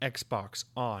Xbox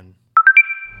on.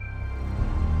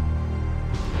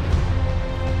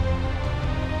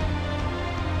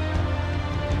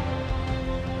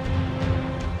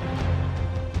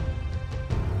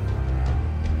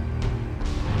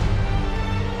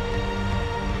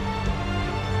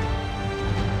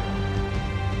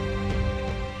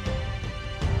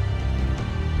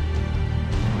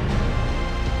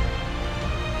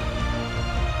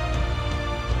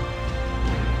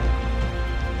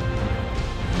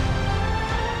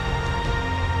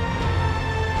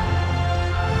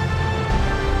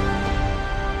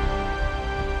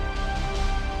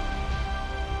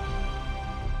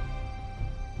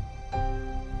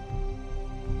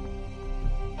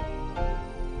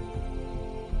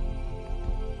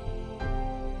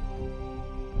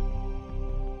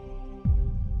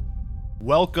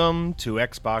 Welcome to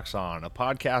Xbox On, a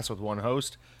podcast with one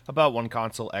host about one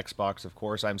console, Xbox, of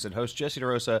course. I'm said host Jesse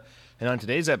DeRosa, and on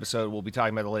today's episode, we'll be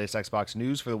talking about the latest Xbox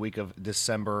news for the week of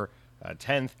December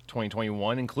 10th,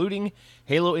 2021, including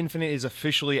Halo Infinite is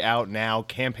officially out now,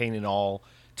 campaign and all.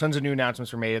 Tons of new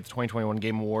announcements were made at the 2021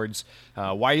 Game Awards.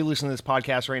 Why are you listening to this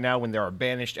podcast right now when there are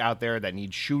banished out there that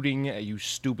need shooting, you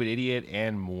stupid idiot,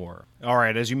 and more? All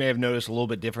right, as you may have noticed, a little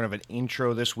bit different of an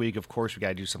intro this week. Of course, we got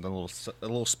to do something a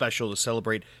little special to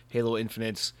celebrate Halo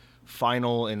Infinite's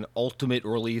final and ultimate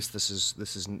release. This is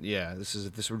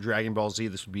if this were Dragon Ball Z,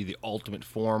 this would be the ultimate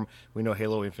form. We know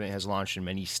Halo Infinite has launched in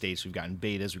many states. We've gotten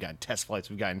betas, we've gotten test flights,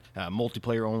 we've gotten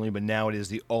multiplayer only, but now it is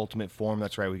the ultimate form.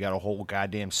 That's right, we got a whole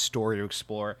goddamn story to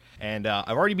explore, and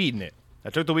I've already beaten it. I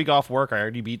took the week off work. I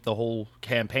already beat the whole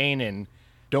campaign and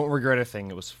don't regret a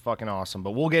thing. It was fucking awesome.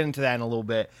 But we'll get into that in a little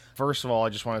bit. First of all, I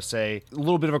just want to say a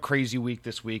little bit of a crazy week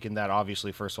this week, and that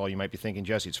obviously, first of all, you might be thinking,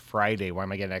 Jesse, it's Friday. Why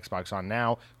am I getting Xbox on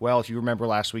now? Well, if you remember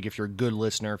last week, if you're a good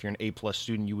listener, if you're an A+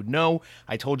 student, you would know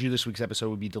I told you this week's episode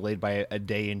would be delayed by a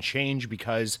day and change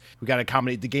because we got to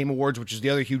accommodate the Game Awards, which is the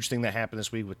other huge thing that happened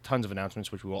this week with tons of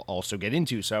announcements, which we will also get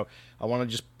into. So I want to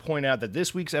just point out that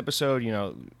this week's episode,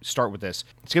 start with this.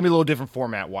 It's going to be a little different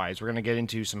format-wise. We're going to get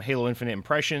into some Halo Infinite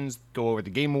impressions, go over the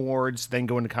Game Awards, then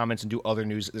go into comments and do other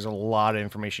news. There's a lot of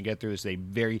information to get through. This is a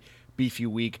very beefy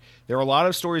week. There are a lot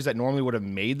of stories that normally would have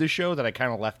made the show that I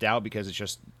kind of left out because it's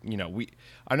just,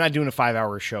 I'm not doing a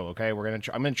 5-hour show, okay? I'm going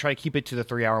to try to keep it to the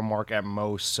 3-hour mark at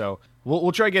most, so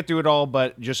we'll try to get through it all,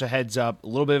 but just a heads up, a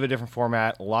little bit of a different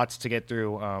format, lots to get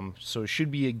through, so it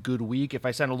should be a good week. If I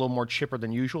sound a little more chipper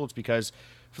than usual, it's because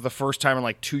for the first time in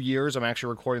like 2 years, I'm actually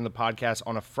recording the podcast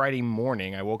on a Friday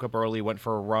morning. I woke up early, went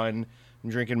for a run, I'm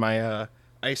drinking my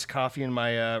iced coffee in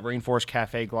my Rainforest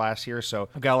Cafe glass here, so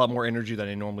I've got a lot more energy than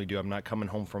I normally do. I'm not coming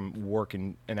home from work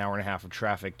in an hour and a half of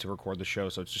traffic to record the show,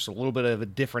 so it's just a little bit of a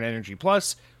different energy.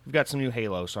 Plus, we've got some new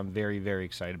Halo, so I'm very, very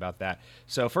excited about that.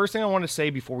 So first thing I want to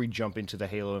say before we jump into the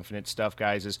Halo Infinite stuff,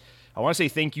 guys, is I want to say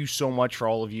thank you so much for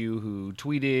all of you who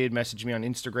tweeted, messaged me on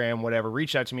Instagram, whatever,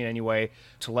 reached out to me in any way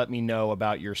to let me know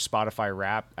about your Spotify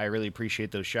Wrap. I really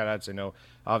appreciate those shout-outs. I know,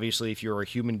 obviously, if you're a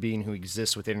human being who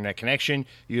exists with internet connection,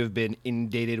 you have been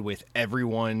inundated with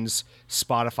everyone's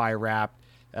Spotify Wrap,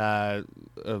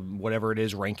 whatever it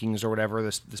is, rankings or whatever,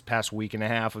 this past week and a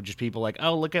half of just people like,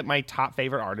 oh, look at my top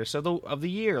favorite artists of the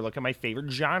year. Look at my favorite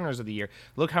genres of the year.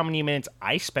 Look how many minutes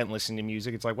I spent listening to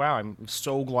music. It's like, wow, I'm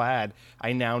so glad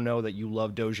I now know that you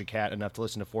love Doja Cat enough to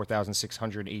listen to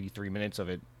 4,683 minutes of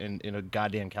it in a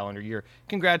goddamn calendar year.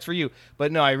 Congrats for you.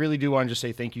 But no, I really do want to just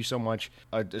say thank you so much.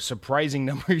 A surprising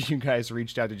number of you guys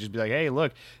reached out to just be like, hey,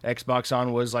 look, Xbox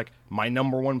On was like my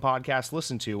number one podcast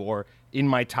listened to, or in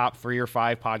my top 3 or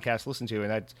 5 podcasts listened to,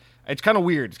 and it's kind of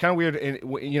weird. It's kind of weird,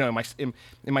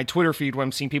 in my Twitter feed when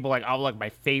I'm seeing people like, oh, look, my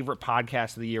favorite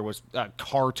podcast of the year was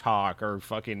Car Talk or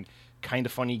fucking Kind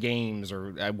of Funny Games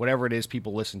or whatever it is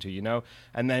people listen to,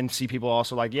 and then see people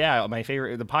also like, yeah,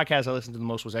 the podcast I listened to the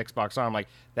most was Xbox On. I'm like,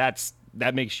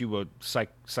 that makes you a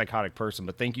psychotic person,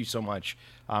 but thank you so much.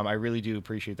 I really do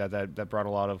appreciate that. That brought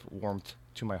a lot of warmth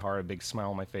to my heart, a big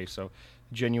smile on my face. So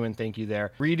genuine thank you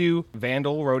there. Redo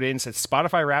Vandal wrote in, said,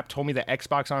 Spotify Wrap told me that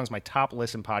Xbox On is my top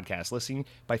listen podcast, listening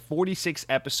by 46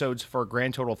 episodes for a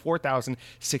grand total of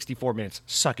 4,064 minutes.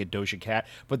 Suck it, Doja Cat.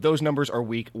 But those numbers are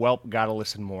weak. Well, gotta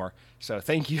listen more. So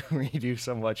thank you, Redo,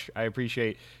 so much. I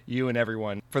appreciate you and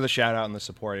everyone for the shout out and the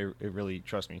support. It really,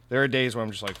 trust me. There are days where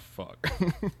I'm just like, fuck,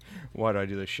 why do I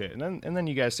do this shit? And then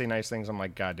you guys say nice things. I'm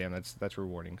like, God damn, that's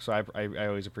rewarding. So I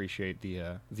always appreciate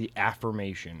the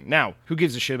affirmation. Now, who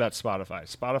gives a shit about Spotify?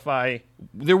 Spotify,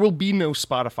 there will be no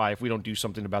Spotify if we don't do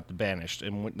something about the banished.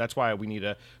 And that's why we need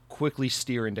to quickly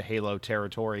steer into Halo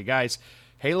territory. Guys,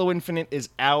 Halo Infinite is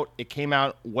out. It came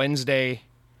out Wednesday.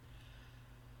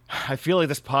 I feel like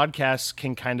this podcast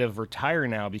can kind of retire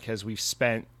now because we've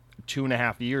spent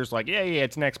 2.5 years, like, yeah,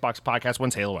 it's an Xbox podcast.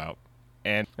 When's Halo out?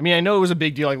 And I mean, I know it was a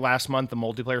big deal like last month, the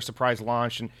multiplayer surprise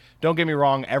launch. And don't get me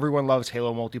wrong, everyone loves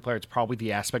Halo multiplayer. It's probably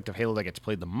the aspect of Halo that gets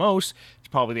played the most. It's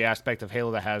probably the aspect of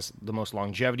Halo that has the most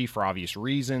longevity for obvious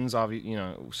reasons.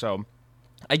 So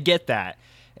I get that.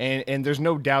 And there's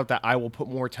no doubt that I will put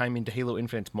more time into Halo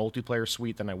Infinite's multiplayer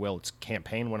suite than I will its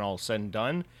campaign when all is said and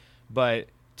done. But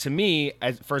to me,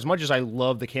 for as much as I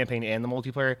love the campaign and the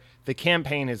multiplayer, the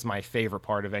campaign is my favorite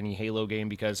part of any Halo game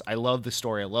because I love the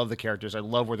story, I love the characters, I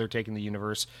love where they're taking the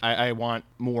universe. I want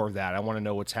more of that. I want to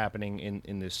know what's happening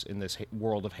in this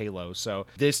world of Halo. So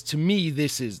this, to me,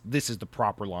 this is the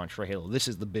proper launch for Halo. This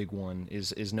is the big one,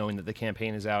 is knowing that the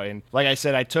campaign is out. And like I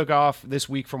said, I took off this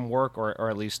week from work, or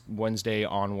at least Wednesday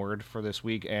onward for this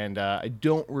week, and I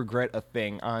don't regret a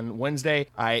thing. On Wednesday,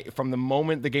 from the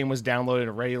moment the game was downloaded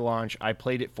and ready to launch, I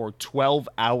played it for 12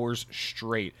 hours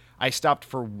straight. I stopped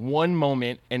for one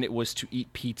moment, and it was to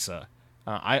eat pizza.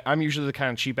 I'm usually the kind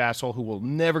of cheap asshole who will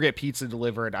never get pizza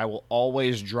delivered. I will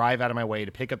always drive out of my way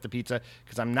to pick up the pizza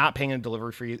because I'm not paying a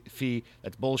delivery fee.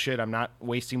 That's bullshit. I'm not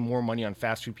wasting more money on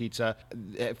fast food pizza.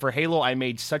 For Halo, I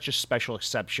made such a special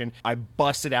exception. I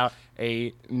busted out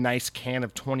a nice can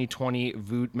of 2020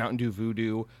 Mountain Dew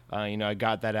Voodoo. I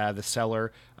got that out of the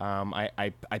cellar.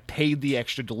 I paid the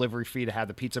extra delivery fee to have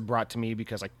the pizza brought to me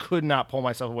because I could not pull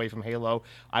myself away from Halo.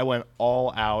 I went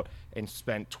all out and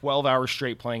spent 12 hours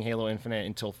straight playing Halo Infinite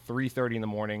until 3:30 in the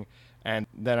morning. And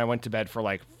then I went to bed for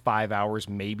like 5 hours,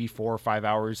 maybe 4 or 5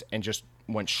 hours, and just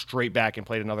went straight back and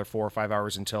played another 4 or 5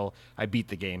 hours until I beat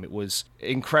the game. It was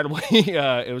incredibly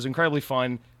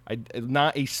fun.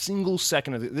 Not a single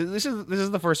second of this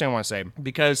is the first thing I want to say,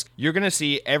 because you're going to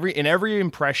see every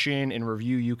impression and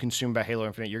review you consume about Halo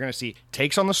Infinite, you're going to see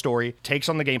takes on the story, takes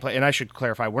on the gameplay. And I should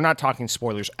clarify, we're not talking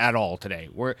spoilers at all today.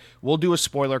 We'll do a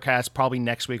spoiler cast probably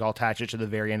next week. I'll attach it to the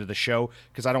very end of the show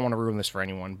because I don't want to ruin this for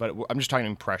anyone, but I'm just talking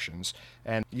impressions.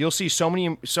 And you'll see so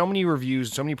many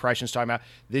reviews, so many impressions talking about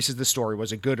this is the story,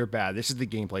 was it good or bad? This is the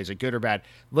gameplay, is it good or bad?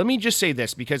 Let me just say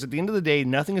this, because at the end of the day,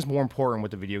 nothing is more important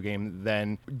with the video game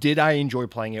than, did I enjoy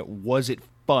playing it? Was it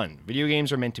fun? Video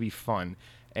games are meant to be fun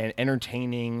and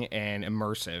entertaining and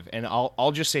immersive. And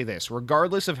I'll just say this,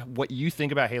 regardless of what you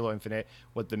think about Halo Infinite,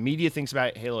 what the media thinks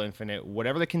about Halo Infinite,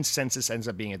 whatever the consensus ends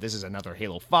up being, if this is another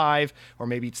Halo 5, or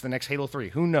maybe it's the next Halo 3,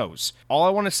 who knows? All I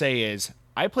want to say is,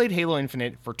 I played Halo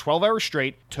Infinite for 12 hours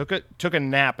straight, took a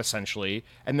nap essentially,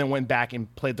 and then went back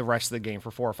and played the rest of the game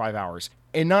for 4 or 5 hours.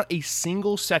 And not a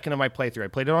single second of my playthrough, I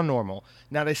played it on normal,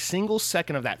 not a single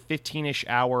second of that 15-ish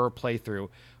hour playthrough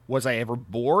was I ever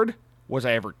bored. Was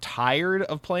I ever tired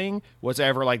of playing? Was I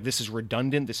ever like, this is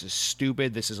redundant, this is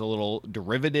stupid, this is a little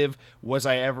derivative? Was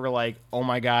I ever like, oh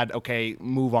my god, okay,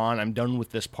 move on, I'm done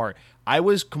with this part? I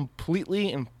was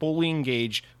completely and fully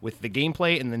engaged with the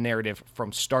gameplay and the narrative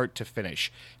from start to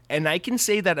finish. And I can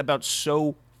say that about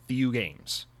so few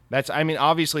games.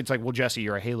 Obviously it's like, well, Jesse,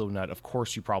 you're a Halo nut. Of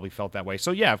course you probably felt that way.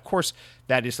 So yeah, of course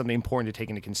that is something important to take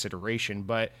into consideration,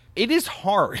 but it is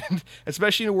hard,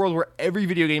 especially in a world where every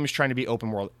video game is trying to be open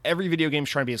world. Every video game is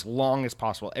trying to be as long as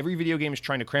possible. Every video game is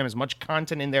trying to cram as much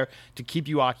content in there to keep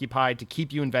you occupied, to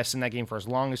keep you invested in that game for as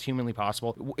long as humanly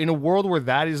possible. In a world where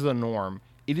that is the norm,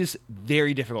 it is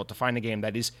very difficult to find a game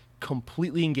that is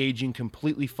completely engaging,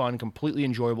 completely fun, completely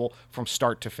enjoyable from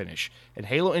start to finish. And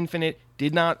Halo Infinite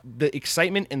the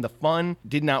excitement and the fun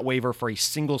did not waver for a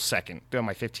single second throughout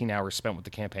my 15 hours spent with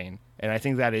the campaign. And I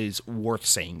think that is worth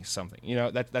saying something.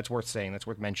 That's worth saying. That's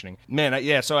worth mentioning.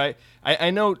 Man, so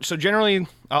I know. So generally,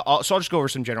 I'll just go over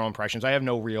some general impressions. I have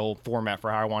no real format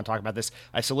for how I want to talk about this.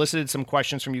 I solicited some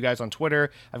questions from you guys on Twitter.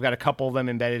 I've got a couple of them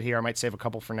embedded here. I might save a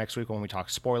couple for next week when we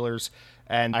talk spoilers.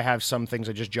 And I have some things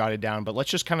I just jotted down. But let's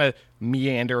just kind of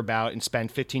meander about and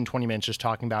spend 15, 20 minutes just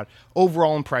talking about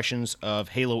overall impressions of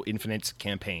Halo Infinite's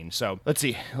campaign. So let's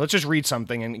see. Let's just read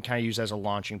something and kind of use as a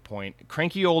launching point.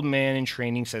 Cranky Old Man in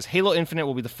Training says, Halo Infinite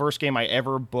will be the first game I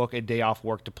ever book a day off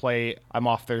work to play. I'm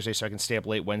off Thursday so I can stay up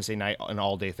late Wednesday night and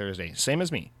all day Thursday. Same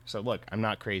as me. So look, I'm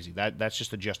not crazy. That's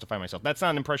just to justify myself. That's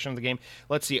not an impression of the game.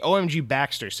 Let's see. OMG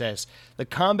Baxter says, the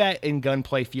combat and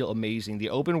gunplay feel amazing. The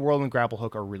open world and grapple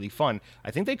hook are really fun.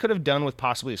 I think they could have done with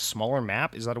possibly a smaller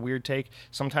map. Is that a weird take?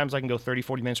 Sometimes I can go 30,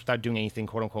 40 minutes without doing anything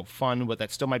quote unquote fun, but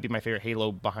that still might be my favorite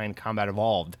Halo behind Combat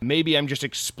Evolved. Maybe I'm just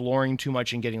exploring too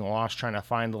much and getting lost trying to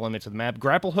find the limits of the map.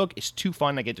 Grapple hook is too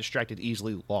fun. I get distracted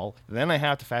easily, lol. Then I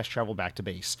have to fast travel back to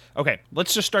base. Okay,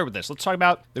 let's just start with this. Let's talk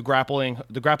about the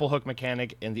grapple hook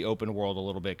mechanic in the open world a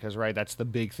little bit, because right, that's the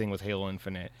big thing with Halo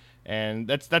Infinite. And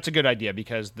that's a good idea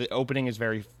because the opening is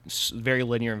very, very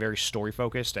linear and very story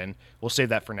focused, and we'll save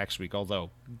that for next week. Although,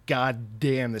 god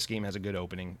damn, this game has a good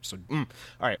opening. thing. So, all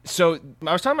right. So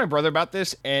I was talking to my brother about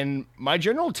this, and my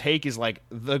general take is like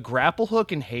the grapple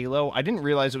hook in Halo. I didn't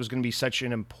realize it was going to be such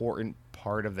an important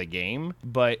part of the game,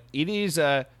 but it is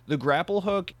the grapple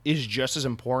hook is just as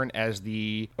important as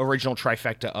the original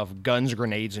trifecta of guns,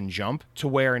 grenades, and jump, to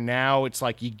where now it's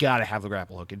like you gotta have the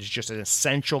grapple hook. It is just an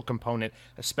essential component,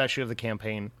 especially of the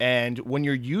campaign. And when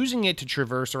you're using it to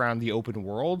traverse around the open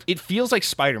world, it feels like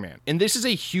Spider-Man. And this is a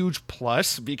huge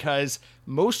plus because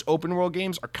most open world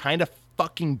games are kind of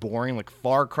fucking boring, like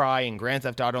Far Cry and Grand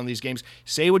Theft Auto. In these games,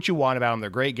 say what you want about them, they're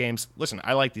great games. Listen,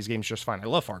 I like these games just fine. I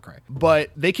love Far Cry,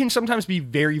 but they can sometimes be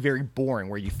very, very boring,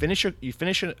 where you finish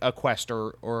a quest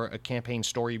or a campaign,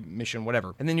 story mission,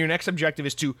 whatever, and then your next objective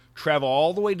is to travel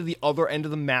all the way to the other end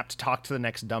of the map to talk to the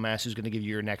next dumbass who's going to give you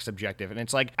your next objective. And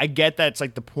it's like, I get that it's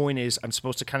like the point is I'm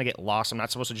supposed to kind of get lost. I'm not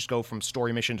supposed to just go from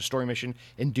story mission to story mission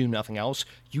and do nothing else.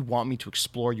 You want me to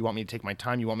explore, you want me to take my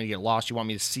time, you want me to get lost, you want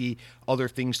me to see other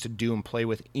things to do and play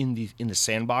with in the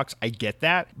sandbox. I get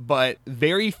that, but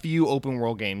very few open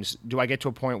world games do I get to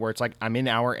a point where it's like I'm in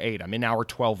hour 8, I'm in hour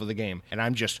 12 of the game, and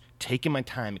I'm just taking my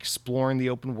time exploring the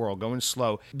open world, going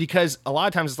slow, because a lot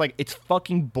of times it's like it's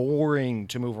fucking boring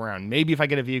to move around. Maybe if I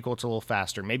get a vehicle, it's a little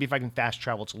faster. Maybe if I can fast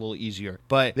travel, it's a little easier.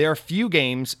 But there are few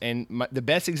games, and the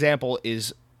best example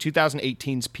is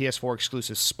 2018's PS4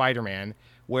 exclusive Spider-Man,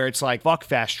 where it's like, fuck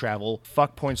fast travel,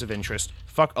 fuck points of interest,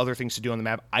 fuck other things to do on the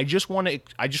map. I just want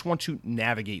to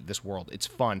navigate this world. It's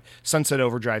fun. Sunset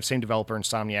Overdrive, same developer,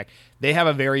 Insomniac, they have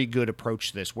a very good approach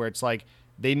to this, where it's like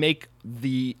they make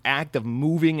the act of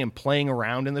moving and playing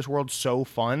around in this world so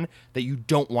fun that you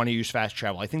don't want to use fast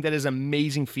travel. I think that is an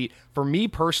amazing feat. For me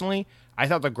personally, I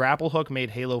thought the grapple hook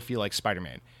made Halo feel like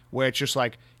Spider-Man, where it's just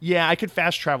like, yeah, I could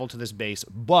fast travel to this base,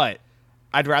 but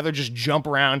I'd rather just jump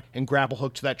around and grapple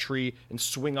hook to that tree and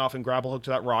swing off and grapple hook to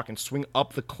that rock and swing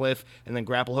up the cliff and then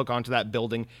grapple hook onto that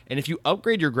building. And if you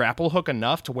upgrade your grapple hook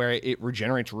enough to where it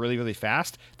regenerates really, really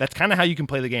fast, that's kind of how you can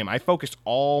play the game. I focused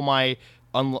all my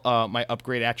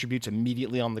upgrade attributes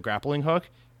immediately on the grappling hook,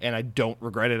 and I don't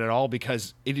regret it at all,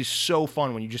 because it is so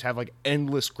fun when you just have like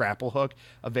endless grapple hook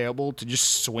available to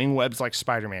just swing webs like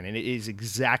Spider-Man. And it is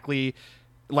exactly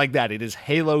like that. It is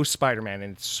Halo Spider-Man,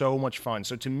 and it's so much fun.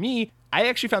 So to me, I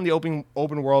actually found the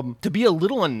open world to be a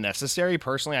little unnecessary.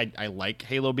 Personally, I like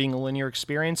Halo being a linear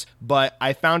experience, but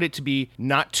I found it to be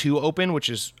not too open, which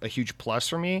is a huge plus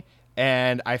for me.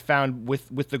 And I found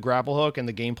with the grapple hook and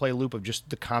the gameplay loop of just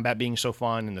the combat being so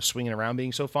fun and the swinging around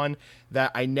being so fun,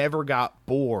 that I never got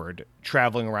bored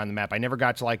traveling around the map. I never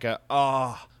got to like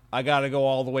I gotta go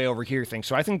all the way over here thing.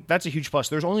 So I think that's a huge plus.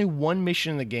 There's only one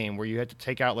mission in the game where you had to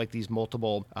take out like these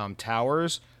multiple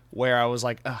towers, where I was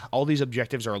like, all these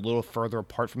objectives are a little further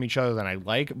apart from each other than I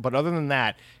like. But other than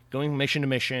that, going mission to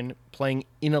mission, playing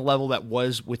in a level that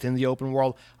was within the open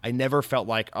world, I never felt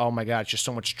like, oh my God, it's just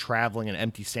so much traveling and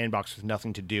empty sandbox with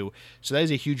nothing to do. So that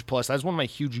is a huge plus. That's one of my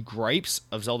huge gripes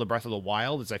of Zelda Breath of the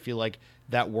Wild, is I feel like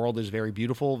that world is very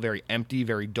beautiful, very empty,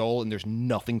 very dull, and there's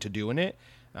nothing to do in it.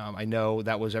 I know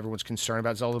that was everyone's concern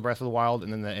about Zelda Breath of the Wild,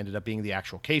 and then that ended up being the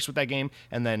actual case with that game,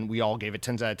 and then we all gave it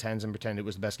 10s out of 10s and pretended it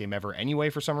was the best game ever anyway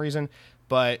for some reason.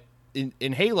 But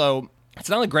in Halo, it's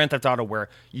not like Grand Theft Auto where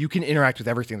you can interact with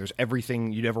everything. There's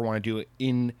everything you'd ever want to do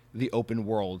in the open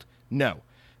world. No,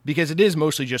 because it is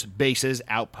mostly just bases,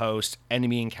 outposts,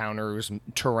 enemy encounters,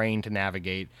 terrain to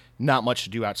navigate, not much to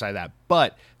do outside of that.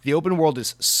 But the open world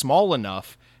is small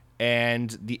enough,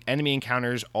 and the enemy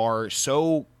encounters are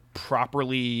so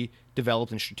properly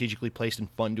developed and strategically placed and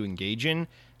fun to engage in,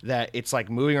 that it's like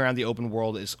moving around the open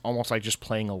world is almost like just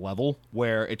playing a level,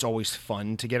 where it's always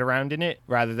fun to get around in it,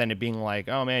 rather than it being like,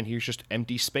 oh man, here's just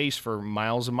empty space for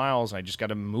miles and miles, and I just got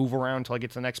to move around until I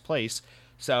get to the next place.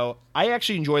 So I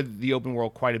actually enjoyed the open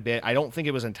world quite a bit. I don't think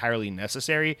it was entirely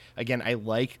necessary. Again, I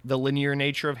like the linear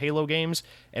nature of Halo games,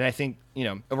 and I think, you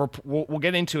know, we'll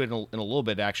get into it in a little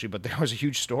bit, actually, but there was a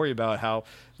huge story about how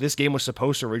this game was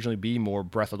supposed to originally be more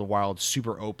Breath of the Wild,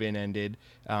 super open-ended,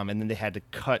 and then they had to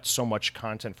cut so much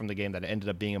content from the game that it ended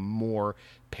up being a more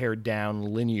pared-down,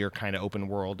 linear kind of open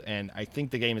world, and I think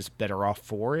the game is better off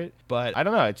for it. But I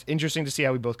don't know. It's interesting to see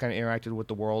how we both kind of interacted with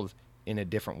the world in a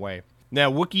different way. Now,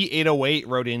 Wookie808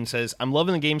 wrote in and says, I'm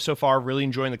loving the game so far, really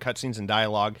enjoying the cutscenes and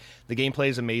dialogue. The gameplay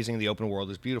is amazing. The open world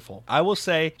is beautiful. I will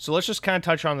say, so let's just kind of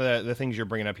touch on the things you're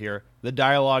bringing up here. The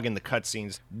dialogue and the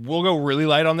cutscenes. We'll go really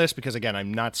light on this because, again,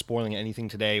 I'm not spoiling anything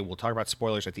today. We'll talk about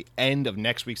spoilers at the end of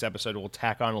next week's episode. We'll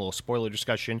tack on a little spoiler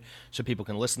discussion so people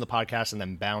can listen to the podcast and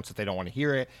then bounce if they don't want to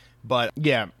hear it. But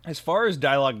yeah, as far as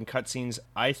dialogue and cutscenes,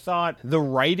 I thought the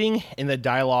writing and the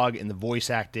dialogue and the voice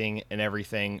acting and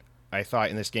everything I thought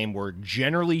in this game were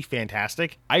generally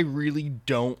fantastic. I really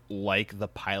don't like the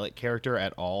pilot character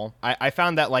at all. I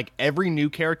found that like every new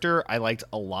character I liked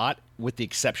a lot, with the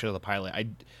exception of the pilot.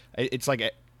 It's like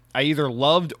I either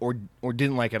loved or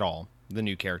didn't like at all the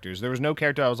new characters. There was no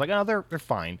character I was like, oh, they're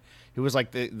fine. It was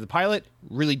like the pilot,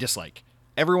 really dislike.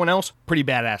 Everyone else, pretty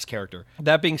badass character.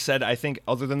 That being said, I think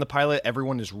other than the pilot,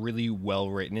 everyone is really well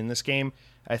written in this game.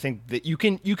 I think that you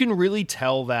can really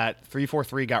tell that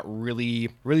 343 got really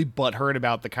butthurt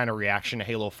about the kind of reaction to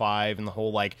Halo 5 and the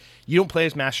whole like, you don't play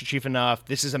as Master Chief enough.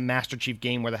 This is a Master Chief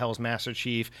game. Where the hell is Master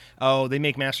Chief? Oh, they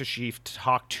make Master Chief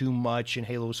talk too much in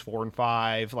Halos 4 and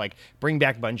 5. Like, bring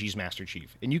back Bungie's Master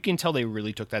Chief. And you can tell they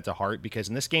really took that to heart, because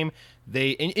in this game,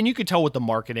 and you could tell with the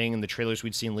marketing and the trailers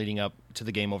we'd seen leading up to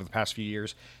the game over the past few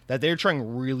years, that they're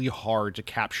trying really hard to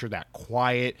capture that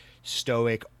quiet,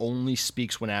 stoic, only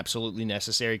speaks when absolutely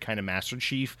necessary kind of Master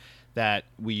Chief that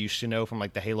we used to know from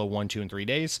like the Halo 1, 2, and 3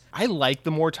 days. I like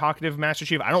the more talkative Master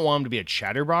Chief. I don't want him to be a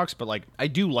chatterbox, but like I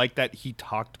do like that he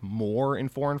talked more in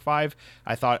 4 and 5.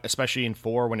 I thought, especially in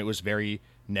 4, when it was very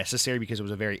necessary because it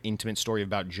was a very intimate story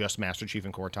about just Master Chief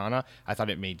and Cortana, I thought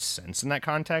it made sense in that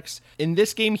context. In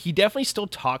this game, he definitely still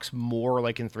talks more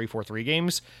like in 343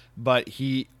 games, but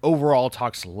he overall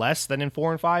talks less than in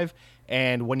 4 and 5.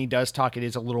 And when he does talk, it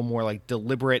is a little more like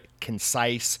deliberate,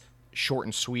 concise, short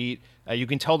and sweet. You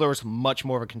can tell there was much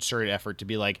more of a concerted effort to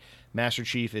be like, Master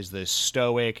Chief is this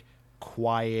stoic,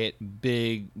 quiet,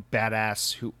 big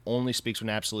badass who only speaks when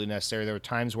absolutely necessary. There are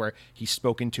times where he's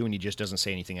spoken to and he just doesn't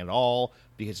say anything at all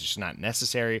because it's just not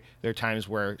necessary. There are times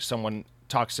where someone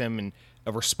talks to him and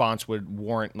a response would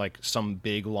warrant like some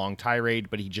big long tirade,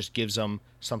 but he just gives them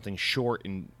something short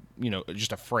and, you know,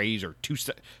 just a phrase or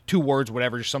two words,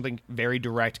 whatever, just something very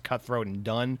direct, cutthroat, and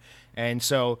done. And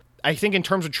so I think in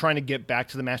terms of trying to get back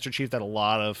to the Master Chief that a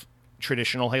lot of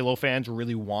traditional Halo fans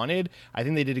really wanted, I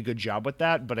think they did a good job with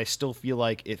that, but I still feel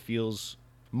like it feels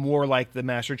more like the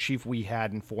Master Chief we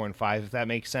had in 4 and 5, if that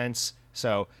makes sense.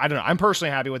 So I don't know. I'm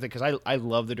personally happy with it because I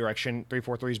love the direction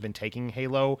 343 has been taking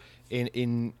Halo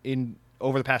in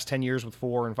over the past 10 years with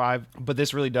 4 and 5, but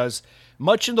this really does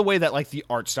much in the way that like the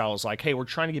art style is like, hey, we're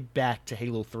trying to get back to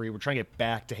Halo 3, we're trying to get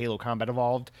back to Halo Combat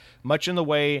Evolved, much in the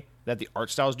way that the art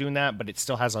style is doing that, but it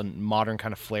still has a modern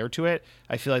kind of flair to it.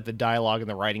 I feel like the dialogue and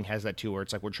the writing has that too, where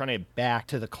it's like we're trying to get back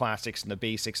to the classics and the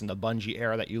basics and the Bungie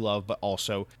era that you love, but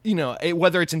also, you know,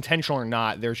 whether it's intentional or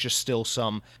not, there's just still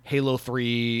some Halo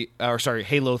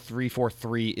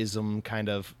 343-ism kind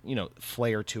of, you know,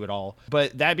 flair to it all.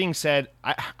 But that being said,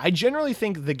 I generally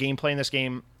think the gameplay in this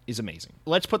game is amazing.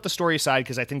 Let's put the story aside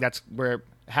because I think that's where,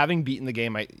 having beaten the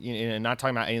game, not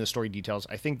talking about any of the story details,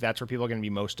 I think that's where people are going to be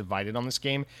most divided on this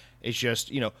game. It's just,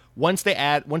 you know, once they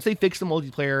fix the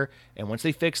multiplayer and once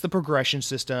they fix the progression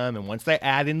system and once they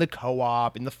add in the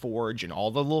co-op and the Forge and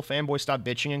all the little fanboys stop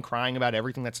bitching and crying about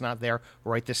everything that's not there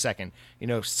right this second, you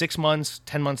know, 6 months,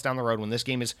 10 months down the road when this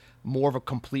game is more of a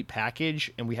complete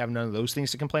package and we have none of those things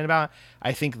to complain about,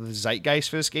 I think the zeitgeist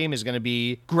for this game is going to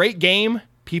be great game.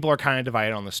 People are kind of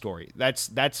divided on the story.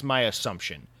 That's my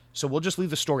assumption. So we'll just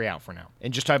leave the story out for now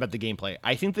and just talk about the gameplay.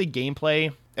 I think the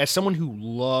gameplay, as someone who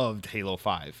loved Halo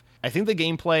 5, I think the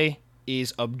gameplay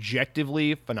is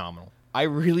objectively phenomenal. I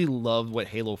really loved what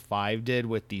Halo 5 did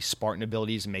with the Spartan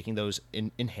abilities and making those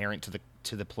inherent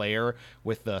to the player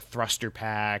with the thruster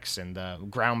packs and the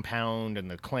ground pound and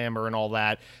the clamor and all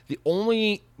that. The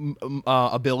only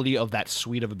ability of that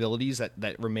suite of abilities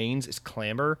that remains is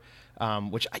clamor,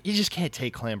 which you just can't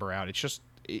take clamor out. It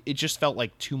just felt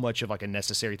like too much of like a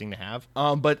necessary thing to have.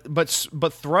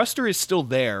 But thruster is still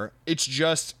there. It's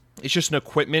just an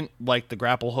equipment like the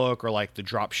grapple hook or like the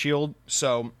drop shield.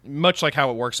 So much like how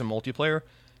it works in multiplayer.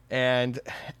 And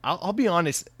I'll be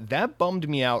honest, that bummed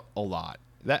me out a lot.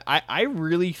 That I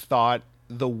really thought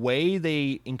the way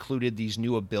they included these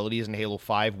new abilities in Halo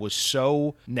 5 was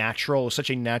so natural, such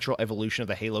a natural evolution of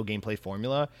the Halo gameplay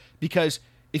formula, because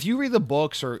if you read the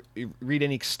books or read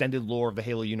any extended lore of the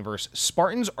Halo universe,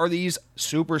 Spartans are these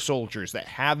super soldiers that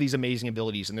have these amazing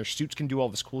abilities and their suits can do all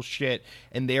this cool shit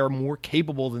and they are more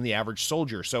capable than the average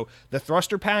soldier. So the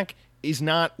thruster pack is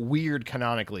not weird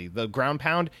canonically. The ground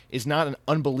pound is not an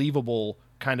unbelievable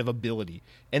kind of ability.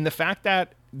 And the fact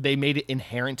that they made it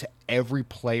inherent to every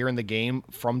player in the game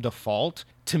from default,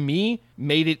 to me,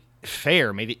 made it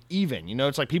fair, made it even. You know,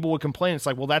 it's like people would complain. It's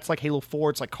like, well, that's like Halo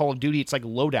 4. It's like Call of Duty. It's like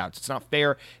loadouts. It's not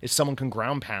fair if someone can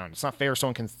ground pound. It's not fair if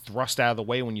someone can thrust out of the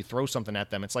way when you throw something at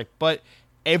them. It's like, but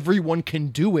everyone can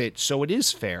do it, so it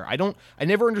is fair. I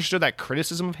never understood that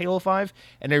criticism of Halo 5,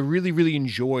 and I really, really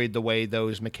enjoyed the way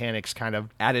those mechanics kind of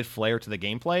added flair to the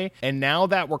gameplay. And now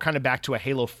that we're kind of back to a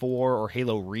Halo 4 or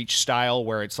Halo Reach style,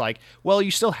 where it's like, well,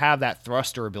 you still have that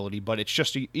thruster ability, but it's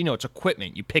just, it's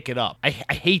equipment. You pick it up. I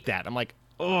hate that. I'm like,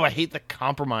 oh, I hate the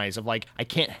compromise of like, I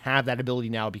can't have that ability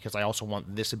now because I also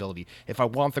want this ability. If I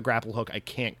want the grapple hook, I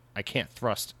can't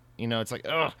thrust. It's like,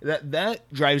 ugh,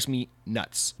 that drives me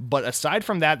nuts. But aside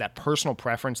from that personal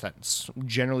preference, that's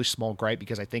generally small gripe,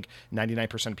 because I think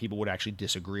 99% of people would actually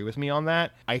disagree with me on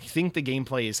that. I think the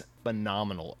gameplay is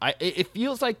phenomenal. It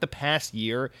feels like the past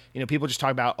year, people just talk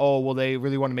about, oh, well, they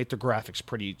really want to make the graphics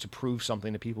pretty to prove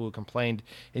something to people who complained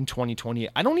in 2020.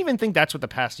 I don't even think that's what the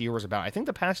past year was about. I think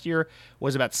the past year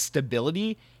was about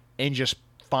stability and just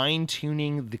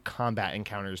fine-tuning the combat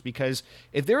encounters, because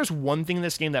if there's one thing in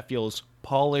this game that feels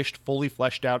polished, fully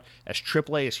fleshed out, as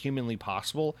AAA as humanly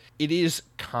possible, it is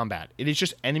combat. It is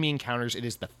just enemy encounters. It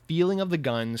is the feeling of the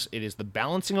guns. It is the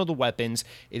balancing of the weapons.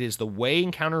 It is the way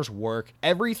encounters work.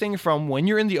 Everything from when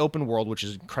you're in the open world, which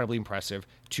is incredibly impressive,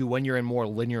 to when you're in more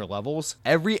linear levels,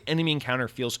 every enemy encounter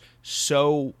feels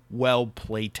so well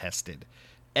play-tested.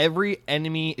 Every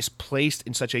enemy is placed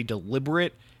in such a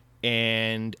deliberate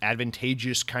and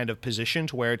advantageous kind of position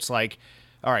to where it's like,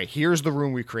 all right, here's the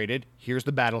room we created. Here's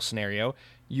the battle scenario.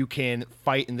 You can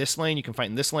fight in this lane. You can fight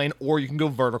in this lane, or you can go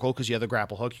vertical because you have the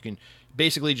grapple hook. You can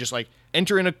basically just like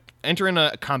enter in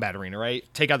a combat arena, right?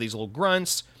 Take out these little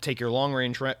grunts, take your long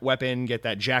range weapon, get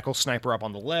that jackal sniper up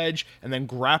on the ledge, and then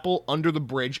grapple under the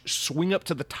bridge, swing up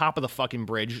to the top of the fucking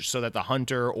bridge so that the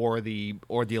hunter or the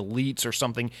elites or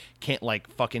something can't like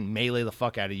fucking melee the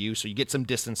fuck out of you. So you get some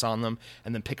distance on them,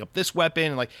 and then pick up this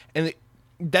weapon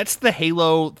that's the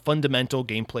Halo fundamental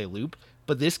gameplay loop.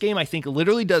 But this game, I think,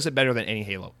 literally does it better than any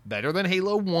Halo. Better than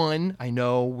Halo 1. I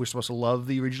know we're supposed to love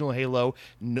the original Halo.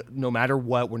 No matter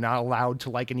what, we're not allowed to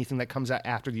like anything that comes out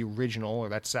after the original, or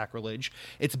that's sacrilege.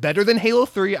 It's better than Halo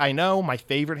 3. I know, my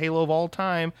favorite Halo of all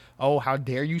time. Oh, how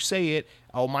dare you say it.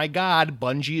 Oh my God,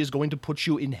 Bungie is going to put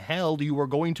you in hell. You are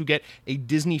going to get a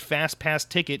Disney Fast Pass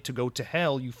ticket to go to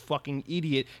hell, you fucking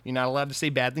idiot. You're not allowed to say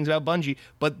bad things about Bungie.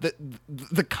 But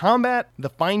the combat, the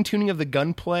fine-tuning of the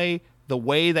gunplay, the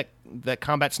way that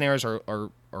combat snares are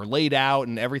laid out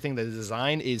and everything, the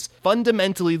design is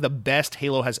fundamentally the best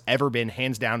Halo has ever been,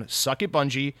 hands down. Suck it,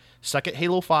 Bungie. Suck it,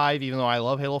 Halo 5, even though I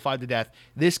love Halo 5 to death.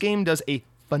 This game does a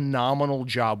phenomenal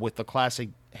job with the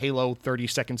classic Halo 30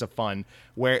 Seconds of Fun,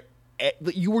 where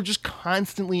you were just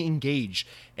constantly engaged.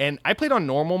 And I played on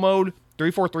normal mode.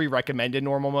 343 recommended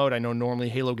normal mode. I know normally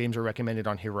Halo games are recommended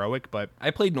on heroic, but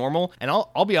I played normal, and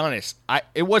I'll be honest,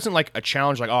 it wasn't like a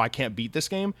challenge like, oh, I can't beat this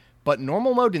game. But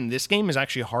normal mode in this game is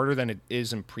actually harder than it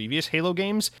is in previous Halo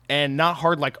games, and not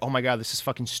hard like, oh my God, this is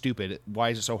fucking stupid. Why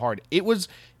is it so hard?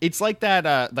 It's like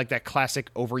that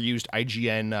classic overused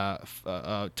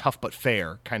IGN tough but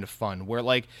fair kind of fun, where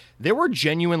like there were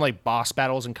genuine like boss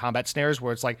battles and combat snares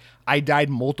where it's like I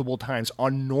died multiple times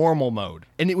on normal mode,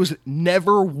 and it was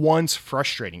never once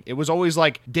frustrating. It was always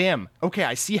like, damn, okay,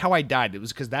 I see how I died. It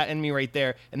was because that enemy right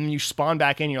there, and then you spawn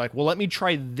back in, you're like, well, let me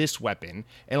try this weapon,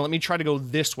 and let me try to go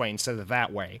this way instead of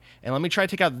that way, and let me try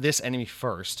to take out this enemy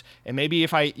first, and maybe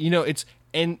if I,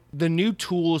 and the new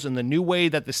tools and the new way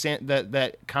that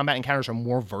that combat encounters are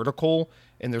more vertical,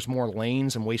 and there's more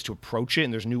lanes and ways to approach it,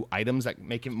 and there's new items that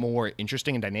make it more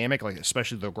interesting and dynamic, like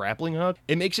especially the grappling hook.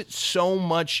 It makes it so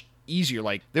much easier.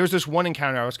 Like there was this one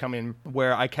encounter I was coming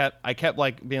where I kept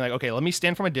like being like, okay, let me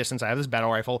stand from a distance. I have this battle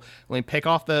rifle. Let me pick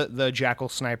off the jackal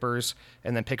snipers,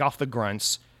 and then pick off the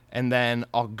grunts, and then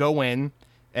I'll go in,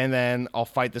 and then I'll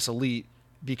fight this elite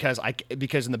because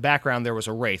in the background there was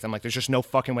a wraith. I'm like, there's just no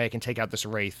fucking way I can take out this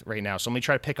wraith right now. So let me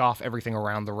try to pick off everything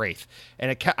around the wraith. And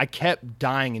I kept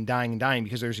dying and dying and dying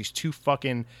because there's these two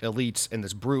fucking elites and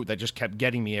this brute that just kept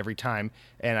getting me every time,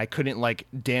 and I couldn't like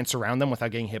dance around them without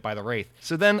getting hit by the wraith.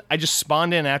 So then I just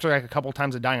spawned in after like a couple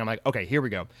times of dying. I'm like, okay, here we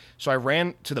go. So I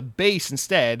ran to the base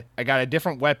instead. I got a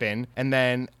different weapon, and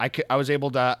then I was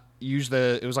able to use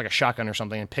it was like a shotgun or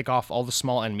something, and pick off all the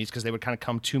small enemies because they would kind of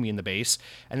come to me in the base.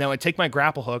 And then I'd take my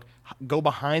grapple hook, go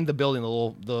behind the building, the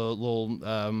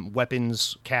little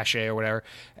weapons cache or whatever,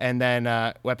 and then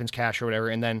weapons cache or whatever.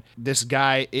 And then this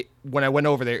guy, when I went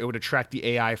over there, it would attract the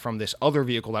AI from this other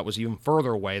vehicle that was even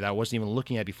further away that I wasn't even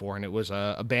looking at before, and it was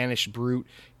a banished brute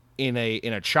in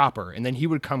a chopper, and then he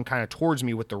would come kind of towards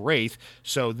me with the wraith.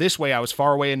 So this way I was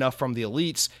far away enough from the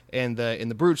elites and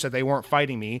the brutes that they weren't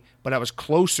fighting me, but I was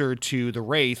closer to the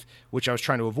wraith, which I was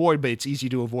trying to avoid. But it's easy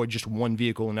to avoid just one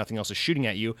vehicle and nothing else is shooting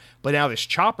at you. But now this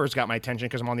chopper's got my attention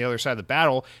because I'm on the other side of the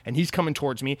battle, and he's coming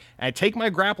towards me, and I take my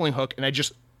grappling hook and I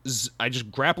just I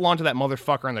just grapple onto that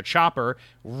motherfucker on the chopper,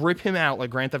 rip him out like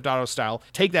Grand Theft Auto style,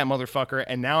 take that motherfucker,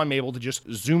 and now I'm able to just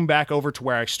zoom back over to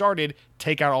where I started,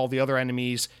 take out all the other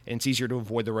enemies, and it's easier to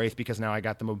avoid the Wraith because now I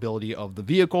got the mobility of the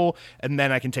vehicle, and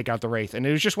then I can take out the Wraith. And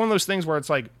it was just one of those things where it's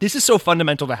like, this is so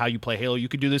fundamental to how you play Halo. You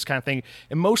could do this kind of thing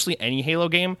in mostly any Halo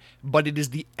game, but it is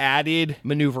the added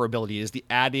maneuverability, it is the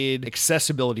added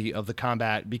accessibility of the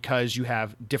combat because you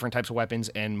have different types of weapons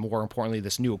and, more importantly,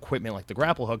 this new equipment like the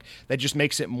grapple hook that just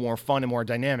makes it more fun and more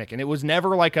dynamic. And it was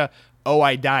never like a, oh,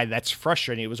 I died, that's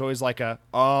frustrating. It was always like a,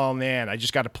 oh man, I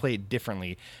just got to play it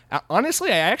differently.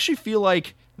 Honestly, I actually feel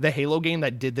like the Halo game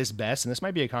that did this best, and this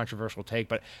might be a controversial take,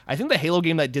 but I think the Halo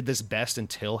game that did this best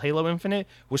until Halo Infinite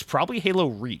was probably Halo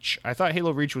Reach. I thought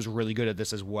Halo Reach was really good at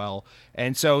this as well.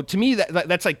 And so to me,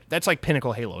 that's like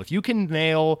pinnacle Halo. If you can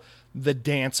nail the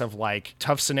dance of like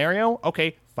tough scenario,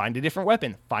 okay, find a different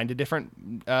weapon, find a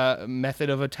different method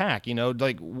of attack. You know,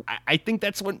 like I think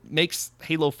that's what makes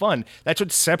Halo fun. That's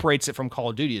what separates it from Call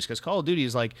of Duty, is because Call of Duty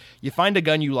is like, you find a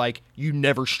gun you like, you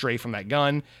never stray from that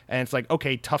gun, and it's like,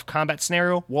 okay, tough combat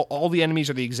scenario, well, all the enemies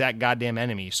are the exact goddamn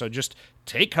enemy, so just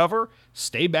take cover,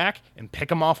 stay back, and pick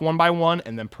them off one by one,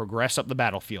 and then progress up the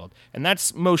battlefield. And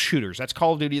that's most shooters. That's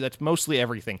Call of Duty. That's mostly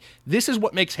everything. This is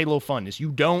what makes Halo fun, is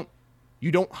you don't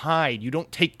hide, you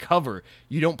don't take cover,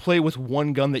 you don't play with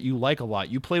one gun that you like a lot,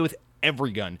 you play with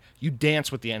every gun, you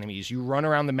dance with the enemies, you run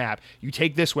around the map, you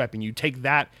take this weapon, you take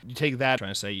that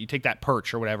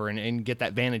perch or whatever, and get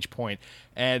that vantage point.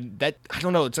 And that, I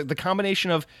don't know, it's like the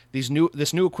combination of this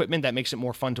new equipment that makes it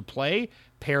more fun to play,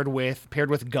 paired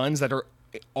with guns that are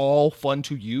all fun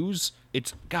to use.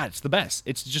 It's the best.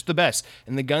 It's just the best.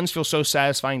 And the guns feel so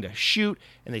satisfying to shoot,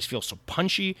 and they feel so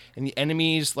punchy, and the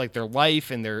enemies, like their life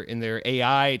and their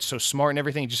AI, it's so smart and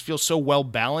everything. It just feels so well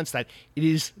balanced that it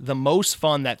is the most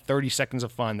fun, that 30 seconds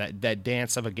of fun, that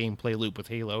dance of a gameplay loop with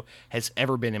Halo has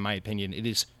ever been, in my opinion. It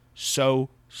is so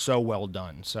well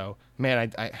done. So,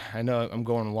 man, I know I'm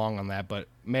going long on that, but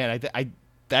man,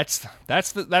 that's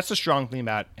the strong thing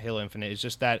about Halo Infinite, is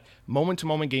just that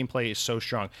moment-to-moment gameplay is so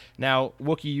strong. Now,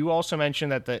 Wookie, you also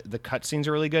mentioned that the cutscenes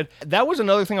are really good. That was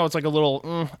another thing I was like a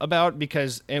little about,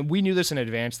 because, and we knew this in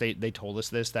advance, they told us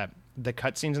this, that the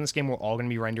cutscenes in this game were all going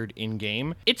to be rendered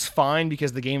in-game. It's fine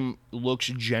because the game looks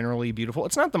generally beautiful.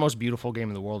 It's not the most beautiful game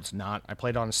in the world. It's not. I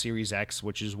played on a Series X,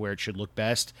 which is where it should look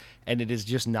best, and it is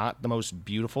just not the most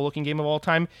beautiful-looking game of all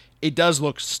time. It does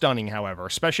look stunning, however,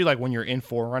 especially like when you're in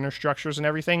Forerunner structures and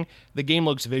everything. The game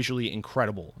looks visually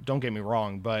incredible. Don't get me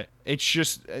wrong, but it's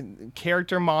just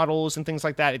character models and things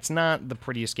like that. It's not the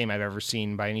prettiest game I've ever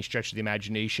seen by any stretch of the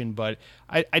imagination, but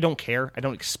I don't care. I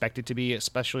don't expect it to be,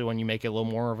 especially when you make it a little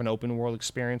more of an open world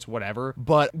experience, whatever.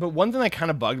 But one thing that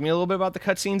kind of bugged me a little bit about the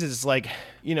cutscenes is, like,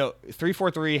 you know,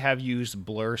 343 have used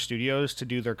Blur Studios to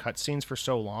do their cutscenes for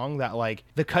so long that, like,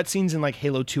 the cutscenes in like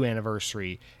Halo 2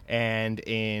 Anniversary and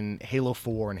in Halo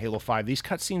 4 and Halo 5, these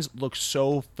cutscenes look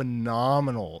so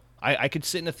phenomenal. I could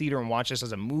sit in a theater and watch this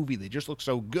as a movie. They just look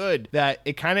so good that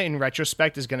it kind of, in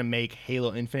retrospect, is going to make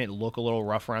Halo Infinite look a little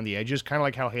rough around the edges, kind of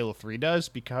like how Halo 3 does,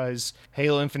 because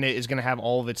Halo Infinite is going to have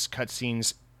all of its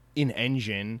cutscenes in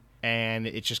engine, and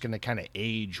it's just going to kind of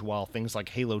age, while things like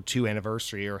Halo 2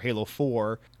 Anniversary or Halo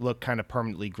 4 look kind of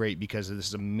permanently great because of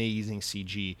this amazing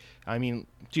CG. I mean,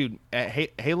 dude,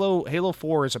 Halo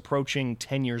 4 is approaching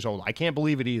 10 years old. I can't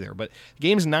believe it either, but the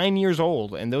game's 9 years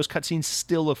old, and those cutscenes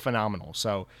still look phenomenal.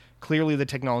 So clearly the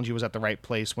technology was at the right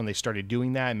place when they started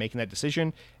doing that and making that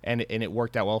decision, and it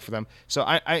worked out well for them. So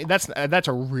that's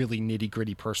a really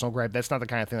nitty-gritty personal gripe. That's not the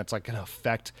kind of thing that's like going to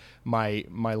affect my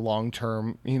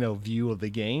long-term, you know, view of the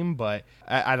game, but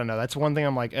I don't know. That's one thing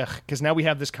I'm like, ugh, because now we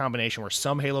have this combination where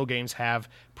some Halo games have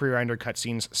pre-rendered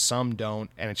cutscenes, some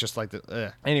don't, and it's just like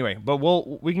anyway, but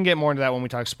we can get more into that when we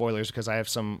talk spoilers, because I have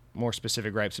some more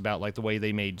specific gripes about like the way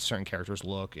they made certain characters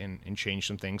look and changed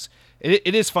some things.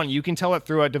 It is fun. You can tell that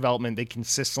throughout development they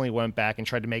consistently went back and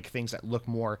tried to make things that look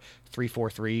more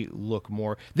 343 look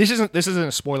more. This isn't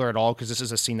a spoiler at all, because this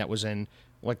is a scene that was in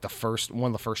like one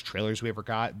of the first trailers we ever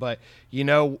got. But you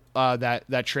know,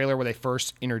 that trailer where they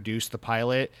first introduced the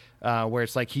pilot, where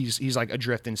it's like he's like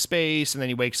adrift in space, and then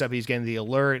he wakes up, he's getting the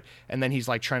alert, and then he's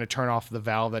like trying to turn off the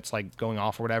valve that's like going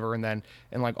off or whatever, and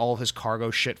like all of his cargo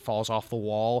shit falls off the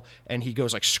wall, and he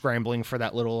goes like scrambling for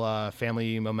that little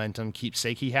family momentum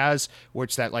keepsake he has,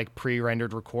 which that like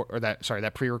pre-rendered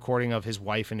that pre-recording of his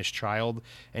wife and his child,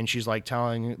 and she's like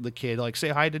telling the kid like, say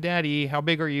hi to daddy, how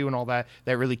big are you, and all that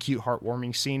really cute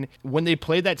heartwarming scene. When they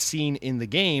played that scene in the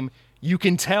game, you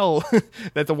can tell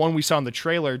that the one we saw in the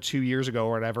trailer 2 years ago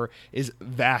or whatever is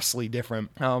vastly different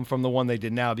from the one they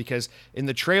did now, because in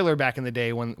the trailer back in the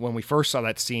day when we first saw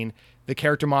that scene, the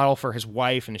character model for his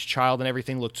wife and his child and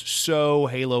everything looked so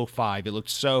Halo 5. It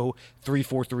looked so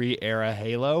 343 era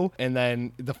Halo. And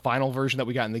then the final version that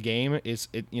we got in the game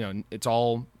it's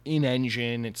all in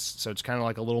engine. It's kind of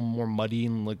like a little more muddy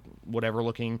and like whatever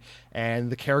looking.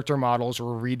 And the character models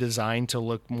were redesigned to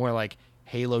look more like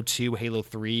Halo 2, Halo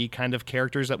 3 kind of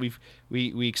characters that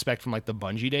we expect from like the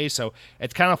Bungie days. So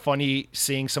it's kind of funny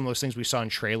seeing some of those things we saw in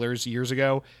trailers years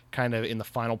ago kind of in the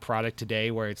final product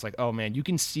today, where it's like, oh man, you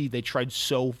can see they tried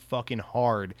so fucking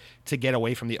hard to get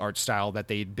away from the art style that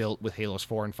they built with Halos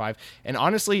 4 and 5. And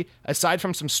honestly, aside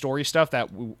from some story stuff that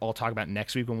I'll talk about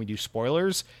next week when we do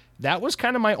spoilers, that was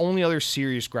kind of my only other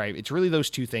serious gripe. It's really those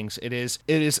two things. It is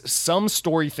some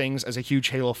story things as a huge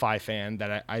Halo 5 fan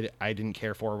that I didn't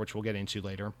care for, which we'll get into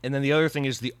later. And then the other thing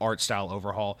is the art style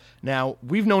overhaul. Now,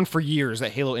 we've known for years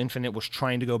that Halo Infinite was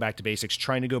trying to go back to basics,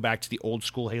 trying to go back to the old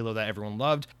school Halo that everyone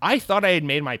loved. I thought I had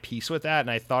made my peace with that, and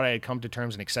I thought I had come to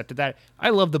terms and accepted that. I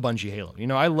love the Bungie Halo.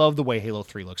 I love the way Halo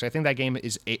 3 looks. I think that game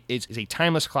is a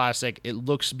timeless classic. It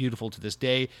looks beautiful to this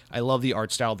day. I love the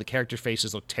art style. The character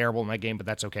faces look terrible in that game, but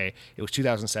that's okay. It was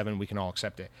 2007. We can all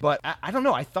accept it. But I don't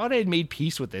know. I thought I had made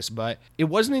peace with this, but it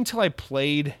wasn't until I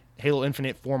played Halo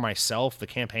Infinite for myself, the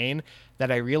campaign,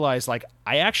 that I realized like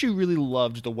I actually really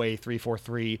loved the way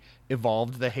 343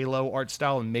 evolved the Halo art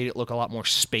style and made it look a lot more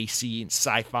spacey and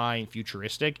sci-fi and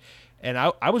futuristic. And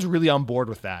I was really on board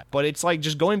with that. But it's like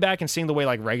just going back and seeing the way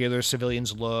like regular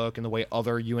civilians look and the way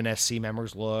other UNSC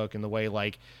members look and the way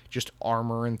like just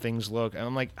armor and things look. And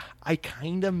I'm like, I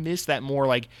kind of miss that more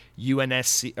like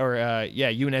UNSC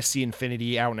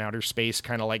Infinity out in outer space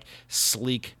kind of like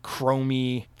sleek,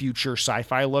 chromy future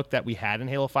sci-fi look that we had in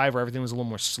Halo 5, where everything was a little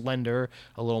more slender,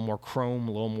 a little more chrome,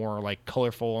 a little more like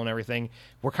colorful and everything.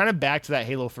 We're kind of back to that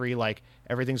Halo 3 like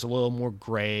everything's a little more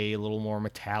gray, a little more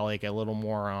metallic, a little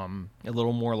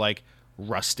more like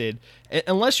rusted.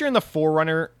 Unless you're in the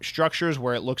Forerunner structures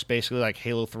where it looks basically like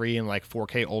Halo 3 in like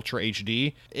 4K Ultra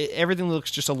HD, everything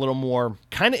looks just a little more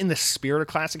kind of in the spirit of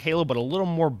classic Halo, but a little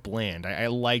more bland. I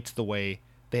liked the way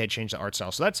they had changed the art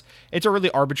style. So it's a really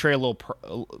arbitrary,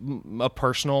 a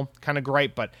personal kind of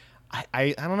gripe, but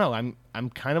I don't know. I'm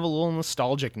kind of a little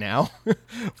nostalgic now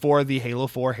for the Halo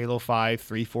 4, Halo 5,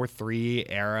 343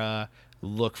 era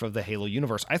look for the Halo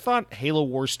universe. I thought Halo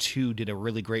Wars 2 did a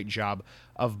really great job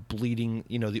of bleeding,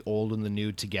 the old and the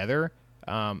new together.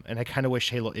 And I kind of wish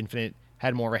Halo Infinite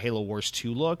had more of a Halo Wars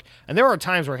 2 look. And there are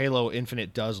times where Halo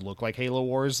Infinite does look like Halo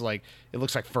Wars. Like, it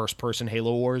looks like first-person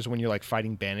Halo Wars when you're, like,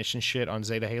 fighting Banished and shit on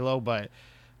Zeta Halo. But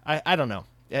I don't know.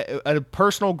 A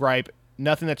personal gripe,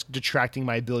 nothing that's detracting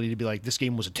my ability to be like, this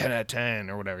game was a 10 out of 10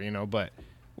 or whatever, but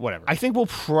whatever. I think we'll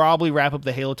probably wrap up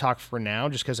the Halo talk for now,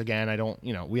 just because, again,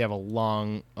 we have a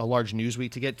large news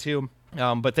week to get to.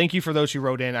 But thank you for those who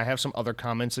wrote in. I have some other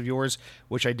comments of yours,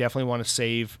 which I definitely want to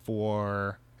save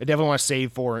for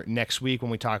next week when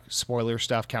we talk spoiler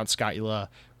stuff, Count Scotula,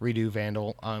 Redo,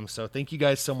 Vandal. So thank you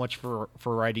guys so much for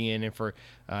writing in and for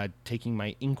taking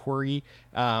my inquiry.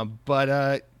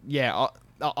 But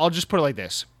I'll just put it like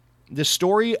this. The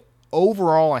story,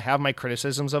 overall, I have my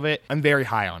criticisms of it. I'm very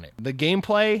high on it. The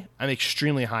gameplay, I'm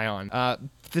extremely high on.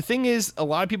 The thing is, a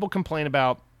lot of people complain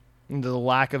about the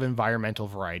lack of environmental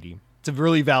variety. It's a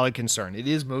really valid concern. It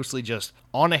is mostly just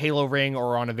on a Halo ring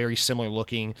or on a very similar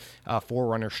looking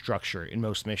Forerunner structure in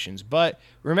most missions. But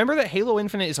remember that Halo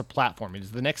Infinite is a platform. It is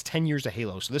the next 10 years of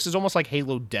Halo. So this is almost like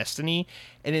Halo Destiny.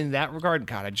 And in that regard,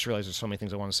 God, I just realized there's so many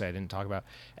things I want to say I didn't talk about.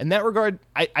 In that regard,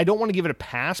 I don't want to give it a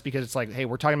pass because it's like, hey,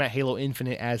 we're talking about Halo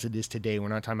Infinite as it is today. We're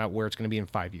not talking about where it's going to be in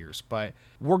 5 years. But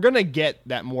we're going to get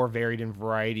that more varied and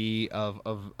variety of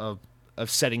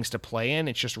settings to play in.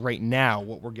 It's just right now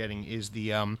what we're getting is the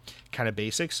kind of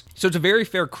basics. So it's a very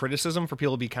fair criticism for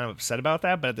people to be kind of upset about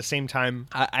that, but at the same time,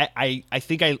 I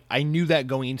think I knew that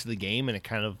going into the game, and it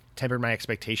kind of tempered my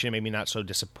expectation. It made me not so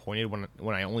disappointed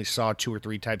when I only saw 2 or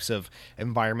 3 types of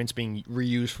environments being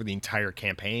reused for the entire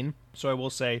campaign. So I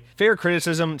will say, fair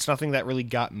criticism. It's nothing that really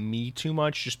got me too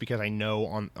much, just because I know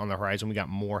on the horizon we got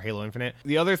more Halo Infinite.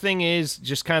 The other thing is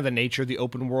just kind of the nature of the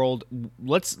open world.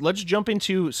 Let's jump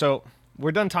into, so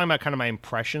we're done talking about kind of my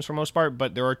impressions for the most part,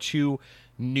 but there are 2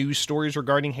 news stories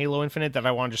regarding Halo Infinite that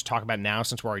I want to just talk about now,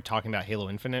 since we're already talking about Halo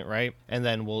Infinite, right? And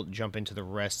then we'll jump into the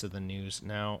rest of the news.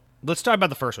 Now, let's talk about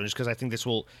the first one, just because I think this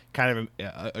will kind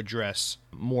of address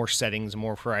more settings,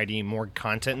 more variety, more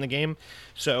content in the game.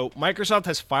 So Microsoft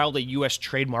has filed a U.S.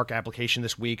 trademark application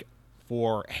this week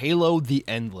for Halo the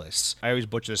Endless. I always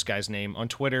butcher this guy's name. On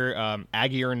Twitter,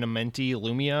 Agier Namenti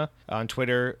Lumia on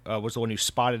Twitter was the one who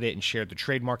spotted it and shared the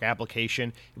trademark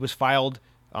application. It was filed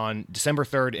on December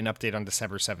 3rd and updated on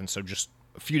December 7th, so just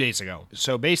a few days ago.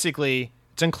 So basically,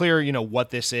 it's unclear, what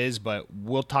this is, but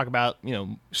we'll talk about,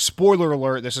 spoiler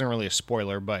alert. This isn't really a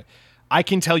spoiler, but I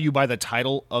can tell you by the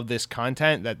title of this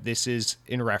content that this is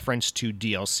in reference to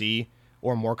DLC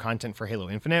or more content for Halo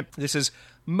Infinite. This is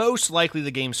most likely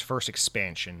the game's first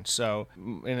expansion. So,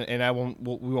 and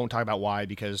we won't talk about why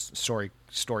because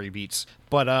story beats.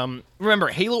 But remember,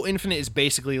 Halo Infinite is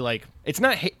basically like it's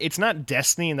not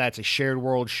Destiny, and that's a shared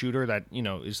world shooter that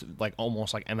is like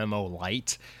almost like MMO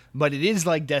light. But it is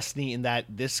like Destiny in that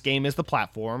this game is the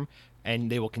platform,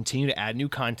 and they will continue to add new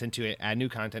content to it, add new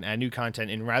content.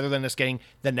 And rather than us getting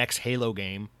the next Halo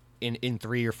game in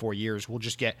 3 or 4 years, we'll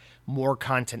just get more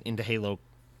content into Halo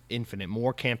Infinite,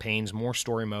 more campaigns, more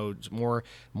story modes, more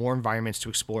environments to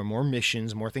explore, more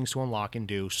missions, more things to unlock and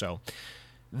do. So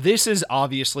this is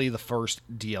obviously the first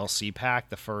DLC pack,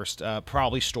 the first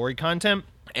probably story content.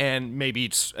 And maybe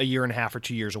it's a year and a half or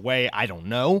 2 years away. I don't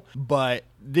know. But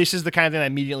this is the kind of thing that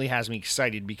immediately has me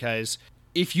excited because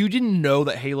if you didn't know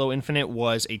that Halo Infinite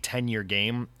was a 10-year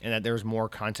game and that there's more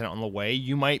content on the way,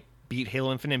 you might beat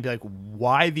Halo Infinite and be like,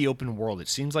 why the open world? It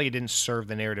seems like it didn't serve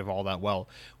the narrative all that well.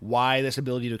 Why this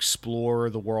ability to explore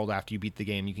the world after you beat the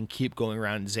game? You can keep going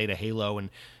around Zeta Halo and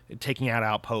taking out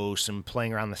outposts and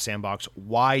playing around the sandbox.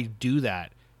 Why do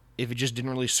that if it just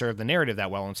didn't really serve the narrative that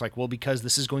well? And it's like, well, because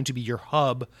this is going to be your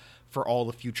hub for all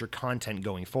the future content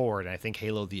going forward. And I think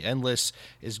Halo the Endless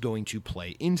is going to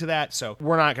play into that. So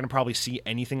we're not going to probably see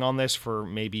anything on this for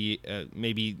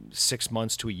maybe 6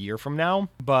 months to a year from now.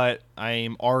 But I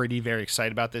am already very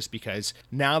excited about this because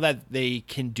now that they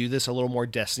can do this a little more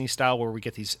Destiny style where we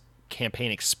get these campaign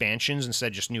expansions instead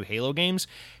of just new Halo games,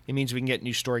 it means we can get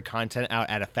new story content out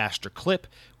at a faster clip,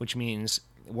 which means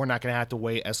we're not going to have to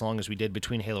wait as long as we did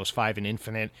between Halos 5 and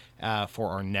Infinite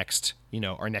for our next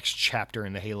chapter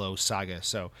in the Halo saga.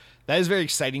 So that is very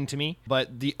exciting to me.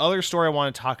 But the other story I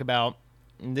want to talk about,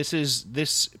 and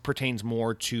this pertains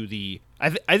more to the...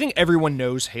 I think everyone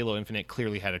knows Halo Infinite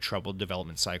clearly had a troubled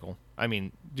development cycle. I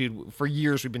mean, dude, for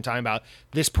years we've been talking about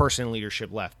this person in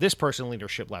leadership left.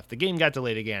 The game got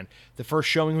delayed again. The first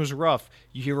showing was rough.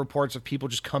 You hear reports of people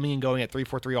just coming and going at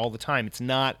 343 all the time. It's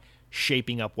not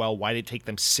shaping up well. Why did it take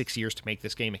them 6 years to make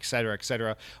this game, etc.,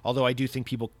 etc.? Although I do think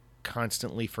people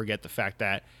constantly forget the fact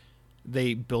that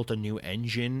they built a new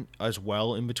engine as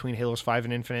well in between Halos 5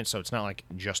 and Infinite, so it's not like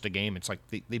just a game. It's like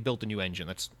they built a new engine.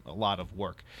 That's a lot of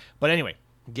work. But anyway,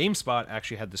 GameSpot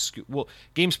actually had the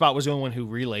GameSpot was the only one who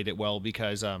relayed it well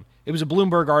because it was a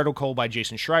Bloomberg article by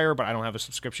Jason Schreier, but I don't have a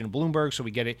subscription to Bloomberg, so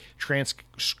we get it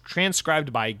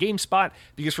transcribed by GameSpot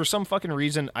because for some fucking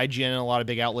reason IGN and a lot of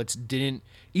big outlets didn't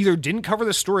cover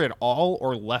the story at all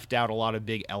or left out a lot of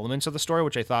big elements of the story,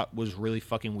 which I thought was really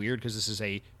fucking weird because this is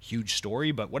a huge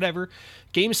story, but whatever.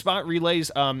 GameSpot relays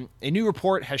a new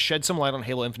report has shed some light on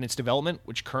Halo Infinite's development,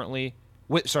 which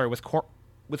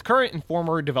with current and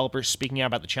former developers speaking out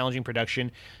about the challenging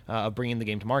production of bringing the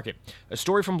game to market. A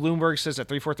story from Bloomberg says that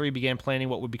 343 began planning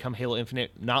what would become Halo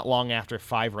Infinite not long after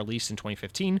 5 released in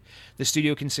 2015. The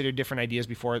studio considered different ideas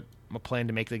before a plan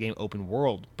to make the game open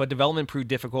world, but development proved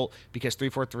difficult because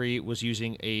 343 was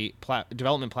using a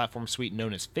development platform suite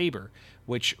known as Faber,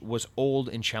 which was old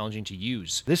and challenging to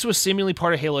use. This was seemingly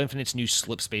part of Halo Infinite's new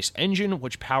Slipspace engine,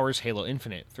 which powers Halo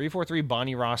Infinite. 343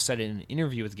 Bonnie Ross said in an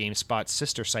interview with GameSpot's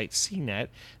sister site CNET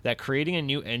that creating a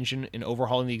new engine and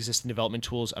overhauling the existing development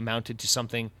tools amounted to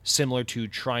something similar to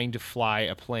trying to fly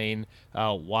a plane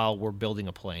while we're building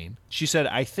a plane. She said,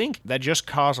 I think that just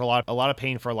caused a lot of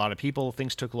pain for a lot of people.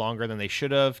 Things took longer than they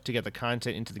should have to get the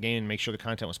content into the game and make sure the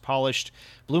content was polished.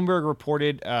 Bloomberg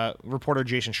reporter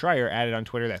Jason Schreier added on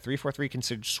Twitter that 343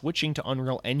 considered switching to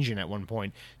Unreal Engine at one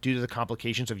point due to the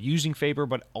complications of using Faber,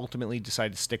 but ultimately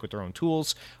decided to stick with their own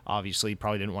tools. Obviously,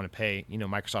 probably didn't want to pay,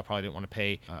 Microsoft probably didn't want to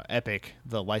pay Epic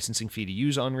the licensing fee to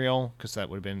use Unreal because that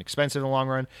would have been expensive in the long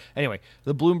run. Anyway,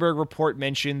 the Bloomberg report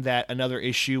mentioned that another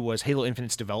issue was Halo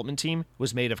Infinite's development team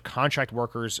was made of contract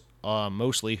workers,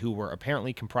 mostly, who were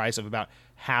apparently comprised of about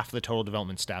half the total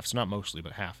development staff, so not mostly,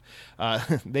 but half.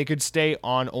 They could stay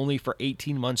on only for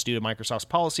 18 months due to Microsoft's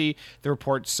policy. The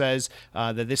report says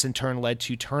that this in turn led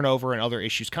to turnover and other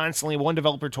issues constantly. One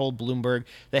developer told Bloomberg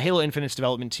that Halo Infinite's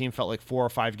development team felt like 4 or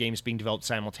 5 games being developed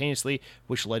simultaneously,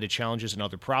 which led to challenges and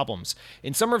other problems.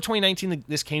 In summer of 2019,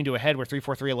 this came to a head where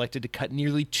 343 elected to cut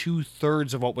nearly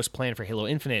 2/3 of what was planned for Halo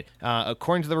Infinite.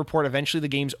 According to the report, eventually the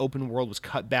game's open world was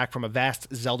cut back from a vast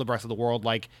Zelda Breath of the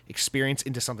Wild-like experience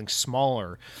into something smaller.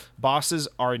 December. Bosses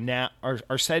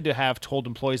are said to have told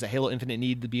employees that Halo Infinite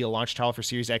needed to be a launch title for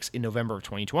Series X in November of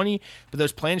 2020, but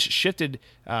those plans shifted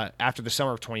after the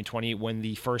summer of 2020 when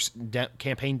the first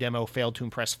campaign demo failed to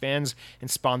impress fans and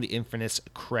spawned the infamous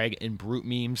Craig and Brute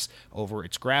memes over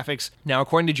its graphics. Now,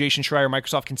 according to Jason Schreier,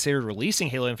 Microsoft considered releasing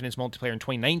Halo Infinite's multiplayer in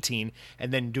 2019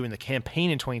 and then doing the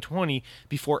campaign in 2020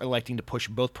 before electing to push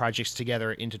both projects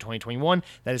together into 2021.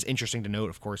 That is interesting to note,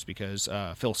 of course, because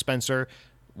Phil Spencer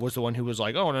was the one who was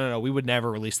like, oh, no, we would never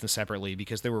release them separately,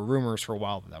 because there were rumors for a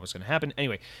while that was going to happen.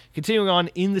 Anyway, continuing on,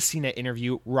 in the CNET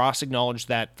interview, Ross acknowledged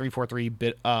that 343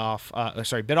 bit off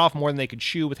more than they could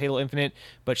chew with Halo Infinite,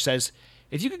 but says,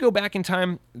 if you could go back in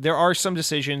time, there are some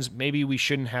decisions. Maybe we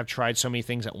shouldn't have tried so many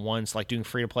things at once, like doing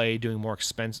free-to-play, doing more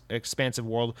expansive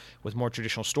world with more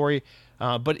traditional story.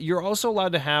 But you're also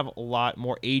allowed to have a lot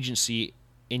more agency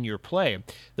in your play.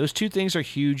 Those two things are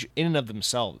huge in and of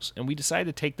themselves, and we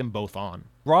decided to take them both on.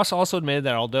 Ross also admitted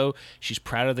that although she's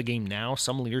proud of the game now,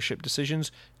 some leadership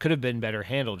decisions could have been better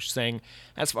handled, saying,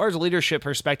 as far as a leadership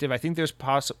perspective, I think there's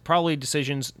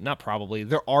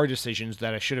there are decisions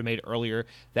that I should have made earlier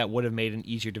that would have made an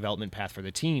easier development path for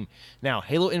the team. Now,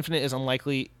 Halo Infinite is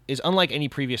unlike any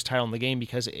previous title in the game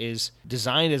because it is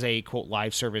designed as a, quote,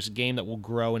 live service game that will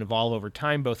grow and evolve over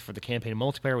time, both for the campaign and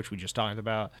multiplayer, which we just talked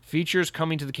about. Features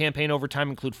coming to the campaign over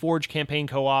time include Forge campaign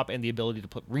co-op and the ability to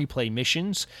replay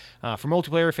missions. For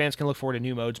multiplayer, fans can look forward to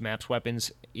new modes, maps,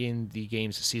 weapons in the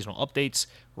game's seasonal updates.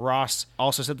 Ross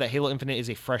also said that Halo Infinite is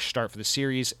a fresh start for the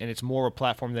series, and it's more a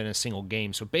platform than a single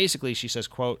game. So basically, she says,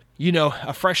 quote,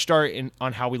 a fresh start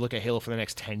on how we look at Halo for the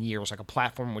next 10 years, like a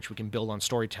platform in which we can build on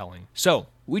storytelling. So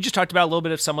we just talked about a little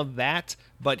bit of some of that,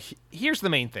 but here's the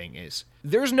main thing is,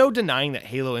 there's no denying that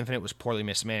Halo Infinite was poorly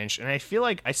mismanaged, and I feel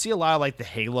like I see a lot of like the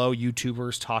Halo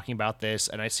YouTubers talking about this,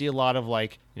 and I see a lot of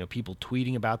like, people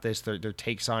tweeting about this, their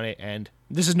takes on it, and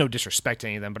this is no disrespect to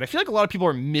any of them, but I feel like a lot of people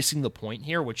are missing the point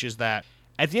here, which is that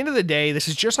at the end of the day, this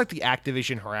is just like the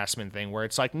Activision harassment thing, where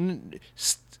it's like,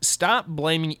 stop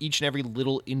blaming each and every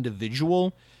little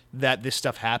individual that this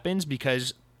stuff happens,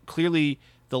 because clearly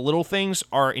the little things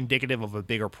are indicative of a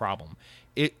bigger problem.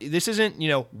 This isn't,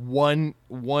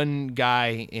 one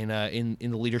guy in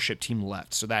the leadership team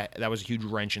left, so that was a huge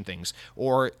wrench in things,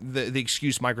 or the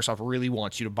excuse Microsoft really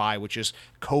wants you to buy, which is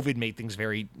COVID made things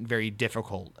very, very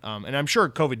difficult. And I'm sure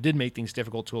COVID did make things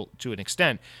difficult to an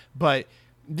extent, but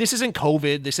this isn't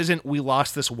COVID. This isn't we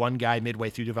lost this one guy midway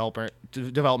through development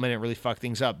and really fucked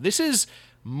things up. This is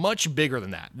much bigger than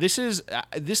that. This is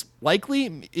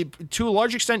to a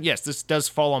large extent, yes, this does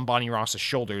fall on Bonnie Ross's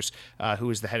shoulders, who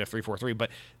is the head of 343,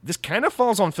 but this kind of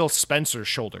falls on Phil Spencer's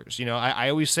shoulders. I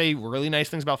always say really nice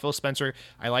things about Phil Spencer.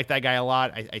 I like that guy a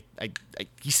lot.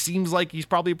 He seems like he's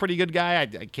probably a pretty good guy. I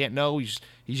can't know. He's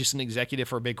just an executive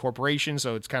for a big corporation,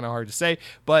 so it's kind of hard to say.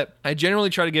 But I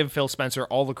generally try to give Phil Spencer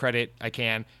all the credit I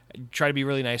can. I try to be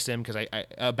really nice to him because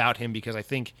I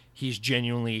think he's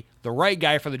genuinely the right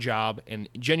guy for the job and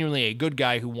genuinely a good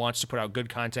guy who wants to put out good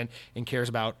content and cares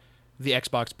about the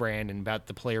Xbox brand and about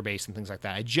the player base and things like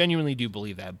that. I genuinely do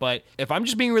believe that. But if I'm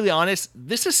just being really honest,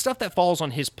 this is stuff that falls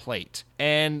on his plate.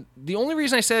 And the only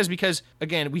reason I say is because,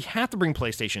 again, we have to bring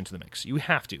PlayStation into the mix. You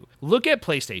have to. Look at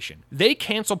PlayStation. They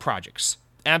cancel projects.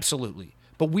 Absolutely.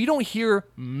 But we don't hear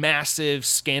massive,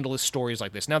 scandalous stories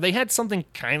like this. Now, they had something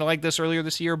kind of like this earlier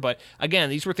this year, but again,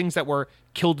 these were things that were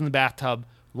killed in the bathtub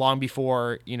long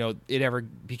before, it ever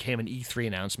became an E3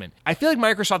 announcement. I feel like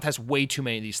Microsoft has way too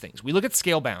many of these things. We look at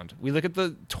Scalebound. We look at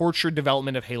the tortured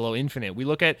development of Halo Infinite. We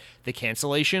look at the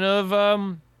cancellation of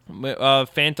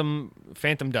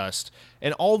Phantom Dust,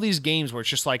 and all these games where it's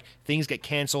just like things get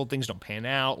canceled, things don't pan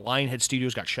out, Lionhead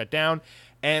Studios got shut down,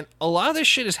 and a lot of this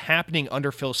shit is happening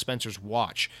under Phil Spencer's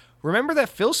watch. Remember that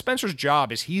Phil Spencer's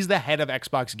job is he's the head of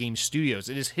Xbox Game Studios.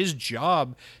 It is his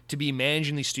job to be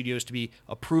managing these studios, to be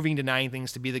approving, denying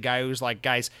things, to be the guy who's like,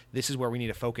 guys, this is where we need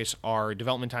to focus our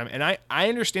development time. And I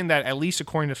understand that, at least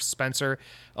according to Spencer,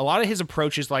 a lot of his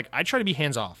approach is like, I try to be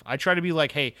hands-off. I try to be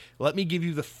like, hey, let me give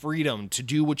you the freedom to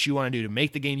do what you want to do, to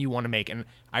make the game you want to make. And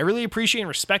I really appreciate and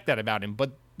respect that about him.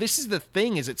 But this is the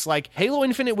thing, is it's like Halo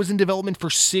Infinite was in development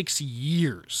for 6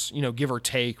 years, give or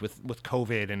take with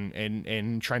COVID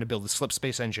and trying to build the Slip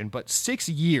Space engine, but 6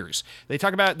 years.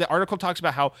 The article talks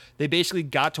about how they basically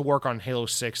got to work on Halo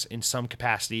 6 in some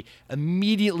capacity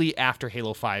immediately after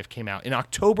Halo 5 came out in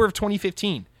October of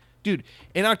 2015. Dude,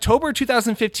 in October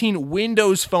 2015,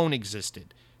 Windows Phone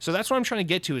existed. So that's what I'm trying to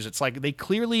get to, is it's like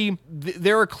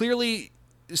there are clearly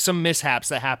some mishaps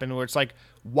that happened where it's like,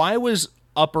 why was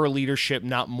upper leadership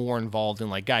not more involved in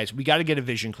like, guys, we got to get a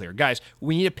vision clear. Guys,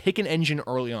 we need to pick an engine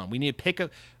early on. We need to pick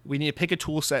a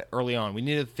tool set early on. We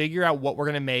need to figure out what we're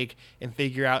going to make and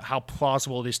figure out how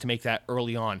plausible it is to make that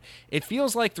early on. It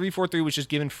feels like 343 was just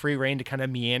given free reign to kind of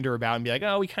meander about and be like,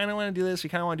 oh, we kind of want to do this, we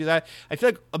kind of want to do that. I feel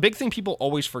like a big thing people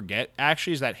always forget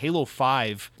actually is that Halo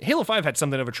 5 had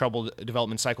something of a troubled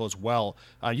development cycle as well.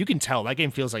 You can tell that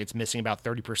game feels like it's missing about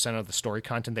 30% of the story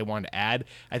content they wanted to add.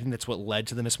 I think that's what led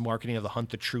to the mismarketing of the Hunt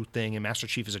the Truth thing and Master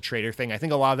Chief is a traitor thing. I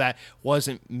think a lot of that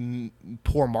wasn't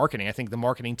poor marketing. I think the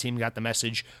marketing team got the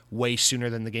message way sooner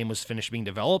than the game was finished being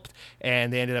developed,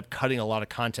 and they ended up cutting a lot of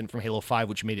content from Halo 5,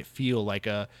 which made it feel like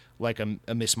a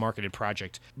mismarketed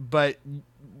project. But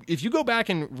if you go back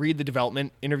and read the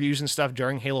development interviews and stuff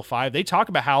during Halo 5, they talk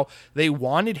about how they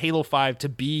wanted Halo 5 to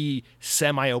be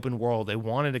semi-open world. They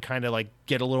wanted to kind of like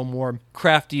get a little more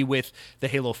crafty with the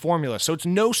Halo formula. So it's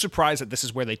no surprise that this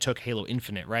is where they took Halo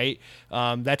Infinite, right?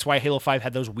 That's why Halo 5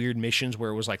 had those weird missions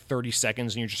where it was like 30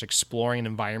 seconds and you're just exploring an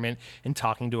environment and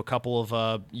talking to a couple of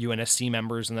UNSC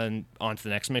members and then on to the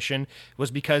next mission, was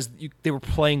because they were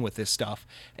playing with this stuff.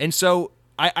 And so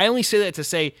I only say that to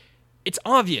say it's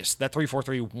obvious that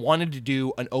 343 wanted to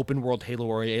do an open world Halo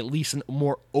or at least a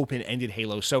more open-ended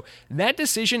Halo. So that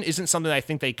decision isn't something that I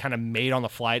think they kind of made on the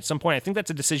fly at some point. I think that's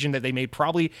a decision that they made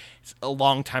probably a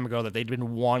long time ago that they'd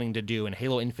been wanting to do, and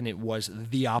Halo Infinite was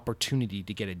the opportunity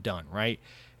to get it done, right?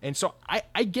 And so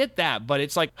I get that, but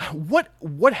it's like,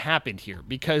 what happened here?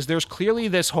 Because there's clearly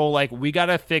this whole, like, we got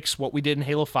to fix what we did in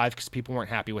Halo 5 because people weren't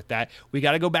happy with that. We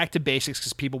got to go back to basics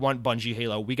because people want Bungie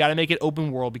Halo. We got to make it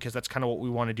open world because that's kind of what we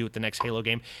want to do with the next Halo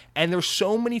game. And there's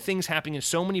so many things happening in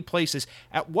so many places.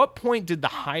 At what point did the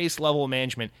highest level of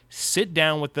management sit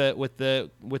down with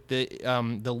the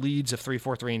leads of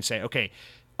 343 and say, okay,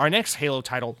 our next Halo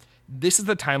title, this is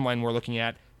the timeline we're looking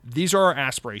at. These are our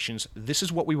aspirations. This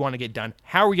is what we want to get done.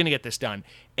 How are we going to get this done?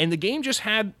 And the game just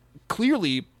had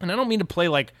clearly, and I don't mean to play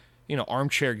like,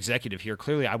 armchair executive here.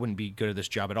 Clearly, I wouldn't be good at this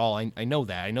job at all. I know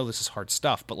that. I know this is hard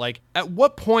stuff. But like, at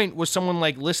what point was someone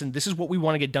like, listen, this is what we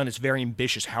want to get done. It's very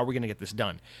ambitious. How are we going to get this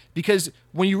done? Because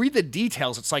when you read the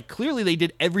details, it's like clearly they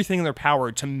did everything in their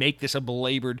power to make this a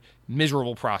belabored,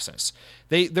 miserable process.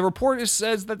 The report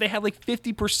says that they had like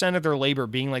 50% of their labor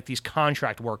being like these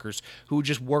contract workers who would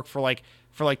just work for like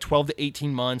 12 to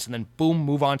 18 months and then boom,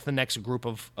 move on to the next group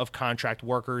of contract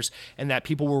workers, and that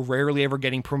people were rarely ever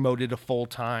getting promoted to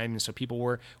full-time, and so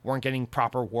people weren't getting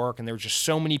proper work, and there were just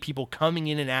so many people coming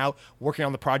in and out working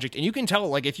on the project. And you can tell,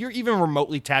 like, if you're even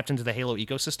remotely tapped into the Halo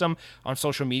ecosystem on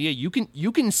social media,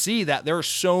 you can see that there are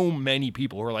so many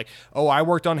people who are like, oh, I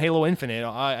worked on Halo Infinite,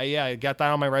 I got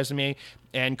that on my resume.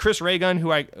 And Chris Raygun, who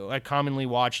I commonly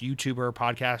watch, YouTuber,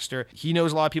 podcaster, he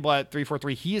knows a lot of people at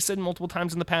 343. He has said multiple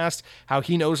times in the past how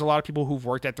he knows a lot of people who've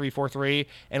worked at 343,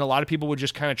 and a lot of people would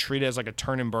just kind of treat it as like a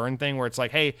turn and burn thing where it's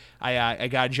like, hey, I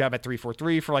got a job at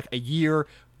 343 for like a year,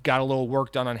 got a little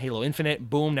work done on Halo Infinite,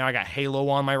 boom, now I got Halo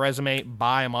on my resume,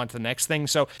 bye, I'm on to the next thing.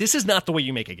 So this is not the way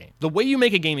you make a game. The way you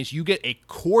make a game is you get a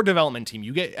core development team.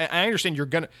 I understand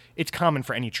it's common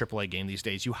for any AAA game these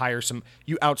days. You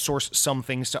outsource some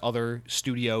things to other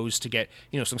studios to get,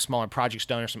 some smaller projects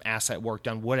done or some asset work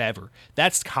done, whatever.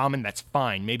 That's common, that's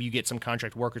fine. Maybe you get some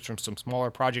contract workers from some smaller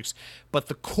projects, but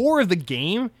the core of the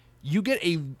game, you get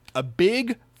a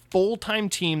big full-time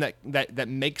team that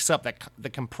makes up,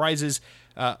 that comprises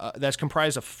that's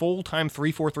comprised of full-time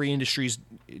 343 Industries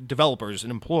developers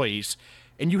and employees,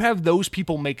 and you have those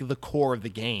people make the core of the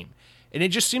game. And it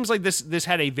just seems like this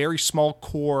had a very small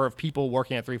core of people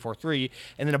working at 343,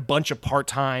 and then a bunch of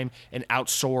part-time and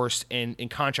outsourced and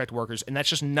contract workers, and that's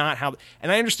just not how.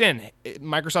 And I understand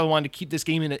Microsoft wanted to keep this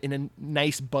game in a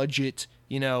nice budget,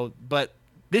 but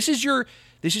this is your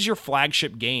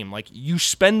flagship game. Like, you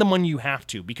spend the money you have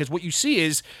to, because what you see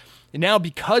is now,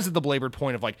 because of the belabored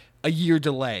point of like a year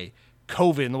delay,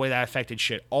 COVID and the way that affected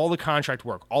shit, all the contract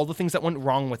work, all the things that went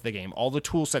wrong with the game, all the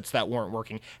tool sets that weren't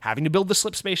working, having to build the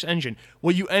Slipspace engine,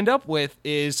 what you end up with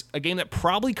is a game that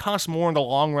probably costs more in the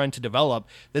long run to develop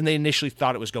than they initially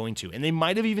thought it was going to. And they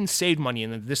might have even saved money,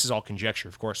 and this is all conjecture,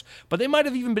 of course, but they might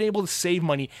have even been able to save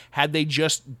money had they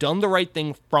just done the right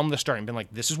thing from the start and been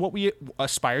like, this is what we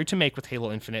aspired to make with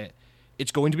Halo Infinite.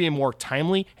 It's going to be a more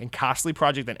timely and costly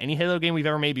project than any Halo game we've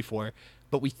ever made before,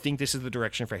 but we think this is the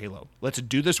direction for Halo. Let's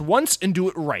do this once and do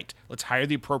it right. Let's hire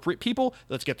the appropriate people.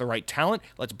 Let's get the right talent.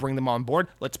 Let's bring them on board.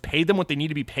 Let's pay them what they need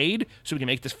to be paid so we can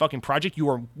make this fucking project. You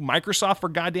are Microsoft, for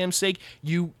goddamn sake.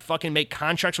 You fucking make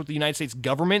contracts with the United States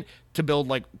government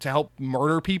to help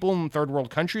murder people in third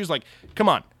world countries. Like, come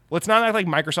on. Let's not act like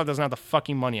Microsoft doesn't have the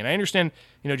fucking money. And I understand,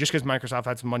 just because Microsoft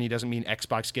has money doesn't mean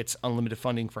Xbox gets unlimited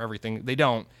funding for everything. They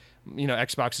don't.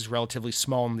 Xbox is relatively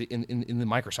small in the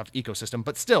Microsoft ecosystem,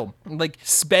 but still, like,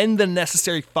 spend the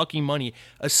necessary fucking money,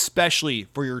 especially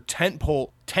for your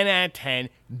tentpole 10 out of 10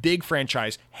 big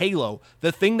franchise, Halo,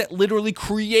 the thing that literally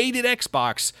created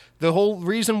Xbox. The whole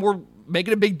reason we're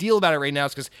making a big deal about it right now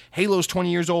is because Halo's 20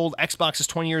 years old, Xbox is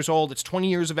 20 years old, it's 20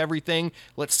 years of everything.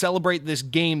 Let's celebrate this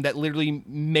game that literally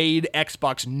made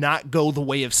Xbox not go the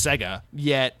way of Sega.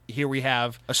 Yet, here we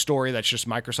have a story that's just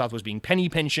Microsoft was being penny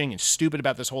pinching and stupid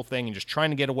about this whole thing and just trying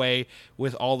to get away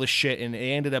with all this shit, and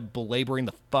they ended up belaboring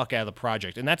the fuck out of the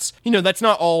project. And that's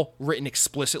not all written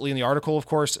explicitly in the article, of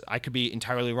course. I could be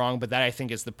entirely wrong, but that I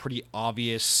think is the pretty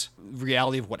obvious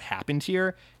reality of what happened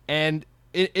here. And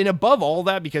above all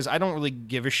that, because I don't really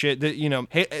give a shit that,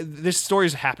 this story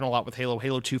has happened a lot with Halo.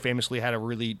 Halo 2 famously had a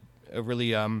really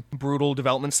brutal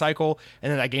development cycle,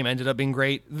 and then that game ended up being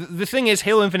great. The thing is,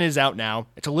 Halo Infinite is out now.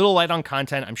 It's a little light on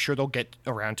content. I'm sure they'll get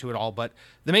around to it all, but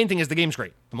the main thing is the game's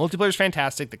great. The multiplayer's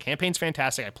fantastic. The campaign's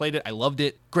fantastic. I played it. I loved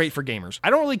it. Great for gamers. I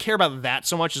don't really care about that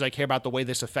so much as I care about the way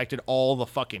this affected all the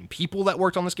fucking people that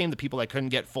worked on this game, the people that couldn't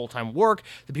get full-time work,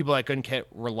 the people that couldn't get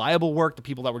reliable work, the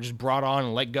people that were just brought on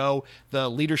and let go, the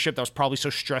leadership that was probably so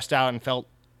stressed out and felt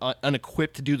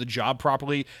unequipped to do the job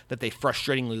properly that they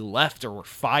frustratingly left or were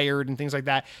fired and things like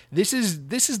that. This is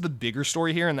the bigger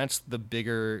story here, and that's the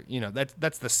bigger,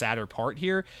 that's the sadder part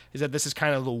here, is that this is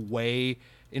kind of the way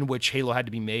in which Halo had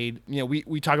to be made.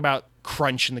 We talk about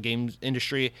crunch in the games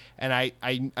industry, and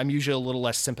I'm usually a little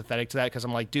less sympathetic to that, because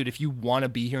I'm like, dude, if you want to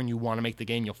be here and you want to make the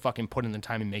game, you'll fucking put in the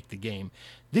time and make the game.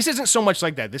 This isn't so much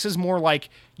like that. This is more like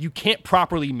you can't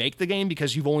properly make the game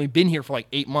because you've only been here for like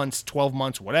 8 months, 12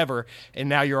 months, whatever, and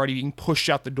now you're already being pushed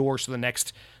out the door, so the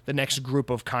next group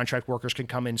of contract workers can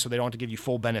come in, so they don't have to give you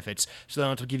full benefits, so they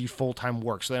don't have to give you full-time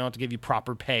work, so they don't have to give you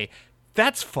proper pay.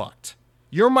 That's fucked.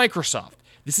 You're Microsoft.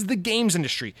 This is the games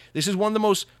industry. This is one of the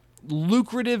most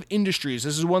lucrative industries.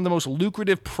 This is one of the most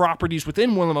lucrative properties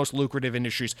within one of the most lucrative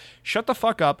industries. Shut the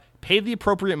fuck up, pay the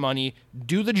appropriate money,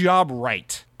 do the job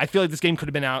right. I feel like this game could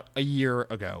have been out a year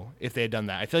ago if they had done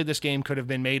that. I feel like this game could have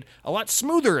been made a lot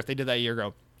smoother if they did that a year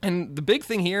ago. And the big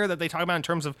thing here that they talk about in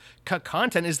terms of cut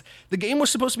content is the game was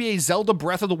supposed to be a Zelda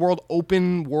Breath of the Wild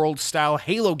open world style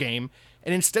Halo game,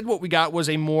 and instead what we got was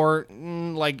a more,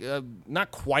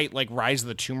 not quite like Rise of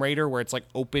the Tomb Raider, where it's like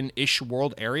open-ish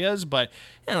world areas, but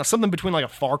something between like a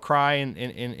Far Cry and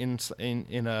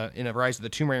in a Rise of the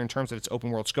Tomb Raider in terms of its open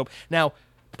world scope. Now,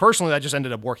 personally, that just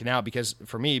ended up working out because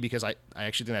I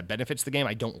actually think that benefits the game.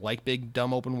 I don't like big,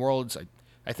 dumb open worlds.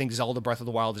 I think Zelda Breath of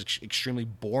the Wild is extremely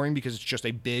boring because it's just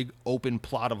a big open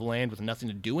plot of land with nothing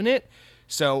to do in it.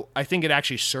 So I think it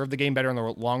actually served the game better in the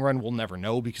long run. We'll never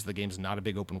know because the game's not a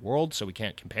big open world, so we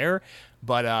can't compare.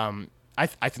 But I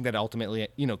think that ultimately,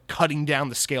 cutting down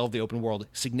the scale of the open world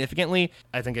significantly,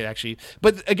 I think it actually...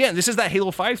 But again, this is that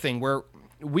Halo 5 thing where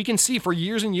we can see for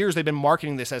years and years they've been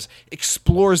marketing this as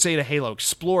explore Zeta Halo,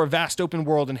 explore a vast open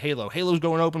world in Halo. Halo's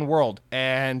going open world.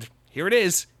 And here it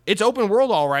is. It's open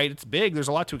world, all right. It's big. There's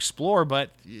a lot to explore,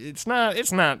 but it's not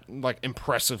like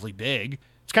impressively big.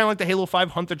 It's kind of like the Halo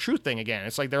 5 Hunt the Truth thing again.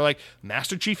 It's like they're like,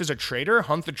 Master Chief is a traitor,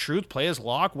 hunt the truth, play as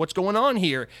Locke, what's going on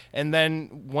here? And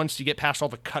then once you get past all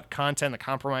the cut content, the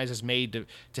compromises made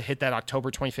to hit that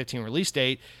October 2015 release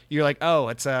date, you're like, oh,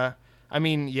 it's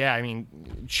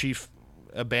Chief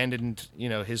abandoned,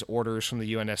 his orders from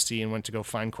the UNSC and went to go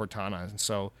find Cortana, and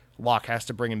so Locke has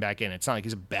to bring him back in. It's not like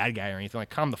he's a bad guy or anything. Like,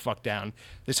 calm the fuck down.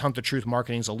 This Hunt the Truth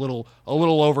marketing's a little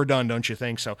overdone, don't you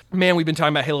think? So, man, we've been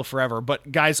talking about Halo forever,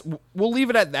 but guys, we'll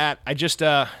leave it at that. I just,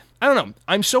 I don't know.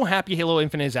 I'm so happy Halo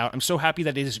Infinite is out. I'm so happy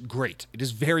that it is great. It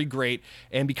is very great.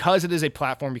 And because it is a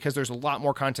platform, because there's a lot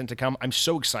more content to come, I'm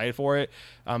so excited for it.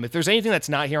 If there's anything that's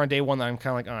not here on day one that I'm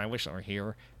kind of like, oh, I wish that were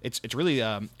here, it's really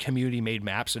community-made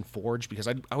maps and Forge, because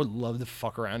I would love to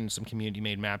fuck around in some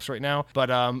community-made maps right now.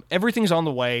 But everything's on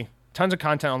the way. Tons of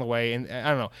content on the way, and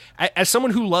I don't know. As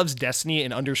someone who loves Destiny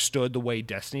and understood the way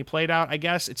Destiny played out, I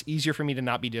guess, it's easier for me to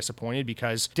not be disappointed,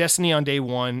 because Destiny on day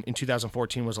one in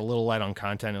 2014 was a little light on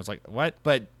content. It was like, what?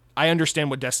 But I understand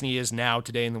what Destiny is now,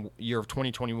 today in the year of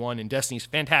 2021, and Destiny's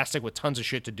fantastic with tons of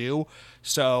shit to do.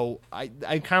 So I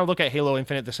kind of look at Halo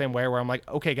Infinite the same way, where I'm like,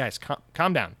 okay, guys,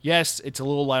 calm down. Yes, it's a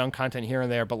little light on content here and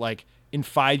there, but like in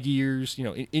 5 years,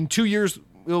 in 2 years,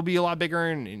 it'll be a lot bigger,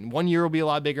 and in 1 year it'll be a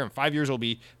lot bigger, and 5 years it'll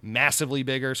be massively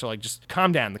bigger. So like, just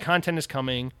calm down. The content is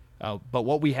coming, but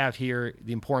what we have here,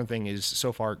 the important thing is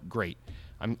so far great.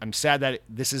 I'm sad that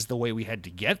this is the way we had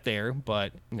to get there,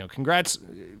 but congrats.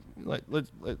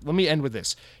 Let me end with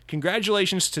this.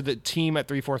 Congratulations to the team at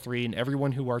 343 and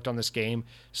everyone who worked on this game.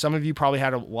 Some of you probably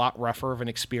had a lot rougher of an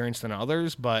experience than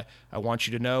others, but I want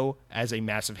you to know, as a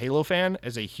massive Halo fan,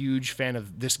 as a huge fan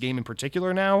of this game in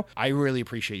particular now, I really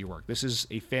appreciate your work. This is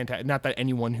a fantastic, not that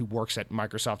anyone who works at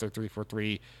Microsoft or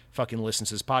 343 fucking listens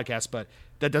to this podcast, but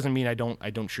that doesn't mean I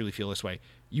don't truly feel this way.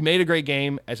 You made a great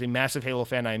game. As a massive Halo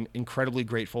fan, I'm incredibly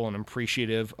grateful and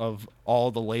appreciative of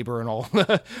all the labor and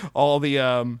all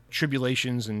the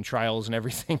tribulations and trials and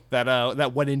everything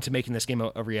that went into making this game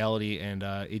a reality. And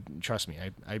trust me,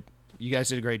 you guys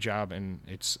did a great job, and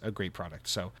it's a great product.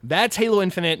 So that's Halo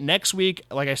Infinite. Next week,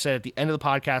 like I said, at the end of the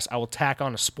podcast, I will tack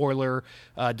on a spoiler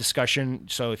discussion.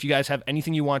 So if you guys have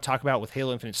anything you want to talk about with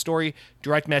Halo Infinite story,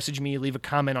 direct message me, leave a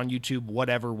comment on YouTube,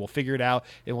 whatever. We'll figure it out,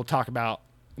 and we'll talk about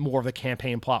more of the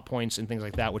campaign plot points and things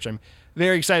like that, which I'm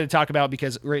very excited to talk about,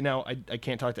 because right now I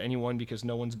can't talk to anyone because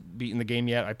no one's beaten the game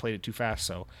yet. I played it too fast,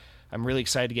 so I'm really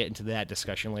excited to get into that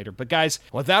discussion later. But guys,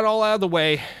 with that all out of the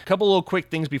way, a couple little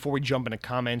quick things before we jump into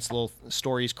comments, little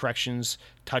stories, corrections,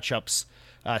 touch-ups.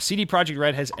 CD Projekt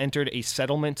Red has entered a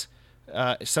settlement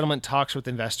talks with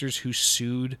investors who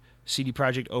sued CD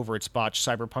Projekt over its botched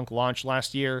Cyberpunk launch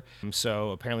last year.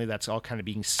 So apparently that's all kind of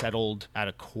being settled out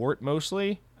of court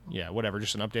mostly. Yeah, whatever,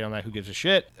 just an update on that. Who gives a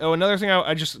shit? Oh, another thing,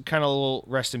 I just kind of a little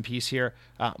rest in peace here.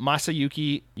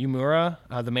 Masayuki Yumura,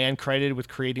 the man credited with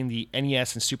creating the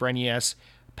NES and Super NES,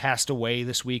 passed away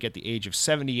this week at the age of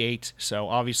 78. So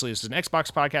obviously this is an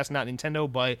Xbox podcast, not Nintendo,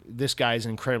 but this guy is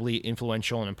an incredibly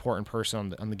influential and important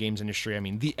person on the games industry. I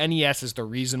mean, the NES is the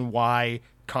reason why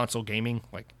console gaming,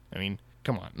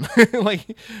 come on.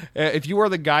 If you are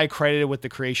the guy credited with the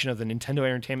creation of the Nintendo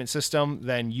Entertainment System,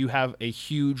 then you have a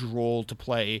huge role to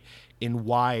play in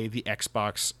why the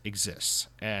Xbox exists.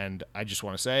 And I just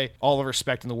want to say, all the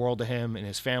respect in the world to him and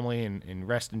his family, and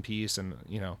rest in peace. And,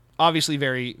 obviously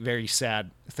very, very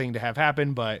sad thing to have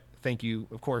happen, but thank you,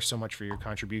 of course, so much for your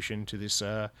contribution to this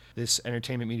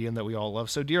entertainment medium that we all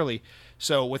love so dearly.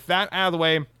 So with that out of the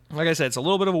way, like I said, it's a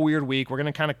little bit of a weird week. We're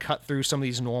going to kind of cut through some of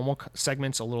these normal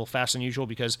segments a little faster than usual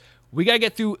because we got to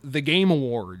get through the Game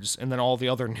Awards and then all the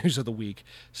other news of the week.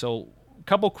 So a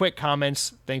couple quick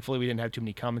comments. Thankfully, we didn't have too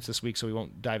many comments this week, so we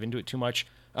won't dive into it too much.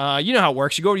 You know how it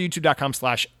works. You go to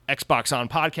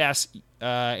youtube.com/XboxOnPodcast,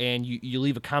 and you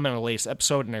leave a comment on the latest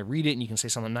episode, and I read it, and you can say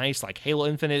something nice like, Halo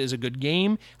Infinite is a good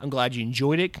game. I'm glad you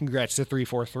enjoyed it. Congrats to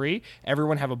 343.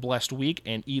 Everyone have a blessed week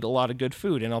and eat a lot of good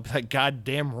food. And I'll be like, God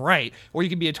damn right. Or you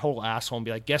can be a total asshole and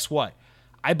be like, guess what?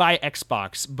 I buy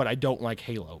Xbox, but I don't like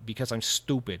Halo because I'm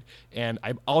stupid. And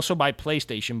I also buy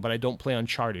PlayStation, but I don't play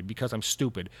Uncharted because I'm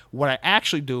stupid. What I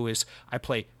actually do is I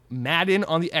play Madden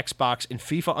on the Xbox and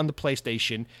FIFA on the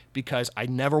PlayStation because I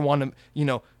never want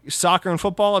to, soccer and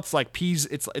football, it's like peas,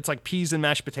 it's like peas and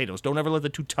mashed potatoes. Don't ever let the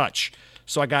two touch.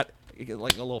 So I got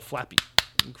like a little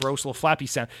gross little flappy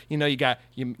sound. You got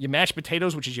your mashed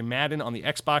potatoes, which is your Madden on the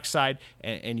Xbox side,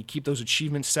 and you keep those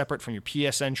achievements separate from your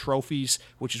PSN trophies,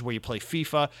 which is where you play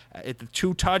FIFA. At the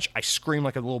two touch, I scream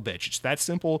like a little bitch. It's that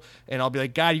simple, and I'll be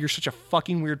like, God, you're such a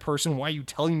fucking weird person. Why are you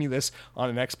telling me this on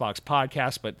an Xbox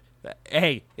podcast? But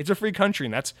hey, it's a free country,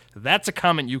 and that's a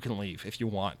comment you can leave if you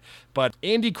want. But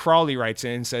Andy Crawley writes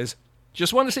in and says,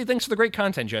 just want to say thanks for the great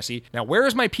content, Jesse. Now, where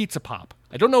is my pizza pop?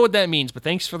 I don't know what that means, but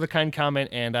thanks for the kind comment,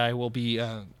 and I will be,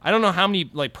 I don't know how many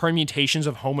permutations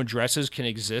of home addresses can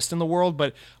exist in the world,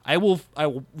 but I will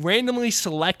randomly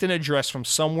select an address from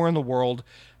somewhere in the world,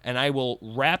 and I will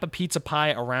wrap a pizza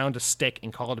pie around a stick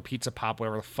and call it a pizza pop,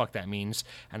 whatever the fuck that means,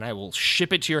 and I will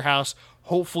ship it to your house.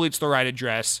 Hopefully it's the right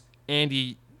address.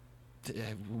 Andy,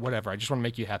 whatever, I just want to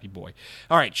make you a happy boy.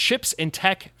 All right, chips and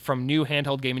tech from new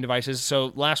handheld gaming devices.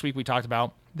 So last week we talked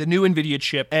about the new NVIDIA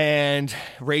chip and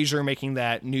Razer making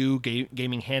that new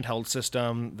gaming handheld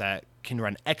system that can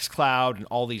run xCloud and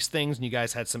all these things, and you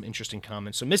guys had some interesting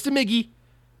comments. So Mr. Miggy,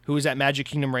 who is at Magic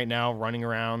Kingdom right now, running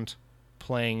around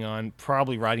playing on,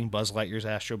 probably riding Buzz Lightyear's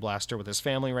Astro Blaster with his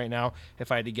family right now,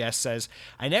 if I had to guess, says,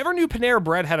 I never knew Panera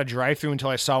Bread had a drive-thru until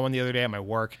I saw one the other day at my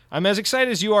work. I'm as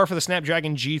excited as you are for the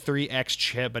Snapdragon G3X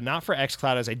chip, but not for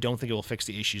xCloud, as I don't think it will fix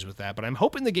the issues with that, but I'm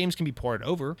hoping the games can be ported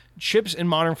over. Chips in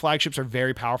modern flagships are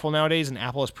very powerful nowadays, and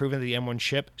Apple has proven the M1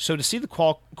 chip, so to see the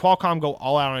Qualcomm go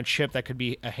all out on a chip that could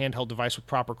be a handheld device with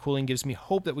proper cooling gives me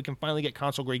hope that we can finally get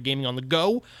console-grade gaming on the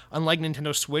go, unlike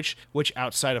Nintendo Switch, which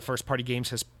outside of first-party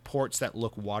games has ports that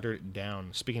look watered down.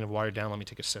 Speaking of watered down, let me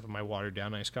take a sip of my watered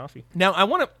down iced coffee. Now,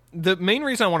 the main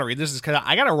reason I want to read this is because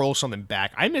I got to roll something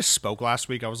back. I misspoke last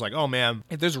week. I was like, oh man,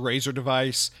 if this Razer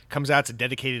device comes out, it's a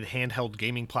dedicated handheld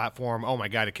gaming platform. Oh my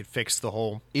God, it could fix the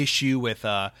whole issue with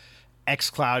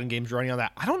xCloud and games running on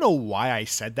that. I don't know why I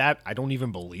said that. I don't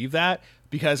even believe that,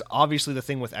 because obviously the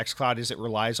thing with xCloud is it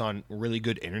relies on really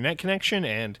good internet connection,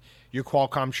 and your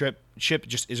Qualcomm chip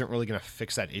just isn't really going to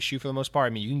fix that issue for the most part. I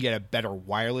mean, you can get a better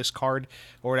wireless card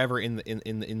or whatever in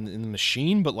the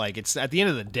machine, but like, it's at the end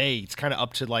of the day, it's kind of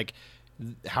up to like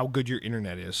how good your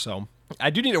internet is. So I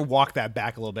do need to walk that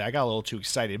back a little bit. I got a little too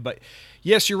excited, but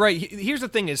yes, you're right. Here's the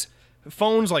thing is,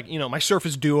 phones like, my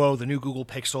Surface Duo, the new Google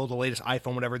Pixel, the latest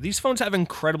iPhone, whatever, these phones have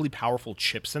incredibly powerful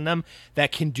chips in them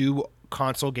that can do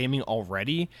console gaming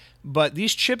already, but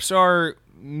these chips are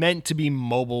meant to be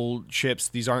mobile chips.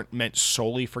 These aren't meant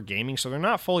solely for gaming, so they're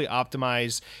not fully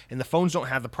optimized, and the phones don't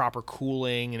have the proper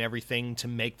cooling and everything to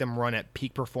make them run at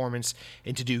peak performance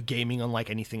and to do gaming unlike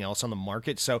anything else on the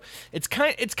market. So it's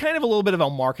kind of a little bit of a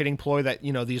marketing ploy that,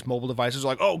 these mobile devices are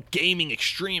like, oh, gaming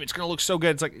extreme, it's going to look so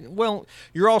good. It's like, well,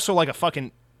 you're also like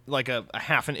a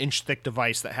half an inch thick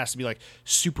device that has to be like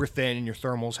super thin, and your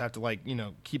thermals have to like,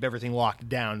 keep everything locked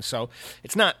down. So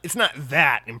it's not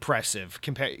that impressive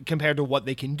compared to what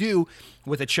they can do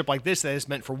with a chip like this that is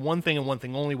meant for one thing and one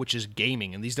thing only, which is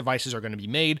gaming. And these devices are going to be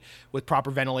made with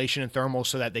proper ventilation and thermals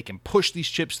so that they can push these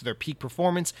chips to their peak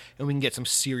performance, and we can get some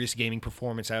serious gaming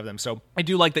performance out of them. So I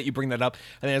do like that you bring that up.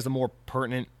 I think that's the more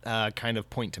pertinent kind of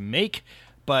point to make.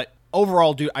 But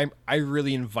overall, dude, I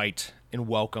really invite and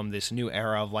welcome this new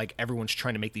era of like everyone's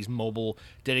trying to make these mobile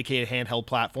dedicated handheld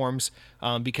platforms,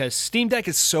 because Steam Deck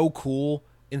is so cool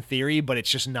in theory, but it's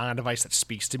just not a device that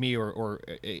speaks to me or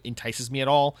entices me at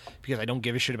all, because I don't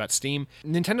give a shit about Steam.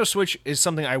 Nintendo Switch is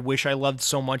something I wish I loved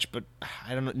so much, but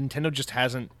I don't know, Nintendo just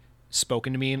hasn't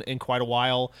spoken to me in quite a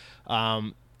while.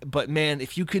 But man,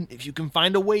 if you can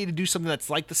find a way to do something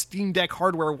that's like the Steam Deck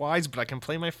hardware-wise, but I can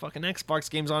play my fucking Xbox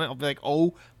games on it, I'll be like,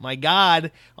 oh my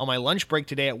god, on my lunch break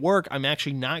today at work, I'm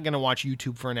actually not going to watch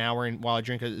YouTube for an hour while I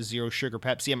drink a zero sugar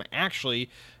Pepsi. I'm actually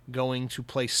going to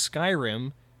play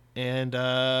Skyrim and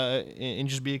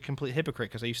just be a complete hypocrite,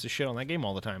 because I used to shit on that game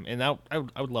all the time, and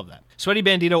I would love that. Sweaty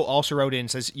Bandito also wrote in,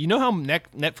 says, you know how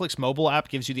Netflix mobile app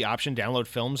gives you the option to download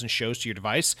films and shows to your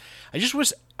device? I just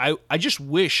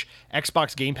wish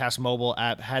Xbox Game Pass mobile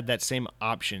app had that same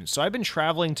option. So I've been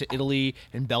traveling to Italy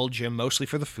and Belgium, mostly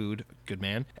for the food, good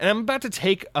man, and I'm about to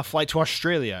take a flight to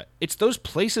Australia. It's those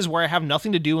places where I have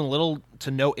nothing to do and little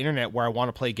to no internet where I want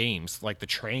to play games, like the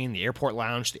train, the airport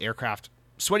lounge, the aircraft.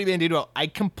 Sweaty Bandito, I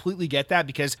completely get that,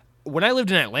 because when I lived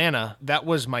in Atlanta, that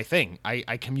was my thing.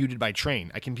 I commuted by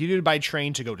train. I commuted by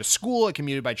train to go to school. I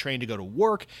commuted by train to go to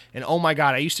work. And oh my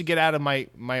God, I used to get out of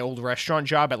my old restaurant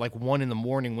job at like 1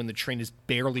 a.m. when the train is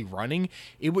barely running.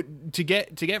 It would to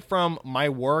get from my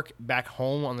work back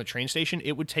home on the train station,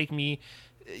 it would take me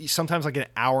sometimes like an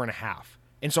hour and a half.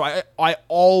 And so I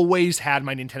always had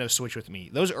my Nintendo Switch with me.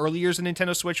 Those early years of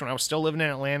Nintendo Switch, when I was still living in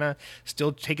Atlanta,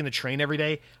 still taking the train every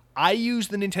day, I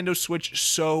used the Nintendo Switch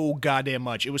so goddamn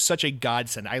much. It was such a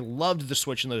godsend. I loved the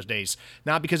Switch in those days.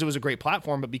 Not because it was a great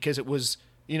platform, but because it was,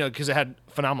 because it had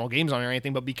phenomenal games on it or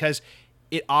anything, but because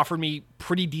it offered me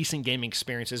pretty decent gaming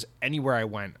experiences anywhere I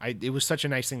went. It was such a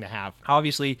nice thing to have.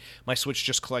 Obviously, my Switch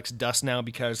just collects dust now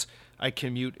because I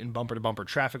commute in bumper-to-bumper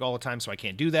traffic all the time, so I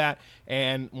can't do that.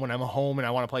 And when I'm home and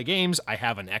I want to play games, I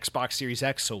have an Xbox Series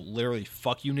X, so literally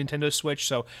fuck you, Nintendo Switch.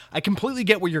 So I completely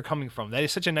get where you're coming from. That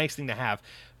is such a nice thing to have.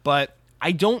 But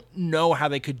I don't know how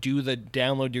they could do the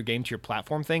download your game to your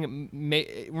platform thing.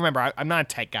 Remember, I'm not a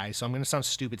tech guy, so I'm going to sound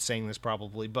stupid saying this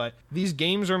probably, but these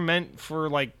games are meant for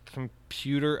like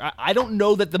computer. I don't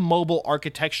know that the mobile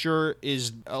architecture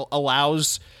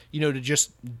allows to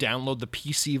just download the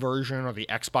PC version or the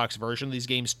Xbox version of these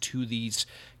games to these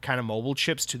kind of mobile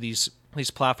chips, to these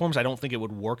platforms. I don't think it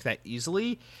would work that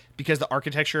easily, because the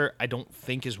architecture I don't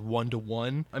think is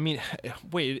 1-to-1. I mean,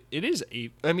 wait, it is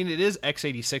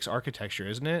x86 architecture,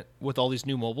 isn't it? With all these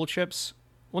new mobile chips.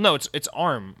 Well, no, it's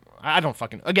ARM. I don't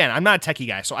fucking... Again, I'm not a techie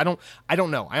guy, so I don't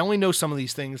know. I only know some of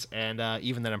these things, and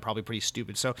even then I'm probably pretty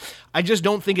stupid. So I just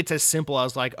don't think it's as simple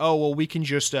as like, oh, well, we can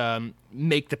just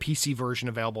make the PC version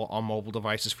available on mobile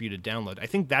devices for you to download. I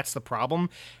think that's the problem,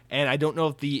 and I don't know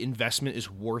if the investment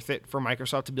is worth it for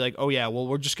Microsoft to be like, oh yeah, well,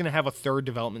 we're just going to have a third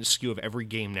development SKU of every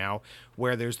game now,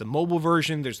 where there's the mobile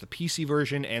version, there's the PC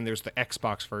version, and there's the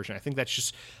Xbox version. I think that's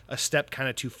just a step kind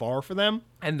of too far for them,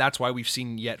 and that's why we've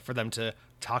seen yet for them to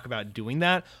talk about doing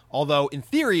that. Although in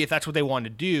theory, if that's what they want to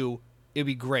do, it'd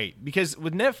be great, because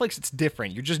with Netflix it's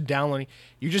different. You're just downloading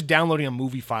a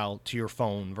movie file to your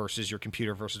phone versus your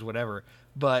computer versus whatever.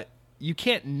 But you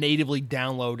can't natively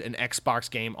download an Xbox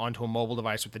game onto a mobile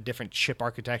device with a different chip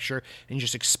architecture and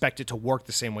just expect it to work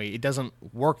the same way. It doesn't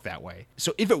work that way.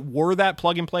 So if it were that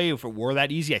plug and play, if it were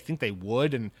that easy, I think they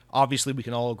would, and obviously we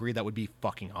can all agree that would be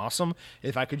fucking awesome.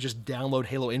 If I could just download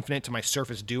Halo Infinite to my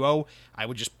Surface Duo, I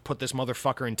would just put this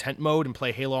motherfucker in tent mode and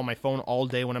play Halo on my phone all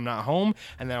day when I'm not home,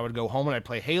 and then I would go home and I'd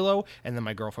play Halo, and then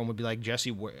my girlfriend would be like,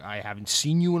 Jesse, I haven't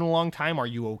seen you in a long time. Are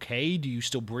you okay? Do you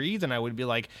still breathe? And I would be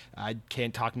like, I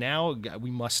can't talk now.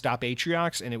 We must stop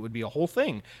Atriox, and it would be a whole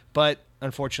thing. But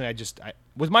unfortunately,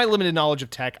 with my limited knowledge of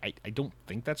tech, I don't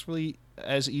think that's really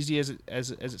as easy as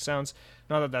it sounds.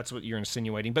 Not that that's what you're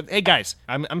insinuating, but hey guys,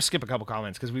 I'm skip a couple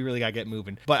comments because we really gotta get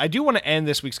moving. But I do want to end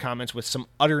this week's comments with some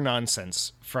utter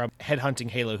nonsense from Headhunting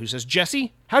Halo, who says,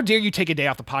 Jesse, how dare you take a day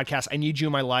off the podcast? I need you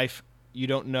in my life. You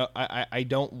don't know. I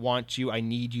don't want you. I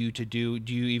need you to do.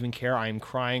 Do you even care? I am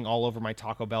crying all over my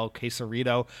Taco Bell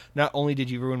quesarito. Not only did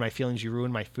you ruin my feelings, you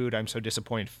ruined my food. I'm so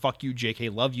disappointed. Fuck you,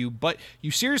 JK. Love you. But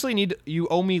you seriously you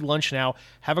owe me lunch now.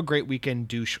 Have a great weekend,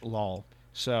 douche, lol.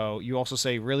 So you also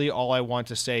say, really, all I want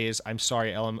to say is, I'm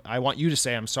sorry, I want you to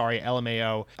say, I'm sorry,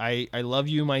 LMAO. I love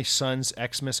you. My son's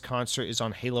Xmas concert is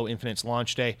on Halo Infinite's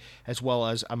launch day, as well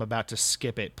as I'm about to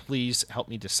skip it. Please help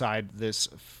me decide this.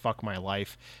 Fuck my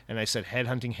life. And I said,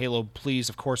 Headhunting Halo, please,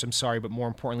 of course, I'm sorry, but more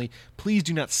importantly, please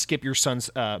do not skip your son's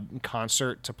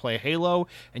concert to play Halo.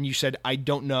 And you said, I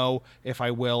don't know if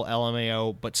I will,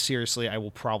 LMAO, but seriously, I will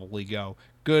probably go.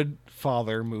 Good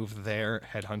father move there,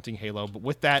 Headhunting Halo. But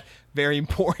with that very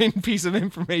important piece of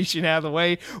information out of the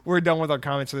way, we're done with our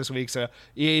comments for this week. So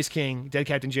EA's King, Dead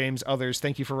Captain James, others,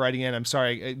 thank you for writing in. I'm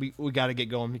sorry, we got to get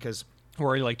going because we're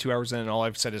already like 2 hours in and all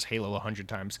I've said is Halo 100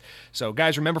 times. So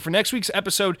guys, remember for next week's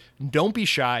episode, don't be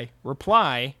shy,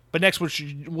 reply. But next we'll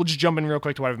just jump in real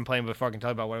quick to what I've been playing. Before I can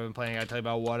tell you about what I've been playing, I gotta tell you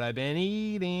about what I've been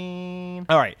eating.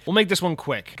 All right, we'll make this one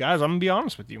quick. Guys, I'm gonna be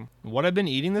honest with you. What I've been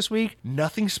eating this week,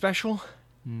 nothing special.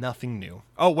 Nothing new.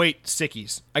 Oh, wait,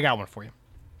 Sickies. I got one for you.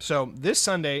 So this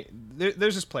Sunday,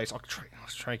 there's this place. I'll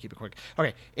try to keep it quick.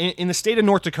 Okay, in the state of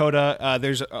North Dakota,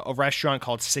 there's a restaurant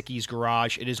called Sickies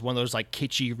Garage. It is one of those like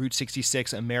kitschy Route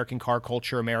 66 American car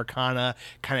culture, Americana,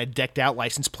 kind of decked out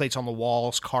license plates on the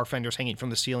walls, car fenders hanging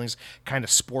from the ceilings, kind of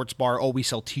sports bar. Oh, we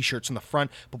sell T-shirts in the front,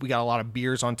 but we got a lot of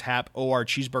beers on tap. Oh, our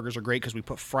cheeseburgers are great because we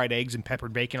put fried eggs and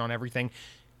peppered bacon on everything.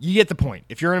 You get the point.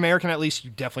 If you're an American, at least, you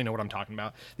definitely know what I'm talking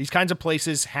about. These kinds of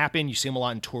places happen. You see them a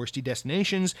lot in touristy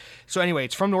destinations. So anyway,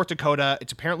 it's from North Dakota.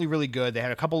 It's apparently really good. They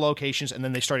had a couple locations, and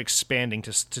then they started expanding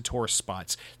to tourist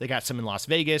spots. They got some in Las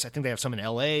Vegas. I think they have some in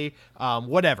L.A.,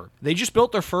 whatever. They just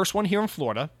built their first one here in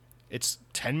Florida. It's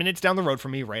 10 minutes down the road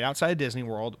from me, right outside of Disney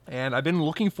World, and I've been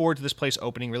looking forward to this place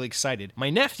opening, really excited. My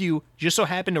nephew just so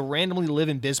happened to randomly live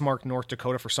in Bismarck, North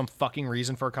Dakota for some fucking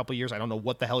reason for a couple years. I don't know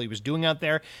what the hell he was doing out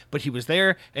there, but he was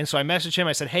there, and so I messaged him.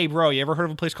 I said, hey, bro, you ever heard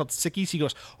of a place called Sickies? He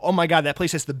goes, oh my God, that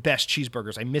place has the best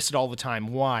cheeseburgers. I miss it all the time.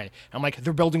 Why? I'm like,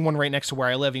 they're building one right next to where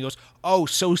I live. And he goes, oh,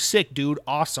 so sick, dude.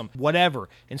 Awesome. Whatever.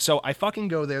 And so I fucking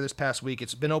go there this past week.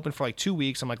 It's been open for like 2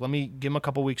 weeks. I'm like, let me give him a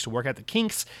couple weeks to work out the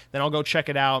kinks, then I'll go check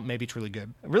it out. Maybe it's really good.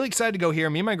 I'm really excited to go here.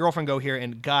 Me and my girlfriend go here,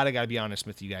 and God, I gotta be honest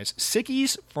with you guys.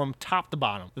 Sickies from top to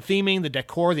bottom. The theming, the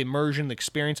decor, the immersion, the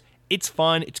experience. It's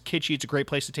fun. It's kitschy. It's a great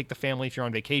place to take the family if you're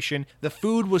on vacation. The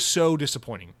food was so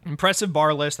disappointing. Impressive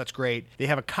bar list. That's great. They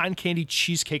have a cotton candy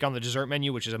cheesecake on the dessert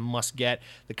menu, which is a must get.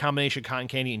 The combination of cotton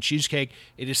candy and cheesecake,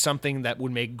 it is something that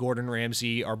would make Gordon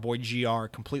Ramsay, our boy GR,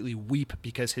 completely weep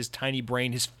because his tiny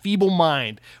brain, his feeble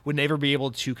mind would never be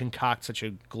able to concoct such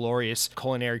a glorious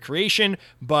culinary creation.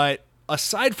 But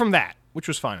aside from that, which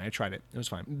was fine. I tried it. It was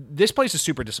fine. This place is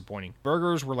super disappointing.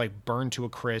 Burgers were like burned to a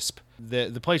crisp.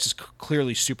 The place is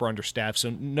clearly super understaffed, so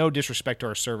no disrespect to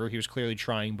our server. He was clearly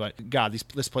trying, but God,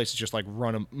 this place is just like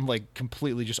run like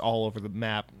completely just all over the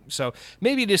map. So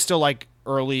maybe it is still like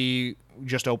early,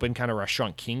 just open kind of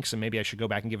restaurant kinks, and maybe I should go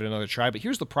back and give it another try. But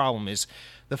here's the problem is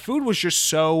the food was just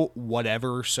so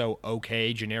whatever, so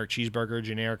okay, generic cheeseburger,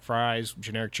 generic fries,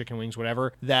 generic chicken wings,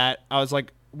 whatever, that I was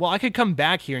like, well, I could come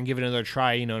back here and give it another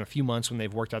try, in a few months when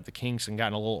they've worked out the kinks and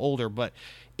gotten a little older, but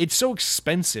it's so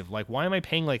expensive. Like, why am I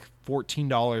paying like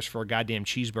 $14 for a goddamn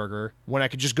cheeseburger when I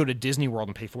could just go to Disney World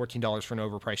and pay $14 for an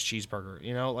overpriced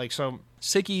cheeseburger? So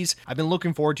Sickies, I've been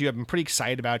looking forward to you. I've been pretty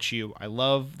excited about you. I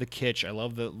love the kitsch. I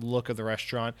love the look of the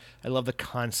restaurant. I love the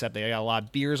concept. They got a lot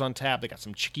of beers on tap. They got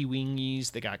some chicky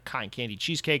wingies. They got cotton candy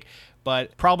cheesecake.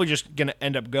 But probably just going to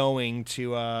end up going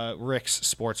to Rick's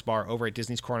Sports Bar over at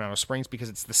Disney's Coronado Springs because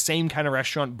it's the same kind of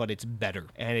restaurant, but it's better.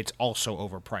 And it's also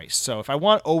overpriced. So if I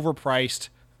want overpriced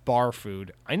bar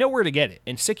food, I know where to get it.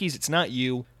 And Sickies, it's not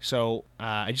you. So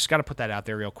I just got to put that out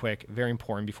there real quick. Very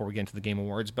important before we get into the Game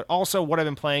Awards. But also what I've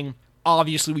been playing,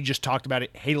 Obviously, we just talked about it.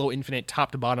 Halo Infinite,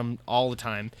 top to bottom, all the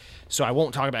time. So I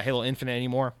won't talk about Halo Infinite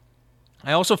anymore.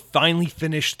 I also finally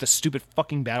finished the stupid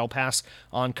fucking Battle Pass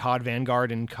on COD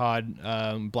Vanguard and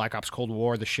COD Black Ops Cold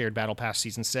War, the shared Battle Pass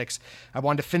Season 6. I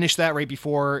wanted to finish that right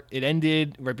before it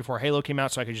ended, right before Halo came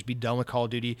out, so I could just be done with Call of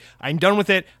Duty. I'm done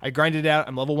with it. I grinded it out.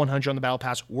 I'm level 100 on the Battle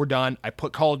Pass. We're done. I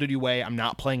put Call of Duty away. I'm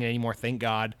not playing it anymore, thank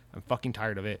God. I'm fucking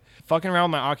tired of it. Fucking around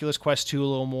with my Oculus Quest 2 a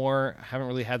little more. I haven't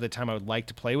really had the time I would like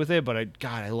to play with it, but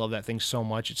God, I love that thing so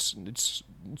much. It's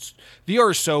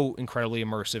VR is so incredibly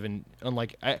immersive and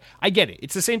unlike I get it.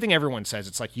 It's the same thing everyone says.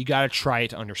 It's like you got to try it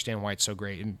to understand why it's so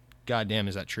great. And goddamn,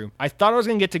 is that true? I thought I was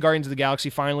going to get to Guardians of the Galaxy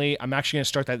finally. I'm actually going to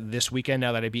start that this weekend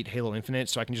now that I beat Halo Infinite,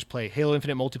 so I can just play Halo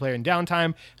Infinite multiplayer in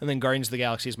downtime, and then Guardians of the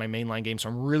Galaxy is my mainline game, so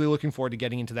I'm really looking forward to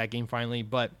getting into that game finally.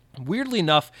 But weirdly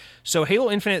enough, so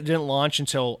Halo Infinite didn't launch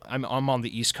until I'm on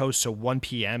the East Coast, so 1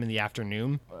 p.m. in the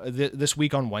afternoon this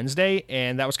week on Wednesday,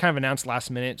 and that was kind of announced last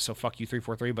minute, so fuck you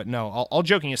 343, but no, all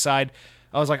joking aside,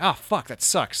 I was like, fuck, that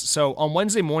sucks. So on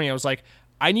Wednesday morning, I was like,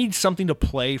 I need something to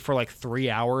play for like 3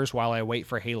 hours while I wait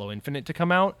for Halo Infinite to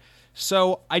come out.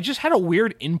 So I just had a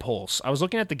weird impulse. I was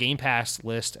looking at the Game Pass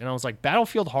list and I was like,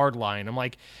 Battlefield Hardline. I'm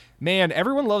like, man,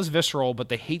 everyone loves Visceral, but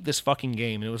they hate this fucking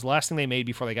game. And it was the last thing they made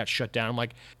before they got shut down. I'm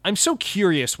like, I'm so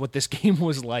curious what this game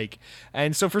was like.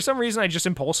 And so for some reason, I just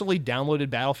impulsively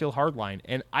downloaded Battlefield Hardline.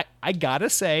 And I gotta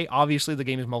say, obviously the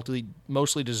game is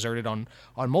mostly deserted on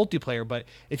multiplayer, but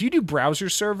if you do browser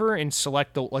server and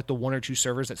select the 1 or 2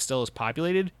 servers that still is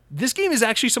populated, this game is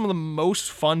actually some of the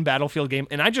most fun Battlefield game.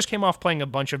 And I just came off playing a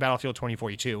bunch of Battlefield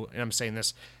 2042, and I'm saying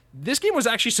this game was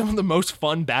actually some of the most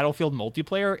fun Battlefield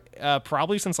multiplayer,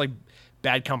 probably since like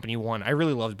Bad Company 1. I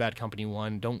really loved Bad Company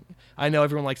 1. I know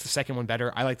everyone likes the second one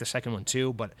better. I like the second one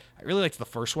too, but I really liked the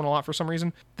first one a lot for some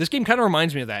reason. This game kind of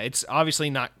reminds me of that. It's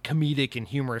obviously not comedic and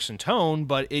humorous in tone,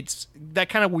 but it's that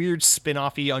kind of weird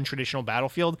spin-offy, untraditional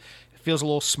Battlefield. It feels a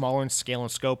little smaller in scale and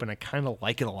scope, and I kind of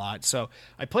like it a lot. So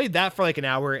I played that for like an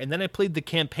hour, and then I played the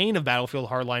campaign of Battlefield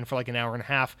Hardline for like an hour and a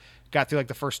half. Got through like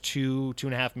the first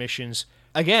 2.5 missions.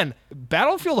 Again,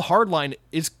 Battlefield Hardline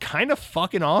is kind of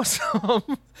fucking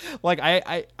awesome. Like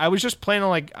I was just planning on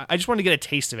like I just wanted to get a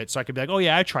taste of it so I could be like, oh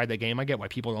yeah, I tried that game. I get why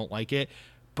people don't like it.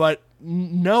 But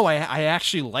no, I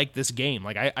actually like this game.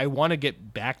 Like I want to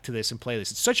get back to this and play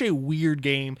this. It's such a weird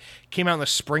game. It came out in the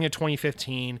spring of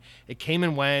 2015. It came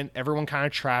and went. Everyone kind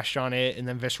of trashed on it, and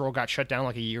then Visceral got shut down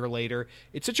like a year later.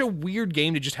 It's such a weird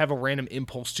game to just have a random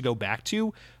impulse to go back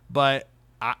to. But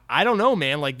I don't know,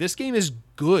 man. Like this game is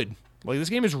good. Like this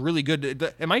game is really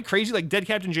good. Am I crazy? Like Dead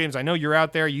Captain James, I know you're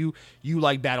out there. You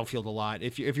like Battlefield a lot.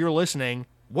 If you're listening,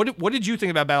 what did you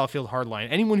think about Battlefield Hardline?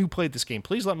 Anyone who played this game,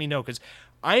 please let me know, because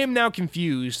I am now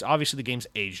confused. Obviously, the game's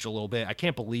aged a little bit. I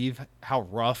can't believe how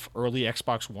rough early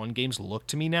Xbox One games look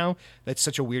to me now. That's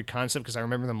such a weird concept because I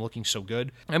remember them looking so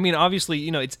good. I mean, obviously,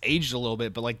 it's aged a little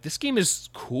bit, but like this game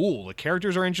is cool. The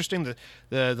characters are interesting.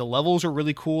 The levels are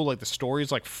really cool. Like the story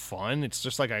is like fun. It's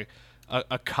just like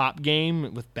a cop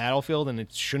game with Battlefield, and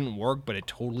it shouldn't work, but it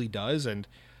totally does. And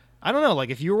I don't know, like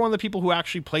if you were one of the people who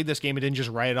actually played this game and didn't just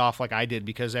write it off like I did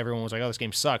because everyone was like, oh, this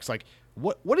game sucks. Like,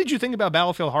 what did you think about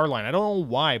Battlefield Hardline? I don't know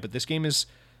why, but this game is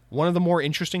one of the more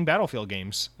interesting Battlefield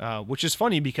games, which is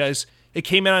funny because it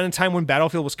came out at a time when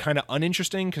Battlefield was kind of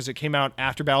uninteresting because it came out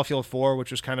after Battlefield 4,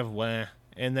 which was kind of weh,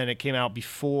 and then it came out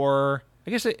before,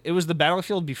 I guess it was the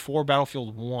Battlefield before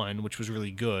Battlefield 1, which was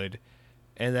really good.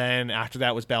 And then after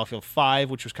that was Battlefield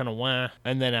 5, which was kind of wah.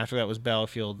 And then after that was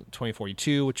Battlefield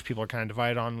 2042, which people are kind of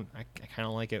divided on. I kind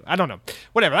of like it. I don't know.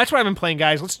 Whatever. That's what I've been playing,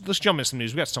 guys. Let's jump into some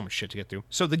news. We got so much shit to get through.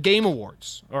 So the Game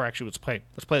Awards. Or actually, let's play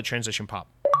the transition pop.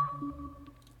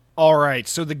 All right.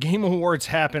 So the Game Awards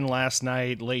happened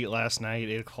late last night,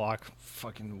 8 o'clock,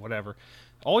 fucking whatever.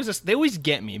 They always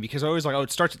get me because I always like,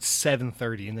 it starts at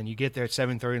 7:30, and then you get there at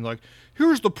 7:30 and like,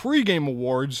 here's the pregame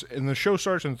awards, and the show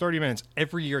starts in 30 minutes.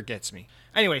 Every year it gets me.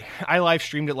 Anyway, I live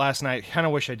streamed it last night. Kind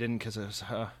of wish I didn't because it was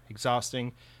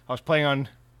exhausting. I was planning on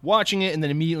watching it and then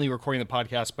immediately recording the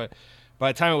podcast, but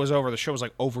by the time it was over, the show was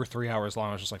like over 3 hours long.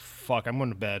 I was just like, fuck, I'm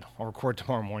going to bed. I'll record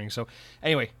tomorrow morning. So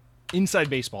anyway, inside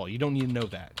baseball. You don't need to know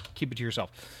that. Keep it to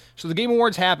yourself. So the Game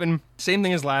Awards happen. Same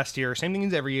thing as last year. Same thing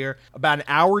as every year. About an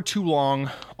hour too long.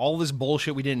 All this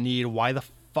bullshit we didn't need. Why the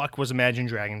fuck was Imagine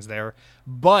Dragons there?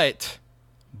 But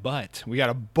we got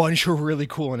a bunch of really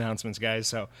cool announcements, guys.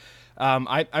 So I'm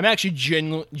actually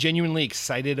genuinely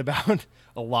excited about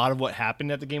a lot of what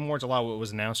happened at the Game Awards. A lot of what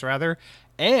was announced, rather.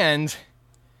 And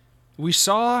we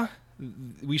saw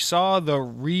the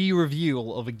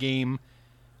re-reveal of a game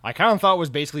I kind of thought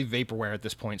was basically vaporware at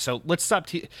this point. So let's stop.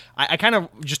 I kind of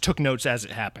just took notes as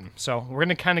it happened. So we're going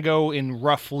to kind of go in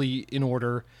roughly in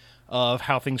order. of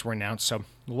how things were announced. So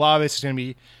a lot of this is going to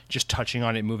be just touching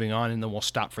on it, moving on, and then we'll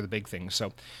stop for the big things.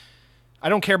 So I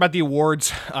don't care about the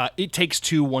awards. It Takes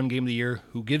Two won Game of the Year.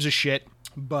 Who gives a shit?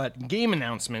 But game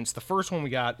announcements, the first one we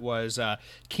got was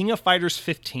King of Fighters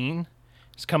 15.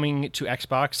 It's coming to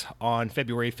Xbox on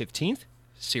February 15th,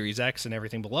 Series X and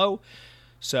everything below.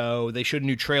 So they showed a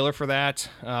new trailer for that.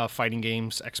 Fighting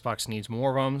games, Xbox needs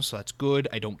more of them, so that's good.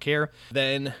 I don't care.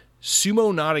 Then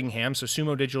Sumo Nottingham, so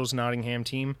Sumo Digital's Nottingham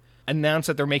team, announced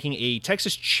that they're making a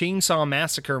Texas Chainsaw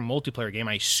Massacre multiplayer game.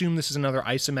 I assume this is another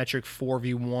isometric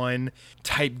 4v1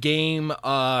 type game.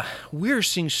 We're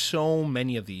seeing so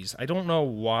many of these. I don't know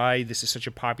why this is such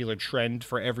a popular trend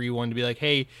for everyone to be like,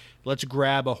 hey, let's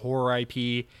grab a horror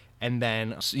IP and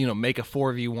then, make a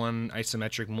 4v1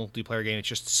 isometric multiplayer game. It's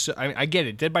just, I get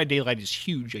it. Dead by Daylight is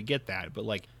huge. I get that. But,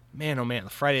 man, oh man,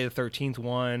 the Friday the 13th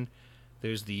one,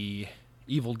 there's the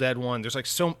Evil Dead one. There's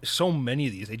so many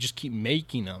of these. They just keep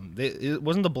making them. It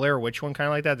wasn't the Blair Witch one kind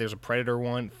of like that? There's a Predator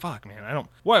one. Fuck, man,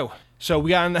 Whoa. So we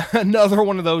got another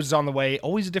one of those on the way.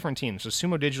 Always a different team. So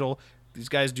Sumo Digital, these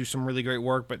guys do some really great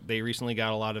work, but they recently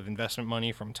got a lot of investment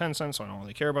money from Tencent, so I don't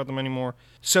really care about them anymore.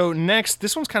 So next,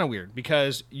 this one's kind of weird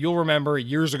because you'll remember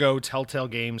years ago, Telltale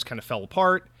Games kind of fell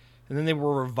apart, and then they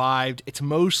were revived. It's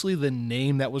mostly the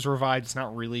name that was revived. It's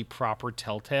not really proper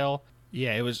Telltale.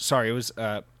 Yeah, it was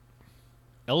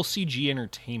LCG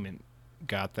Entertainment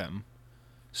got them.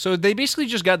 So they basically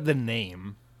just got the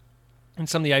name and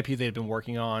some of the IP they'd been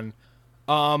working on.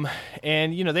 And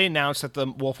they announced that the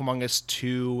Wolf Among Us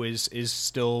 2 is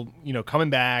still, coming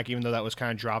back, even though that was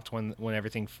kind of dropped when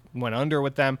everything went under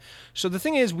with them. So the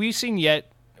thing is, we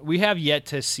have yet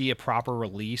to see a proper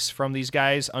release from these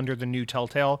guys under the new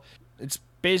Telltale. It's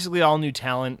basically all new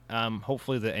talent.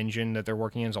 Hopefully the engine that they're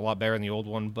working in is a lot better than the old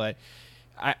one, but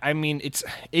I mean, it's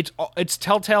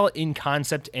Telltale in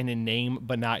concept and in name,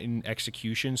 but not in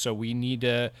execution. So we need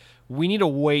to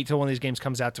wait till one of these games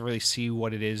comes out to really see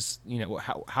what it is,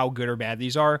 how good or bad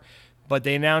these are. But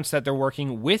they announced that they're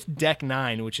working with Deck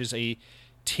Nine, which is the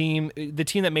team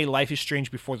that made Life is Strange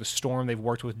Before the Storm. They've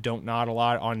worked with Don't Nod a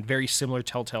lot on very similar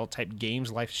Telltale type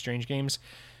games, Life is Strange games.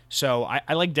 So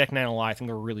I like Deck Nine a lot. I think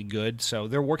they're really good. So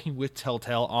they're working with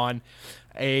Telltale on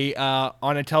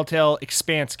a Telltale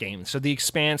Expanse game. So the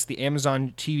Expanse, the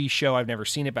Amazon TV show, I've never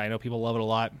seen it, but I know people love it a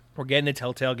lot. We're getting a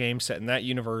Telltale game set in that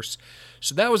universe.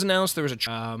 So that was announced. There was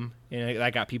and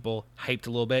that got people hyped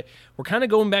a little bit. We're kind of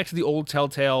going back to the old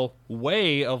Telltale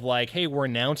way of hey, we're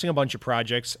announcing a bunch of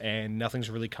projects and nothing's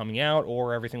really coming out,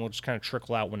 or everything will just kind of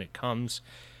trickle out when it comes,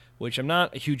 which I'm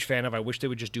not a huge fan of. I wish they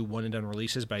would just do one and done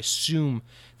releases, but I assume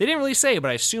they didn't really say, but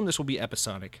I assume this will be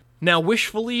episodic. Now,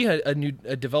 Wishfully,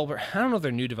 a developer, I don't know if they're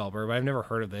a new developer, but I've never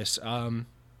heard of this.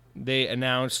 They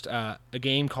announced a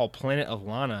game called Planet of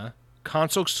Lana,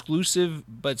 console exclusive,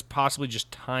 but it's possibly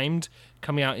just timed,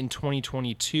 coming out in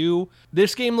 2022.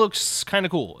 This game looks kind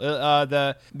of cool.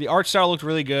 The art style looked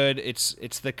really good.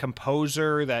 It's the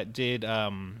composer that did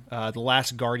The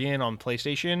Last Guardian on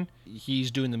PlayStation.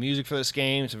 He's doing the music for this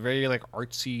game. It's a very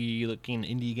artsy looking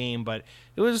indie game, but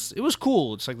it was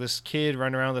cool. It's this kid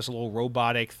running around with this little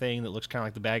robotic thing that looks kind of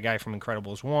like the bad guy from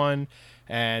Incredibles 1,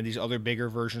 and these other bigger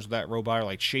versions of that robot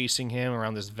are chasing him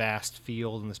around this vast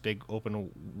field in this big open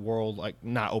world,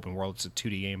 not open world, it's a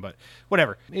 2D game, but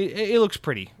whatever. It looks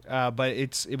pretty, but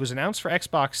it was announced for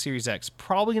Xbox Series X.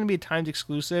 Probably going to be a timed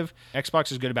exclusive.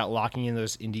 Xbox is good about locking in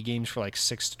those indie games for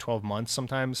 6 to 12 months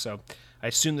sometimes, so I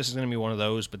assume this is going to be one of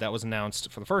those, but that was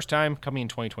announced for the first time, coming in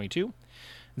 2022.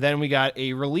 Then we got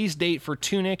a release date for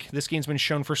Tunic. This game's been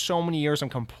shown for so many years, I'm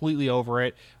completely over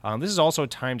it. This is also a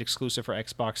timed exclusive for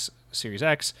Xbox Series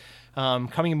X,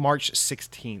 coming March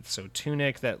 16th. So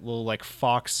Tunic, that little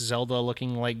Fox Zelda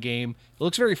looking game. It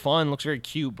looks very fun, looks very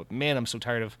cute, but man, I'm so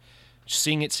tired of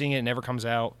seeing it. It never comes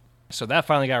out. So that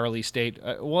finally got a release date.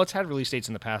 It's had release dates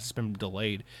in the past. It's been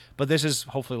delayed. But this is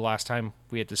hopefully the last time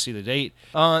we get to see the date.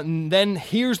 And then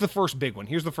here's the first big one.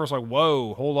 Here's the first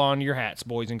whoa, hold on to your hats,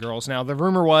 boys and girls. Now, the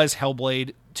rumor was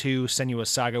Hellblade 2 Senua's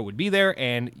Saga would be there,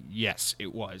 and yes,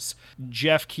 it was.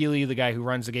 Jeff Keighley, the guy who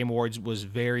runs the Game Awards,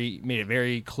 made it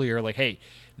very clear, hey,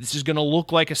 this is going to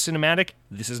look like a cinematic.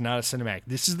 This is not a cinematic.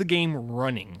 This is the game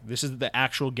running. This is the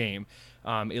actual game.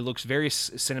 It looks very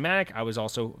cinematic. I was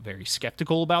also very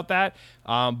skeptical about that,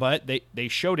 but they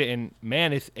showed it, and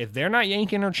man, if they're not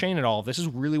yanking or chain at all, if this is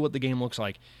really what the game looks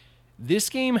like. This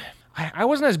game, I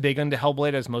wasn't as big into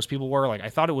Hellblade as most people were. I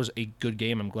thought it was a good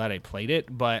game. I'm glad I played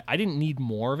it, but I didn't need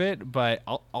more of it. But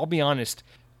I'll be honest,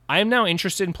 I am now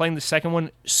interested in playing the second one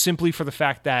simply for the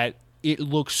fact that it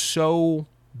looks so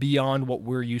beyond what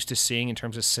we're used to seeing in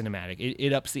terms of cinematic.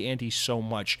 It ups the ante so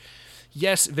much.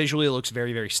 Yes, visually it looks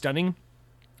very, very stunning,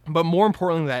 But more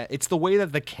importantly than that, it's the way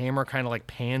that the camera kind of like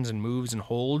pans and moves and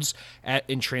holds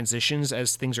in transitions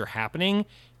as things are happening.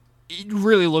 It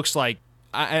really looks like,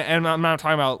 and I'm not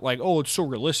talking about like, oh, it's so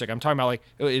realistic. I'm talking about like,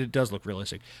 it does look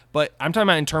realistic. But I'm talking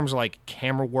about in terms of like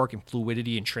camera work and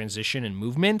fluidity and transition and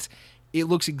movement. It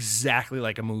looks exactly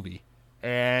like a movie.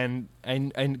 And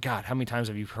God, how many times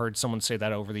have you heard someone say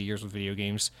that over the years with video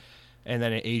games? And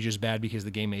then it ages bad because the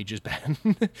game ages bad.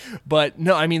 But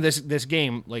no, I mean, this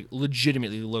game like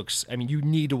legitimately looks, I mean, you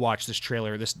need to watch this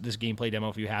trailer, this gameplay demo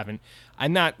if you haven't.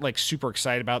 I'm not like super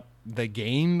excited about the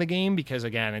game because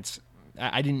again,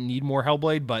 I didn't need more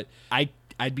Hellblade, but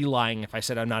I'd be lying if I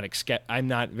said I'm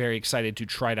not very excited to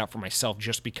try it out for myself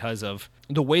just because of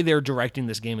the way they're directing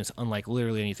this game is unlike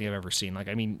literally anything I've ever seen. Like,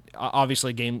 I mean,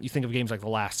 obviously you think of games like The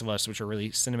Last of Us, which are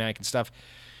really cinematic and stuff.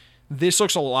 This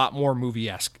looks a lot more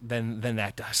movie-esque than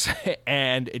that does.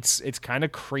 And it's kind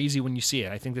of crazy when you see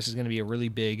it. I think this is going to be a really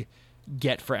big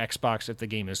get for Xbox if the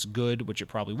game is good, which it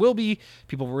probably will be.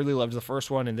 People really loved the first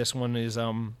one, and this one is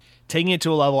taking it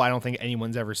to a level I don't think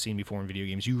anyone's ever seen before in video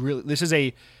games. This is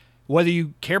whether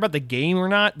you care about the game or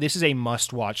not, this is a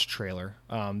must-watch trailer.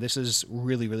 This is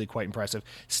really, really quite impressive.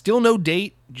 Still no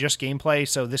date, just gameplay.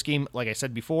 So this game, like I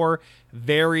said before,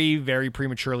 very, very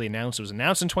prematurely announced. It was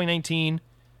announced in 2019.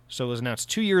 So it was announced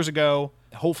 2 years ago.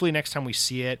 Hopefully next time we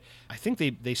see it, I think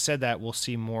they said that we'll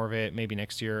see more of it maybe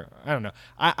next year. I don't know.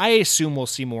 I assume we'll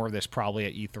see more of this probably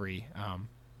at E3.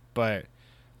 But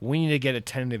we need to get a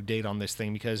tentative date on this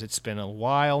thing because it's been a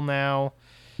while now.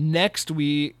 Next,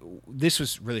 this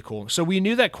was really cool. So we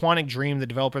knew that Quantic Dream, the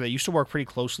developer that used to work pretty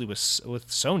closely with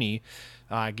Sony,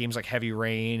 games like Heavy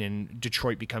Rain and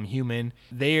Detroit Become Human,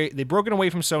 they've broken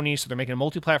away from Sony, so they're making a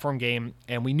multi-platform game,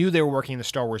 and we knew they were working in the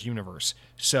Star Wars universe.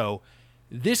 So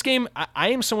this game, I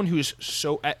am someone who is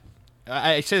so...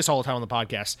 I say this all the time on the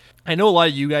podcast. I know a lot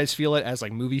of you guys feel it as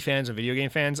like movie fans and video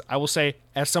game fans. I will say,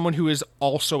 as someone who is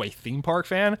also a theme park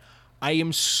fan, I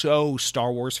am so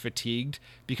Star Wars fatigued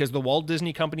because the Walt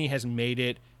Disney Company has made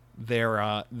it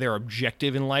their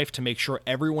objective in life to make sure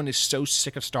everyone is so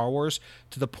sick of Star Wars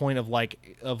to the point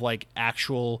of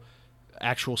actual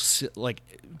like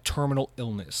terminal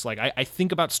illness. Like I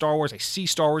think about Star Wars, I see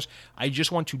Star Wars, I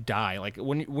just want to die. Like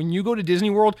when you go to Disney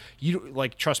World, you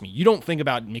like, trust me, you don't think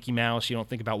about Mickey Mouse, you don't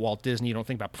think about Walt Disney, you don't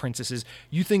think about princesses,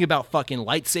 you think about fucking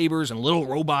lightsabers and little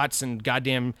robots and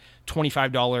goddamn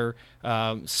 $25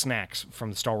 snacks from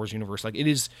the Star Wars universe. Like, it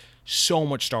is so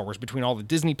much Star Wars between all the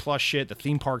Disney Plus shit, the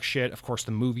theme park shit, of course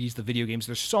the movies, the video games.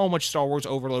 There's so much Star Wars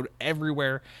overload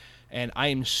everywhere, and I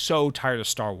am so tired of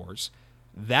Star Wars.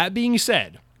 That being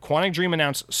said, Quantic Dream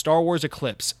announced Star Wars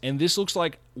Eclipse, and this looks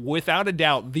like, without a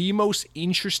doubt, the most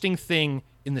interesting thing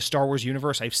in the Star Wars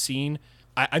universe I've seen.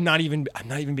 I'm not even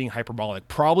being hyperbolic.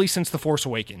 Probably since The Force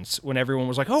Awakens, when everyone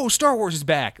was like, "Oh, Star Wars is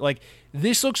back!" Like,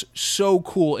 this looks so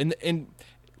cool. And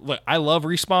look, I love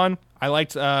Respawn. I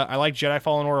liked Jedi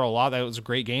Fallen Order a lot. That was a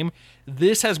great game.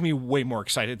 This has me way more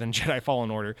excited than Jedi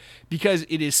Fallen Order because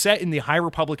it is set in the High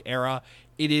Republic era.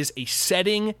 It is a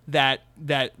setting that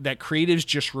creatives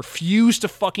just refuse to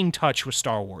fucking touch with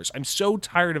Star Wars. I'm so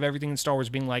tired of everything in Star Wars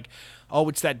being like, oh,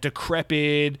 it's that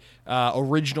decrepit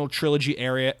original trilogy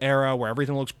era where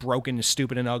everything looks broken and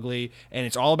stupid and ugly, and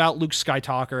it's all about Luke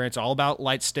Skywalker, and it's all about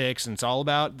light sticks, and it's all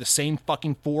about the same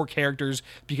fucking 4 characters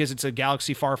because it's a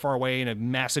galaxy far, far away in a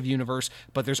massive universe,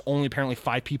 but there's only apparently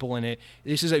 5 people in it.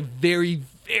 This is a very,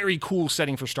 very cool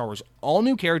setting for Star Wars. All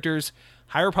new characters,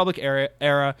 High Republic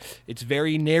era. It's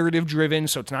very narrative driven,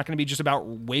 so it's not going to be just about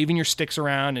waving your sticks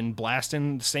around and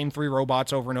blasting the same 3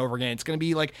 robots over and over again. It's going to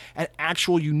be like an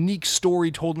actual unique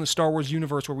story told in the Star Wars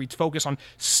universe where we focus on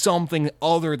something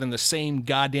other than the same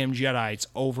goddamn Jedi's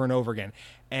over and over again.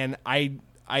 And I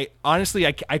honestly,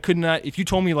 I could not, if you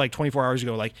told me like 24 hours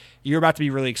ago, like, you're about to be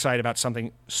really excited about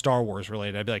something Star Wars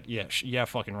related, I'd be like, yeah,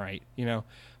 fucking right, you know?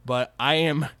 But I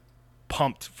am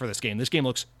pumped for this game. This game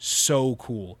looks so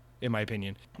cool, in my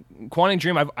opinion. Quantic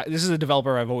Dream, this is a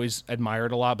developer I've always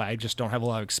admired a lot, but I just don't have a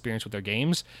lot of experience with their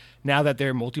games. Now that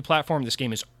they're multi-platform, this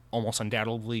game is almost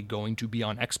undoubtedly going to be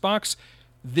on Xbox.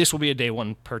 This will be a day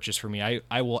one purchase for me.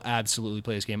 I will absolutely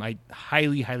play this game. I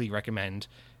highly, highly recommend,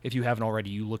 if you haven't already,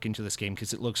 you look into this game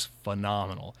because it looks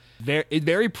phenomenal.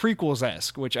 Very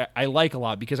prequels-esque, which I like a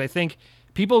lot because I think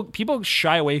people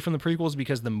shy away from the prequels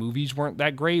because the movies weren't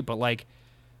that great, but like,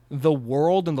 the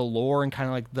world and the lore and kind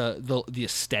of like the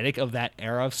aesthetic of that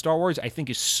era of Star Wars, I think,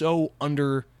 is so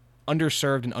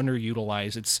underserved and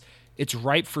underutilized. It's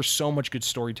ripe for so much good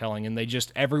storytelling, and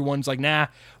everyone's like, nah,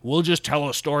 we'll just tell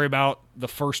a story about the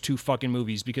first 2 fucking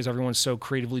movies because everyone's so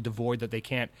creatively devoid that they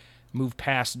can't move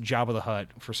past Jabba the Hutt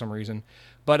for some reason.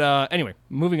 But anyway,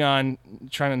 moving on,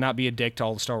 trying to not be a dick to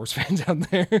all the Star Wars fans out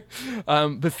there.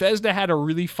 Bethesda had a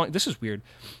really fun... This is weird.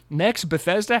 Next,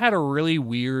 Bethesda had a really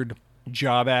weird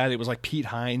job ad. It was like Pete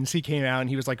Hines. He came out and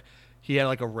he was like... He had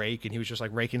like a rake and he was just like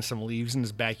raking some leaves in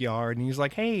his backyard. And he's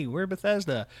like, hey, we're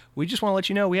Bethesda. We just want to let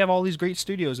you know we have all these great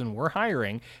studios and we're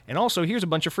hiring. And also, here's a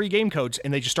bunch of free game codes.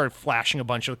 And they just started flashing a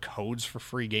bunch of codes for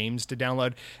free games to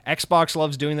download. Xbox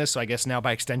loves doing this. So I guess now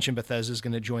by extension, Bethesda is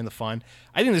going to join the fun.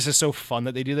 I think this is so fun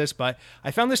that they do this. But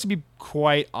I found this to be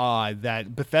quite odd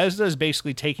that Bethesda is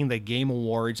basically taking the Game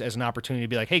Awards as an opportunity to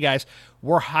be like, hey guys,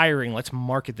 we're hiring. Let's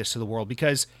market this to the world.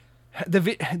 Because the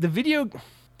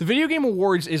Video Game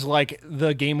Awards is like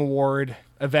the Game Award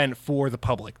event for the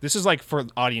public. This is like for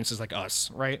audiences like us,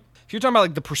 right? If you're talking about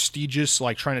like the prestigious,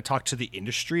 like trying to talk to the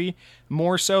industry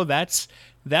more so, that's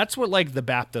what like the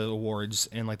BAFTA Awards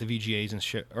and like the VGAs and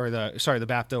shit, or the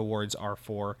BAFTA Awards are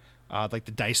for, like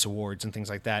the DICE Awards and things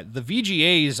like that. The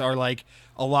VGAs are like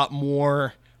a lot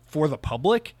more for the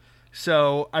public.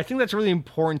 So I think that's really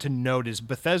important to note is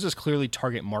Bethesda's clearly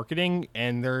target marketing,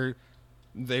 and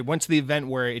they went to the event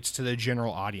where it's to the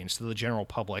general audience, to the general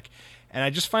public. And I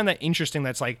just find that interesting.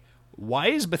 That's like, why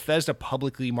is Bethesda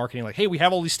publicly marketing like, hey, we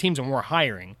have all these teams and we're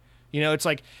hiring? You know, it's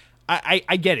like,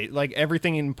 I get it. Like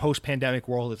everything in post-pandemic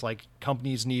world, it's like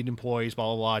companies need employees, blah,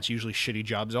 blah, blah. It's usually shitty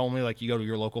jobs only. Like you go to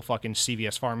your local fucking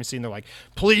CVS pharmacy and they're like,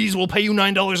 please, we'll pay you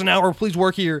 $9 an hour. Please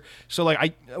work here. So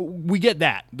like, we get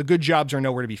that. The good jobs are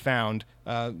nowhere to be found,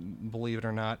 believe it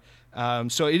or not.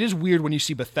 So it is weird when you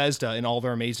see Bethesda and all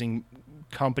their amazing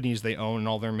companies they own and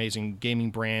all their amazing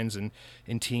gaming brands and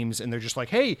teams, and they're just like,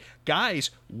 hey guys,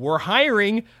 we're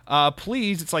hiring,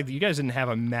 please. It's like, you guys didn't have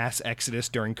a mass exodus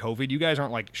during COVID. You guys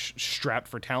aren't like strapped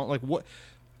for talent. Like what?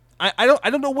 I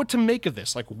don't know what to make of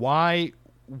this. Like why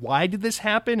did this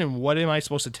happen, and what am I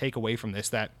supposed to take away from this?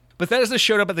 That Bethesda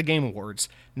showed up at the Game Awards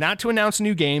not to announce a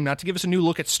new game, not to give us a new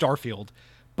look at Starfield,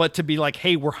 but to be like,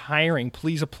 hey, we're hiring,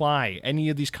 please apply. Any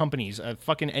of these companies,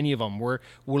 fucking any of them, we're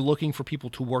looking for people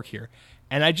to work here.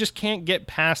 And I just can't get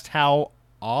past how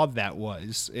odd that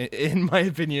was, in my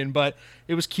opinion. But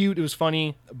it was cute, it was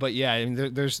funny. But yeah, I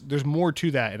mean, there's more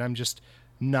to that, and I'm just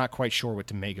not quite sure what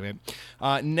to make of it.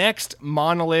 Next,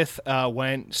 Monolith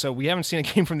went. So we haven't seen a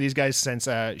game from these guys since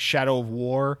Shadow of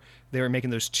War. They were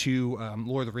making those two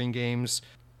Lord of the Rings games.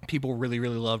 People really,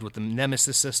 really loved with the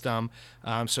Nemesis system.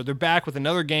 So they're back with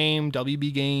another game,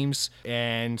 WB Games,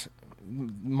 and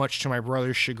much to my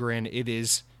brother's chagrin, it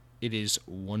is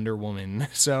Wonder Woman.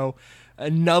 So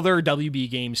another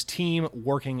WB Games team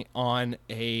working on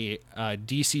a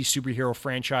DC superhero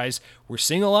franchise. We're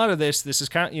seeing a lot of this. This is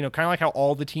kind of like how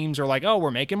all the teams are like, oh,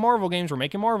 we're making Marvel games.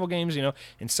 You know,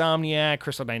 Insomniac,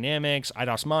 Crystal Dynamics,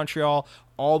 Eidos Montreal,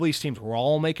 all these teams. We're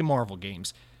all making Marvel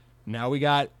games. Now we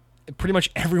got pretty much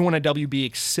everyone at WB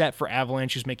except for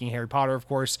Avalanche, who's making Harry Potter, of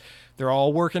course. They're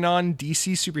all working on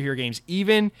DC superhero games.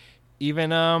 Even why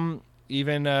am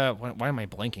I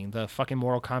blanking? The fucking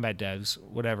Mortal Kombat devs,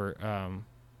 whatever.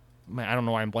 I don't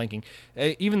know why I'm blanking.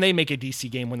 Even they make a DC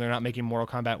game when they're not making Mortal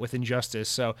Kombat with Injustice.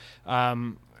 So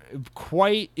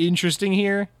quite interesting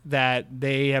here that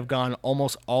they have gone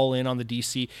almost all in on the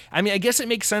DC. I mean, I guess it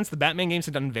makes sense. The Batman games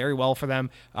have done very well for them.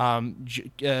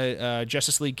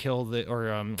 Justice League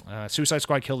Suicide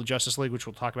Squad killed the Justice League, which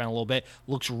we'll talk about in a little bit.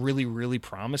 Looks really, really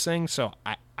promising. So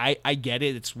I get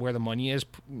it. It's where the money is,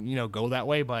 you know, go that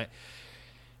way. But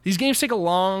these games take a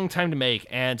long time to make,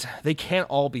 and they can't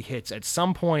all be hits. At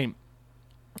some point,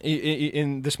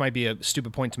 and this might be a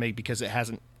stupid point to make because it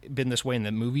hasn't been this way in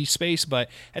the movie space, but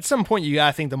at some point you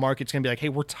gotta think the market's gonna be like, hey,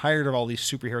 we're tired of all these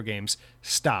superhero games,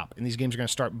 stop, and these games are gonna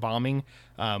start bombing,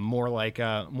 more like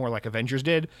Avengers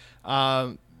did.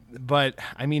 But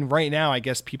I mean, right now I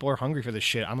guess people are hungry for this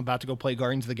shit. I'm about to go play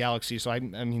Guardians of the Galaxy, so I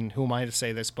mean, who am I to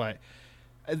say this? But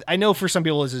I know for some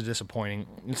people this is disappointing.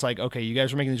 It's like, okay, you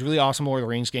guys are making these really awesome Lord of the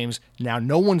Rings games. Now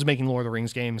no one's making Lord of the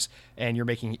Rings games, and you're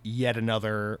making yet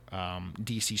another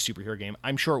DC superhero game.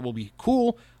 I'm sure it will be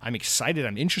cool. I'm excited.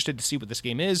 I'm interested to see what this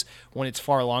game is when it's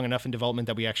far along enough in development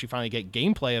that we actually finally get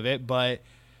gameplay of it. But,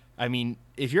 I mean,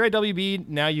 if you're at WB,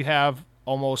 now you have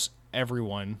almost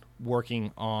everyone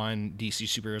working on DC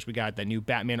superheroes. We got that new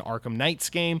Batman Arkham Knights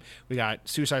game. We got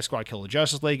Suicide Squad Kill the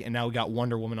Justice League, and now we got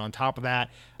Wonder Woman on top of that.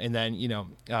 And then, you know,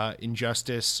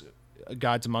 Injustice,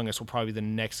 Gods Among Us will probably be the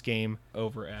next game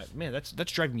over at... Man, that's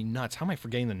driving me nuts. How am I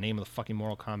forgetting the name of the fucking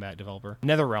Mortal Kombat developer?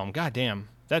 NetherRealm. God damn.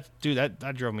 That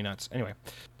drove me nuts. Anyway,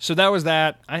 so that was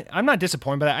that. I'm not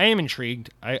disappointed, but I am intrigued.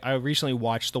 I recently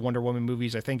watched the Wonder Woman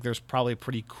movies. I think there's probably a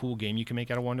pretty cool game you can make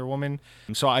out of Wonder Woman.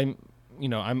 So I'm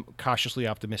cautiously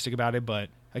optimistic about it, but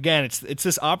again, it's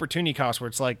this opportunity cost where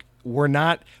it's like, we're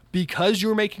not, because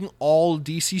you're making all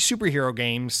DC superhero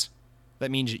games, that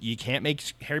means you can't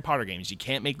make Harry Potter games, you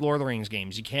can't make Lord of the Rings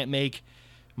games, you can't make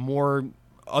more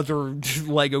other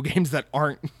Lego games that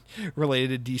aren't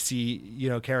related to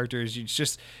DC,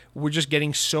 characters. We're just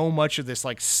getting so much of this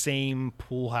like same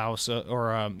pool house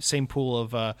or same pool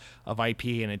of IP,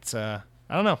 and it's I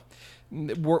don't know.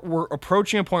 We're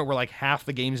approaching a point where like half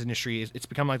the games industry it's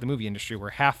become like the movie industry, where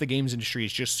half the games industry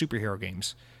is just superhero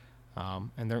games,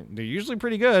 and they're usually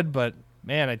pretty good, but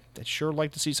man, I'd sure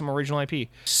like to see some original IP.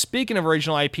 Speaking of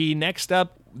original IP, next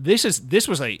up, this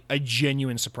was a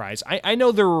genuine surprise. I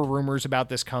know there were rumors about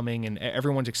this coming, and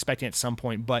everyone's expecting it at some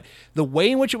point, but the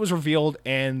way in which it was revealed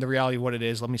and the reality of what it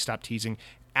is, let me stop teasing.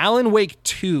 Alan Wake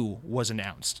 2 was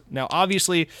announced. Now,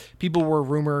 obviously, people were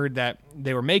rumored that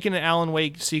they were making an Alan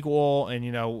Wake sequel,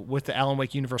 and, with the Alan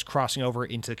Wake universe crossing over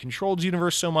into the Controlled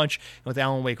universe so much, and with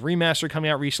Alan Wake Remaster coming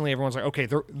out recently, everyone's like, okay,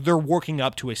 they're working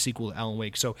up to a sequel to Alan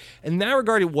Wake. So, in that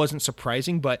regard, it wasn't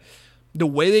surprising, but the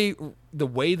way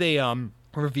they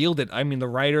revealed it, I mean,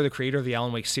 the creator of the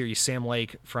Alan Wake series, Sam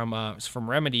Lake from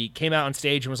Remedy, came out on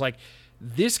stage and was like,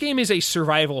 this game is a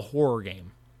survival horror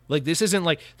game. Like, this isn't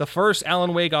like the first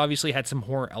Alan Wake obviously had some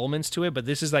horror elements to it, but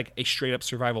this is like a straight up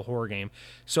survival horror game.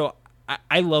 So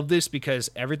I love this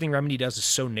because everything Remedy does is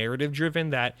so narrative driven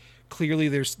that clearly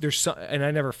there's some, and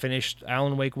I never finished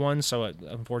Alan Wake 1, so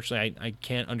unfortunately I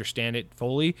can't understand it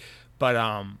fully. But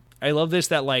I love this,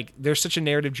 that like there's such a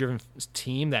narrative driven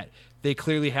team that they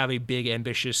clearly have a big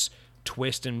ambitious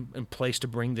twist and place to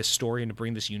bring this story and to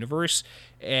bring this universe,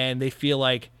 and they feel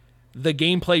like the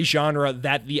gameplay genre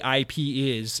that the IP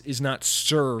is not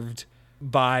served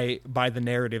by the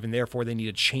narrative, and therefore they need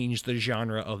to change the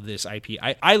genre of this IP.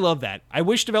 I love that. I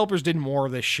wish developers did more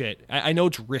of this shit. I know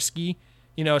it's risky,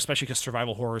 especially because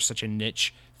survival horror is such a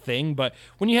niche thing, but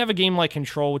when you have a game like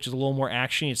Control, which is a little more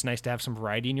action, it's nice to have some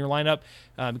variety in your lineup,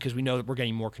 because we know that we're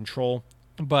getting more control.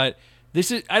 But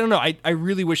this is, I don't know, I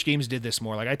really wish games did this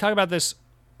more. Like, I talk about this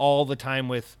all the time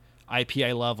with IP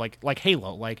I love, like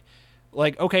Halo,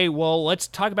 like, okay, well, let's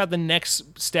talk about the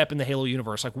next step in the Halo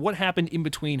universe. Like, what happened in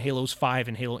between Halos 5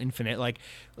 and Halo Infinite?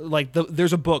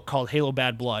 There's a book called Halo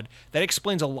Bad Blood that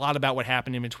explains a lot about what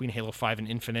happened in between Halo 5 and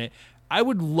Infinite. I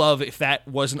would love if that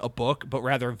wasn't a book, but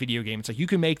rather a video game. It's like, you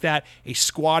can make that a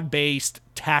squad-based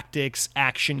tactics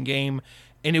action game,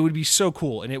 and it would be so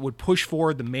cool, and it would push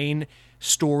forward the main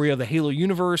story of the Halo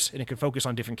universe, and it could focus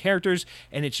on different characters,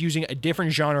 and it's using a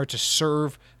different genre to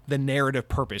serve the narrative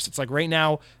purpose. It's like right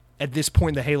now, at this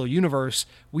point in the Halo universe,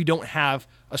 we don't have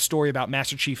a story about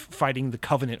Master Chief fighting the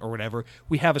Covenant or whatever.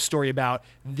 We have a story about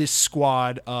this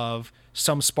squad of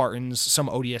some Spartans, some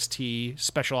ODST,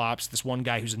 Special Ops, this one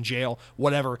guy who's in jail,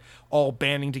 whatever, all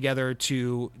banding together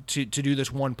to do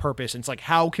this one purpose. And it's like,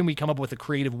 how can we come up with a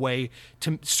creative way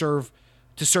to serve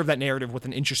that narrative with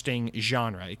an interesting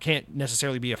genre? It can't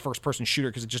necessarily be a first-person shooter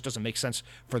because it just doesn't make sense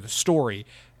for the story.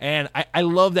 And I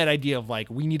love that idea of like,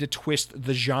 we need to twist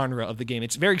the genre of the game.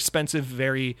 It's very expensive,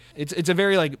 it's a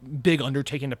very like big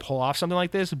undertaking to pull off something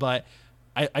like this, but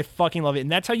I fucking love it.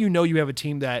 And that's how you know you have a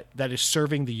team that is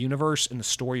serving the universe and the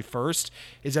story first,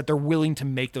 is that they're willing to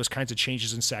make those kinds of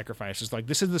changes and sacrifices. Like,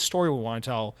 this is the story we want to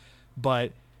tell,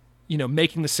 but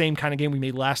making the same kind of game we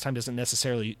made last time doesn't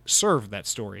necessarily serve that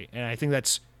story. And I think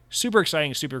that's super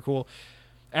exciting, super cool.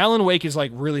 Alan Wake is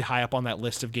like really high up on that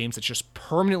list of games that's just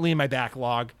permanently in my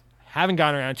backlog. Haven't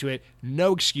gotten around to it.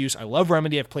 No excuse. I love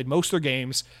Remedy. I've played most of their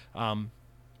games.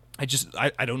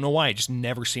 I don't know why. I just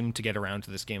never seem to get around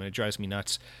to this game, and it drives me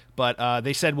nuts. But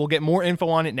they said we'll get more info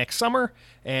on it next summer,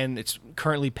 and it's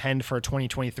currently penned for a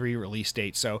 2023 release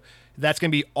date. So that's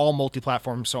going to be all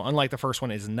multi-platform. So unlike the first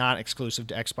one, it is not exclusive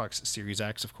to Xbox Series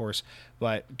X, of course.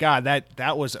 But God,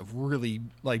 that was a really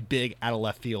like big out of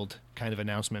left field kind of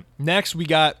announcement. Next, we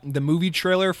got the movie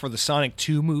trailer for the Sonic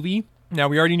 2 movie. Now,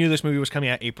 we already knew this movie was coming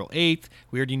out April 8th.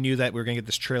 We already knew that we were going to get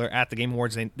this trailer at the Game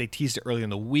Awards. They teased it earlier in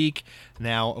the week.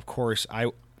 Now, of course,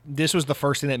 this was the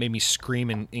first thing that made me scream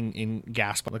and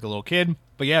gasp like a little kid.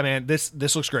 But yeah, man,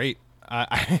 this looks great.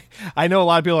 I know a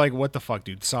lot of people are like, what the fuck,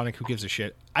 dude? Sonic, who gives a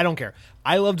shit? I don't care.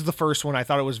 I loved the first one. I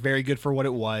thought it was very good for what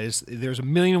it was. There's a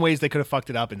million ways they could have fucked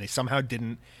it up, and they somehow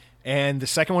didn't. And the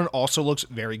second one also looks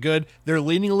very good. They're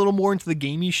leaning a little more into the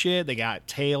gamey shit. They got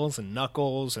Tails and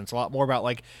Knuckles, and it's a lot more about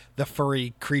like the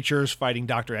furry creatures fighting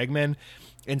Dr. Eggman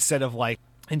instead of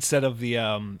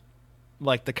the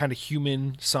like the kind of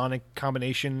human Sonic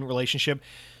combination relationship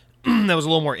that was a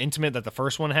little more intimate that the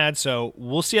first one had. So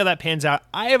we'll see how that pans out.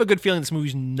 I have a good feeling this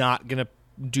movie's not gonna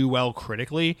do well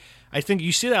critically. I think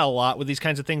you see that a lot with these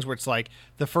kinds of things where it's like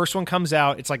the first one comes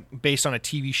out, it's like based on a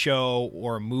TV show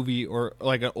or a movie or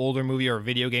like an older movie or a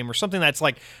video game or something that's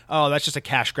like, oh, that's just a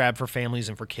cash grab for families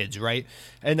and for kids, right?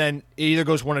 And then it either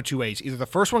goes one of two ways. Either the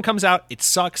first one comes out, it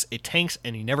sucks, it tanks,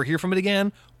 and you never hear from it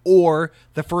again, or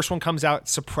the first one comes out,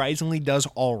 surprisingly does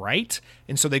all right,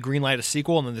 and so they greenlight a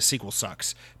sequel, and then the sequel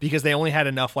sucks because they only had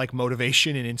enough like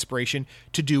motivation and inspiration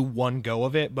to do one go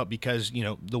of it. But because, you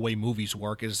know, the way movies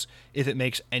work is if it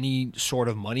makes any sort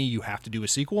of money, you have to do a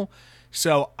sequel.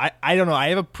 So I don't know. I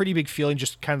have a pretty big feeling,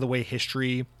 just kind of the way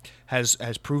history has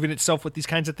proven itself with these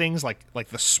kinds of things, like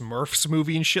the Smurfs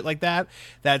movie and shit like that.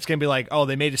 That's gonna be like, oh,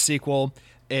 they made a sequel.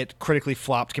 It critically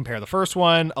flopped compared to the first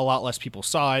one. A lot less people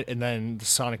saw it, and then the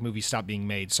Sonic movie stopped being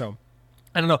made. So,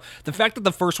 I don't know. The fact that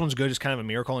the first one's good is kind of a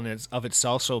miracle in of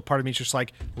itself. So part of me is just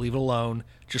like, leave it alone.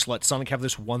 Just let Sonic have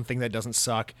this one thing that doesn't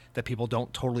suck, that people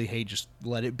don't totally hate. Just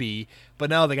let it be. But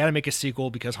no, they got to make a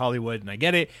sequel because Hollywood, and I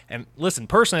get it. And listen,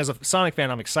 personally, as a Sonic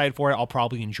fan, I'm excited for it. I'll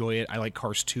probably enjoy it. I like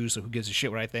Cars 2, so who gives a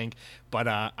shit what I think. But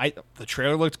the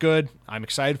trailer looked good. I'm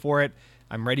excited for it.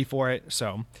 I'm ready for it.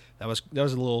 So that was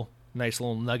a nice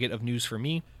little nugget of news for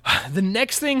me. The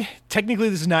next thing, technically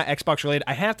this is not Xbox related.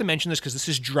 I have to mention this because this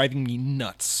is driving me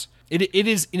nuts. It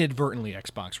is inadvertently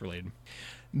Xbox related.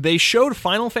 They showed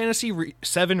Final Fantasy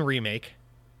VII Remake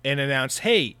and announced,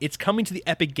 hey, it's coming to the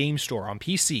Epic Game Store on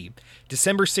PC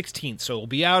December 16th. So it'll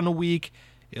be out in a week.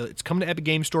 It's coming to Epic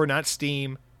Game Store, not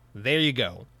Steam. There you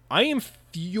go. I am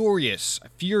furious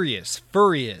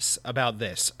about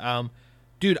this.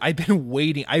 Dude, I've been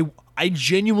waiting. I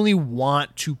genuinely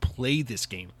want to play this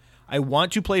game. I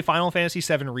want to play Final Fantasy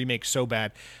VII Remake so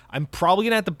bad. I'm probably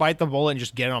going to have to bite the bullet and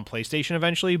just get it on PlayStation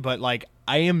eventually, but like,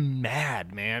 I am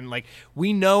mad, man. Like,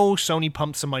 we know Sony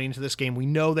pumped some money into this game. We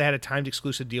know they had a timed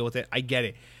exclusive deal with it. I get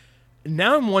it.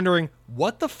 Now I'm wondering,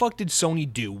 what the fuck did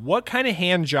Sony do? What kind of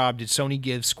hand job did Sony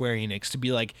give Square Enix to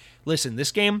be like, listen,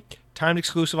 this game, timed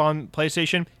exclusive on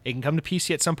PlayStation, it can come to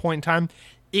PC at some point in time.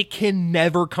 It can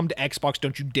never come to Xbox.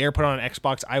 Don't you dare put it on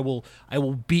Xbox. I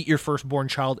will beat your firstborn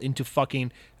child into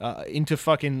fucking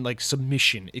like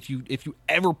submission if you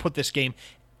ever put this game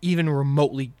even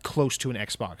remotely close to an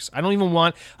Xbox. I don't even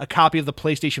want a copy of the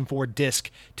PlayStation 4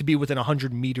 disc to be within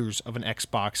 100 meters of an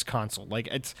Xbox console. Like,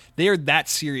 they are that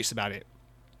serious about it.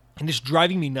 And it's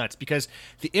driving me nuts because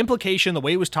the implication, the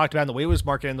way it was talked about, and the way it was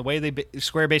marketed, and the way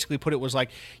Square basically put it was like,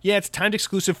 yeah, it's timed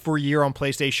exclusive for a year on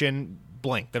PlayStation,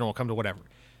 blank, then it'll come to whatever.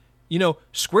 You know,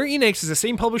 Square Enix is the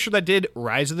same publisher that did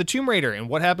Rise of the Tomb Raider. And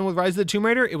what happened with Rise of the Tomb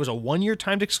Raider? It was a 1-year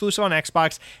timed exclusive on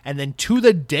Xbox. And then to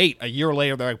the date, a year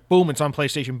later, they're like, boom, it's on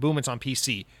PlayStation. Boom, it's on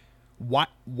PC.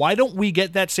 Why don't we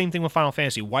get that same thing with Final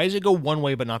Fantasy? Why does it go one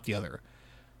way but not the other?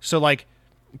 So, like,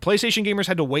 PlayStation gamers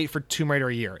had to wait for Tomb Raider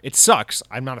a year. It sucks.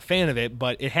 I'm not a fan of it,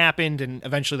 but it happened, and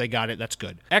eventually they got it. That's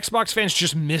good. Xbox fans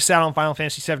just miss out on Final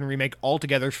Fantasy VII Remake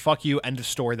altogether. Fuck you. End of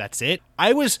story. That's it.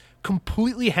 I was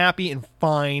completely happy and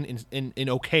fine and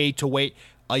okay to wait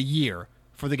a year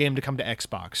for the game to come to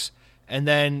Xbox. And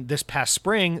then this past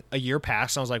spring, a year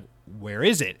passed, and I was like, where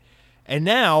is it? And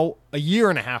now, a year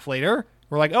and a half later,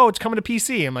 we're like, oh, it's coming to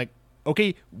PC. I'm like,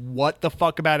 okay, what the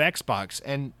fuck about Xbox?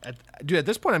 And dude, at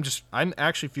this point, I'm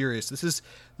actually furious. This is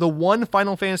the one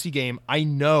Final Fantasy game I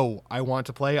know I want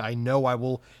to play. I know I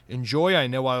will enjoy. I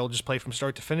know I will just play from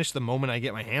start to finish the moment I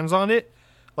get my hands on it.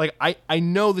 Like, I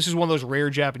know this is one of those rare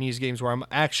Japanese games where I'm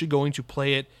actually going to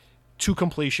play it to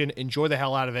completion, enjoy the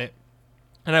hell out of it,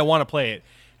 and I want to play it.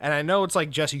 And I know it's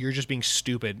like, Jesse, you're just being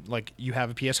stupid. Like, you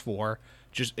have a PS4.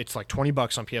 It's like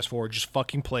 $20 on PS4. Just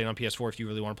fucking play it on PS4 if you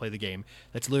really want to play the game.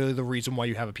 That's literally the reason why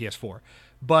you have a PS4.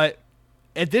 But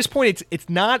at this point, it's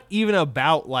not even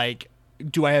about like,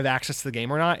 do I have access to the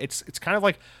game or not? It's kind of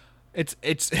like,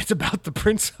 it's about the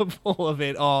principle of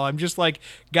it all. I'm just like,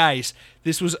 guys,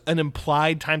 this was an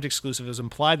implied timed exclusive. It was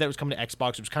implied that it was coming to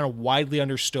Xbox. It was kind of widely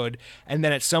understood. And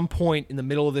then at some point in the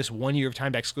middle of this 1 year of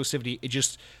timed exclusivity, it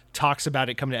just talks about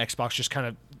it coming to Xbox, just kind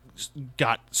of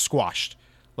got squashed.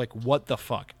 Like, what the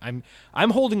fuck? I'm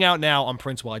holding out now on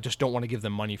principle. I just don't want to give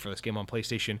them money for this game on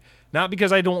PlayStation. Not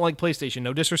because I don't like PlayStation.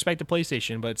 No disrespect to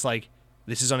PlayStation, but it's like,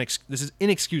 this is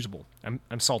inexcusable.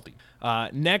 I'm salty.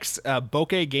 Next,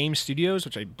 Bokeh Game Studios,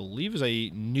 which I believe is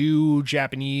a new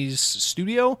Japanese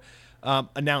studio,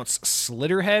 announced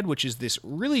Slitterhead, which is this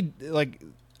really, like,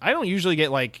 I don't usually get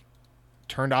like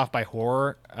turned off by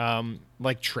horror,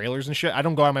 like trailers and shit. I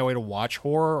don't go out of my way to watch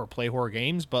horror or play horror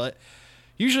games, but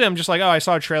usually I'm just like, oh, I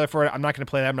saw a trailer for it. I'm not going to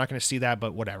play that. I'm not going to see that,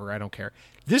 but whatever. I don't care.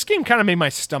 This game kind of made my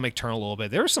stomach turn a little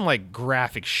bit. There was some like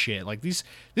graphic shit. Like this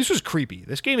was creepy.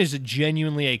 This game is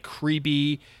genuinely a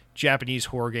creepy, Japanese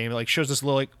horror game. It like shows this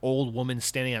little like old woman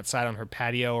standing outside on her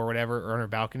patio or whatever, or on her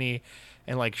balcony,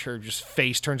 and like her just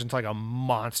face turns into like a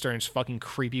monster, and it's fucking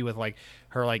creepy with like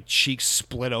her like cheeks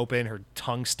split open, her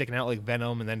tongue sticking out like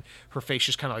venom, and then her face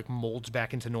just kind of like molds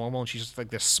back into normal, and she's just like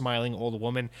this smiling old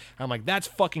woman. And I'm like, that's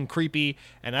fucking creepy,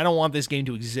 and I don't want this game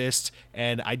to exist.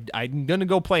 And I'm gonna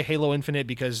go play Halo Infinite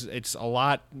because it's a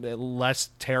lot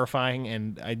less terrifying,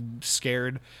 and I'm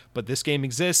scared. But this game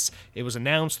exists. It was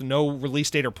announced, no release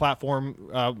date or platform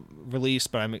release,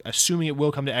 but I'm assuming it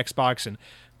will come to Xbox, and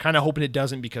kind of hoping it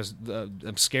doesn't because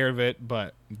I'm scared of it.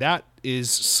 But that is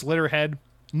Slitterhead.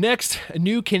 Next, a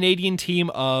new Canadian team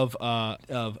of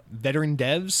veteran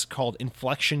devs called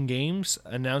Inflection Games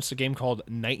announced a game called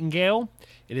Nightingale.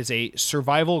 It is a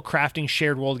survival crafting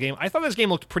shared world game. I thought this game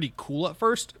looked pretty cool at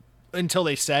first until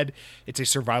they said it's a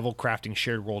survival crafting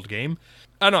shared world game.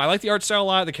 I don't know. I like the art style a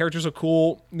lot. The characters are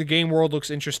cool. The game world looks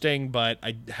interesting, but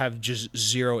I have just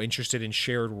zero interest in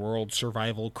shared world,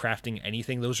 survival, crafting,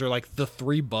 anything. Those are like the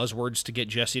 3 buzzwords to get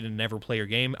Jesse to never play your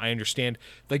game. I understand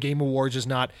the Game Awards is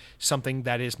not something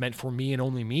that is meant for me and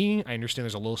only me. I understand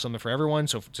there's a little something for everyone.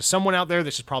 So to someone out there,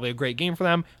 this is probably a great game for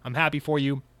them. I'm happy for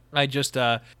you. I just...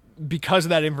 because of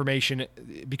that information,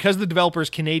 because the developer is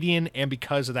Canadian, and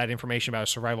because of that information about a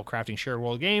survival crafting shared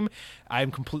world game, I'm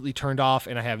completely turned off,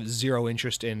 and I have zero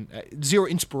inspiration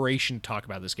to talk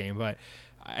about this game. But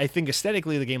I think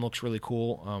aesthetically the game looks really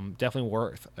cool. Definitely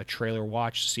worth a trailer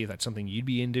watch to see if that's something you'd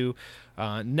be into.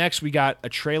 Next, we got a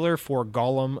trailer for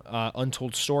Gollum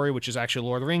Untold Story, which is actually a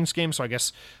Lord of the Rings game. So I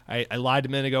guess I lied a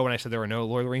minute ago when I said there were no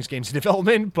Lord of the Rings games in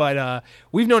development. But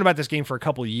we've known about this game for a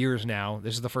couple of years now.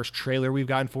 This is the first trailer we've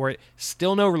gotten for it.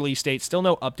 Still no release date, still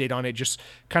no update on it. Just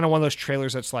kind of one of those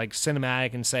trailers that's like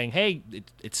cinematic and saying, hey,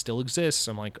 it still exists.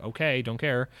 I'm like, okay, don't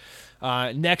care.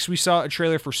 Next, we saw a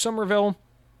trailer for Somerville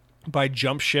by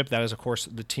Jump Ship. That is, of course,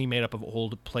 the team made up of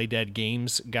old Play Dead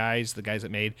Games guys, the guys that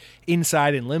made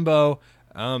Inside and Limbo.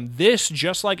 This,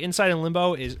 just like Inside and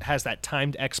Limbo, has that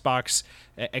timed Xbox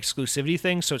exclusivity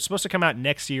thing, so it's supposed to come out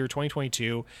next year,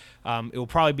 2022. It will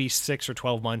probably be 6 or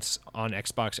 12 months on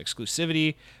Xbox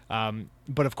exclusivity.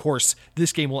 But of course,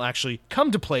 this game will actually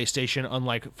come to PlayStation,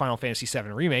 unlike Final Fantasy VII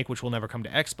Remake, which will never come to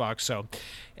Xbox. So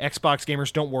Xbox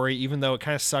gamers, don't worry. Even though it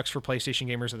kind of sucks for PlayStation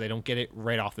gamers that they don't get it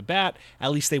right off the bat,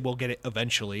 at least they will get it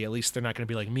eventually. At least they're not going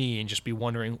to be like me and just be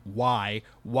wondering why,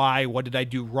 what did I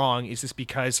do wrong? Is this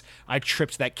because I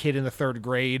tripped that kid in the 3rd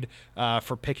grade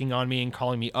for picking on me and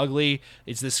calling me ugly?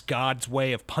 Is this God's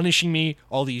way of punishing me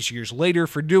all these years later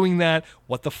for doing that?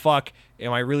 What the fuck?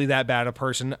 Am I really that bad a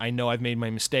person? I know I've made my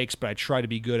mistakes, but I try to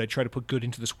be good. I try to put good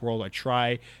into this world. I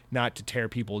try not to tear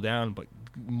people down, but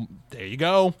there you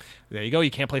go. There you go.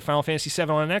 You can't play Final Fantasy VII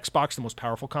on an Xbox, the most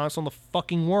powerful console in the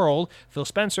fucking world. Phil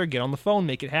Spencer, get on the phone.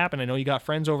 Make it happen. I know you got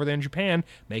friends over there in Japan.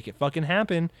 Make it fucking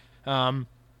happen.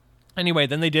 Anyway,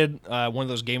 then they did one of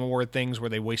those Game Award things where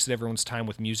they wasted everyone's time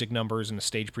with music numbers and a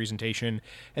stage presentation,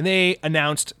 and they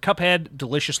announced Cuphead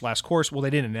Delicious Last Course. Well, they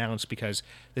didn't announce because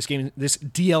this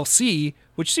DLC,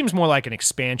 which seems more like an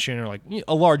expansion or like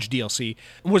a large DLC,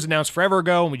 was announced forever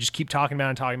ago, and we just keep talking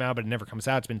about it, but it never comes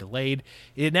out. It's been delayed.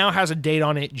 It now has a date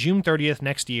on it, June 30th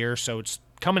next year, so it's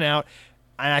coming out.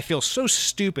 And I feel so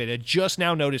stupid. I just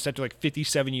now noticed after like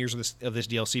 57 years of this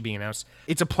DLC being announced.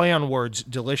 It's a play on words,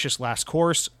 Delicious Last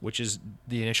Course, which is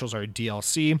the initials are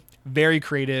DLC. Very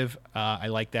creative. I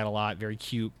like that a lot. Very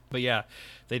cute. But yeah,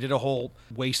 they did a whole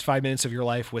waste 5 minutes of your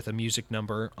life with a music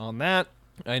number on that.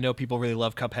 I know people really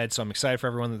love Cuphead, so I'm excited for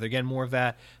everyone that they're getting more of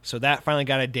that. So that finally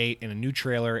got a date and a new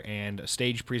trailer and a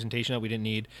stage presentation that we didn't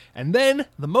need. And then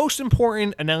the most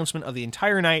important announcement of the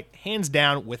entire night, hands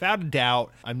down, without a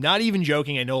doubt. I'm not even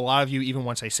joking. I know a lot of you, even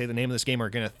once I say the name of this game, are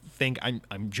going to think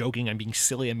I'm joking, I'm being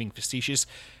silly, I'm being facetious.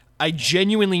 I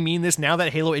genuinely mean this. Now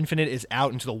that Halo Infinite is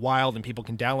out into the wild and people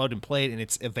can download and play it and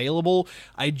it's available,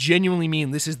 I genuinely mean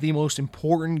this is the most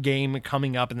important game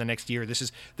coming up in the next year.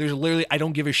 There's literally, I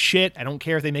don't give a shit. I don't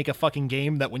care if they make a fucking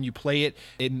game that when you play it,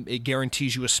 it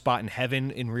guarantees you a spot in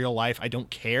heaven in real life. I don't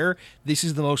care. This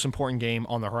is the most important game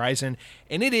on the horizon,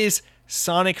 and it is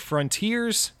Sonic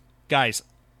Frontiers. Guys,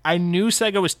 I knew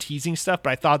Sega was teasing stuff, but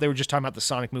I thought they were just talking about the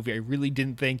Sonic movie. I really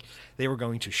didn't think they were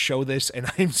going to show this,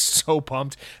 and I'm so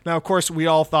pumped. Now, of course, we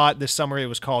all thought this summer it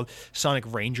was called Sonic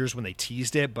Rangers when they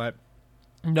teased it, but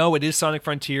no, it is Sonic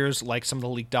Frontiers, like some of the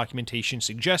leaked documentation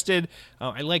suggested.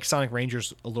 I like Sonic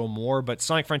Rangers a little more, but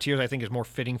Sonic Frontiers, I think, is more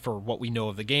fitting for what we know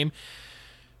of the game.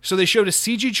 So they showed a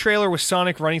CG trailer with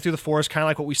Sonic running through the forest, kind of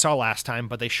like what we saw last time,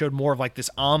 but they showed more of like this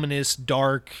ominous,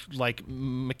 dark, like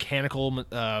mechanical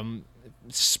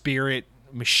spirit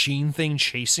machine thing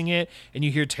chasing it, and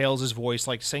you hear Tails' voice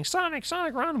like saying Sonic,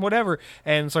 Sonic, run, whatever,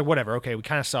 and it's like, whatever, okay, we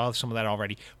kind of saw some of that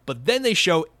already. But then they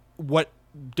show what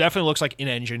definitely looks like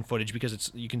in-engine footage,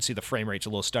 because you can see the frame rate's a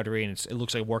little stuttery, and it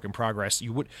looks like a work in progress.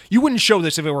 You wouldn't show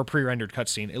this if it were a pre-rendered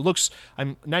cutscene. It looks,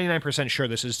 I'm 99% sure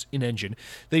this is in-engine.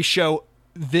 They show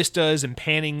vistas and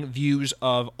panning views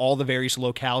of all the various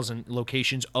locales and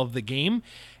locations of the game,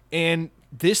 and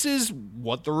this is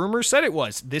what the rumors said it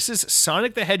was. This is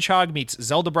Sonic the Hedgehog meets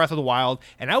Zelda Breath of the Wild,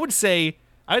 and I would say,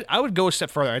 I would go a step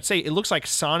further. I'd say it looks like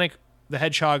Sonic the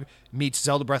Hedgehog meets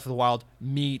Zelda Breath of the Wild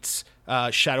meets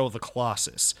Shadow of the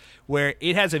Colossus, where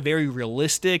it has a very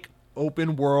realistic,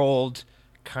 open world,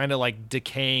 kind of like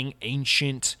decaying,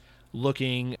 ancient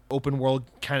looking open world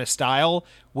kind of style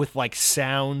with like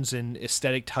sounds and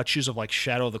aesthetic touches of like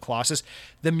Shadow of the Colossus.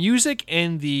 The music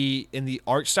and the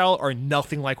art style are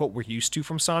nothing like what we're used to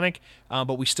from Sonic,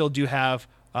 but we still do have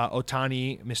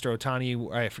Otani, Mr.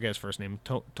 Otani, I forget his first name,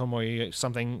 Tomoe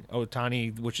something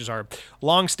Otani, which is our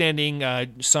long-standing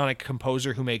Sonic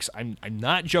composer who makes, I'm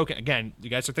not joking, again, you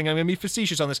guys are thinking I'm going to be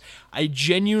facetious on this, I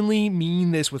genuinely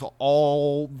mean this with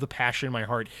all the passion in my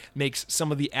heart, makes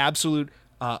some of the absolute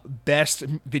best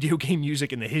video game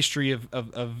music in the history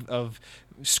of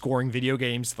scoring video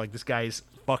games. Like, this guy is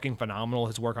fucking phenomenal.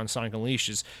 His work on Sonic Unleashed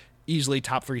is easily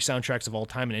top 3 soundtracks of all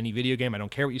time in any video game. I don't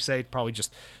care what you say, probably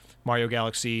just Mario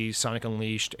Galaxy, Sonic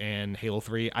Unleashed, and Halo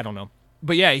 3. I don't know.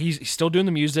 But yeah, he's still doing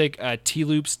the music.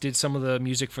 T-Loops did some of the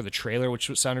music for the trailer,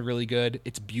 which sounded really good.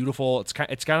 It's beautiful. It's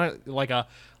kind of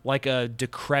like a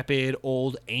decrepit,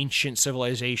 old, ancient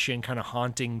civilization kind of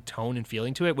haunting tone and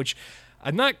feeling to it, which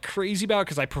I'm not crazy about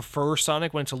because I prefer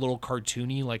Sonic when it's a little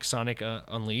cartoony like Sonic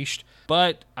Unleashed.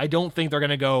 But I don't think they're going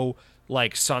to go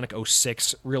like Sonic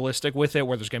 06 realistic with it,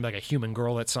 where there's going to be like a human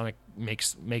girl that Sonic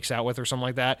makes out with or something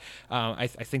like that. I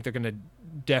think they're going to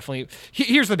definitely...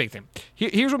 Here's the big thing.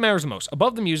 Here's what matters the most.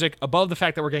 Above the music, above the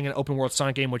fact that we're getting an open world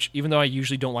Sonic game, which even though I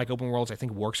usually don't like open worlds, I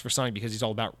think works for Sonic because he's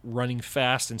all about running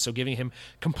fast, and so giving him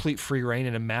complete free reign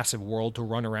in a massive world to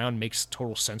run around makes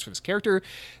total sense for this character.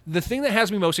 The thing that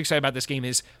has me most excited about this game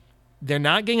is they're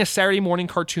not getting a Saturday morning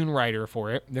cartoon writer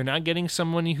for it. They're not getting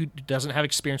someone who doesn't have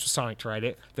experience with Sonic to write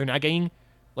it. They're not getting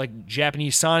like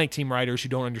Japanese Sonic team writers who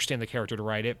don't understand the character to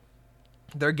write it.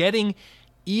 They're getting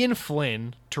Ian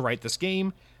Flynn to write this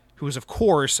game, who is, of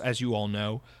course, as you all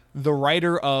know, the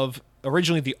writer of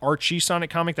originally the Archie Sonic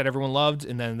comic that everyone loved,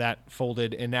 and then that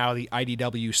folded, and now the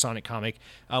IDW Sonic comic,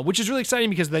 which is really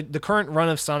exciting because the current run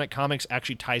of Sonic comics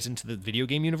actually ties into the video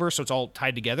game universe, so it's all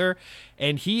tied together.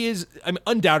 And he is, I mean,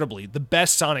 undoubtedly the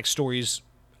best Sonic stories,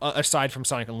 aside from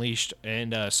Sonic Unleashed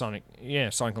and Sonic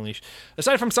Unleashed.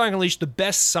 Aside from Sonic Unleashed, the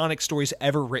best Sonic stories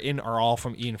ever written are all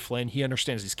from Ian Flynn. He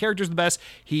understands these characters the best.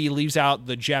 He leaves out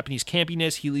the Japanese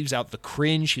campiness. He leaves out the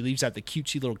cringe. He leaves out the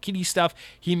cutesy little kitty stuff.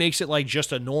 He makes it like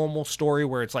just a normal story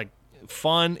where it's like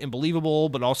fun and believable,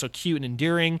 but also cute and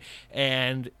endearing.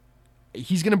 And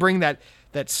he's going to bring that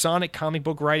Sonic comic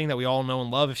book writing that we all know and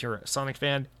love if you're a Sonic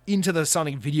fan into the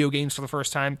Sonic video games for the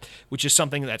first time, which is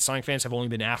something that Sonic fans have only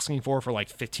been asking for like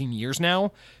 15 years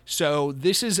now. So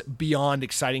this is beyond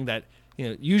exciting that, you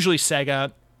know, usually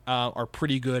Sega are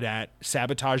pretty good at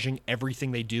sabotaging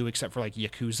everything they do except for like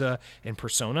Yakuza and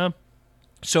Persona.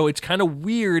 So it's kind of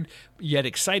weird yet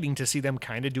exciting to see them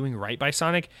kind of doing right by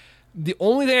Sonic. The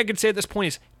only thing I could say at this point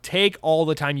is take all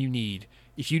the time you need.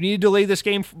 If you need to delay this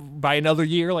game by another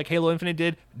year like Halo Infinite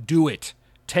did, do it.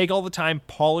 Take all the time,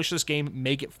 polish this game,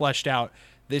 make it fleshed out.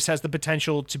 This has the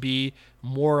potential to be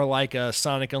more like a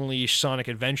Sonic Unleashed, Sonic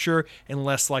Adventure, and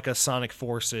less like a Sonic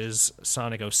Forces,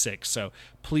 Sonic 06. So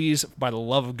please, by the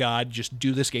love of God, just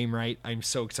do this game right. I'm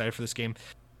so excited for this game.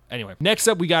 Anyway, next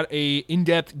up, we got a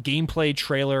in-depth gameplay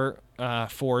trailer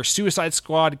for Suicide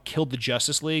Squad Killed the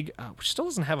Justice League, which still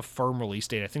doesn't have a firm release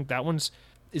date. I think that one's...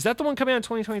 Is that the one coming out in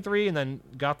 2023 and then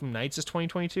Gotham Knights is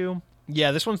 2022?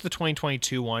 Yeah, this one's the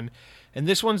 2022 one. And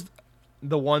this one's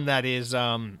the one that is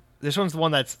this one's the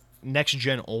one that's next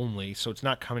gen only, so it's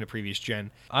not coming to previous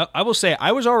gen. I will say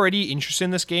I was already interested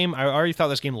in this game. I already thought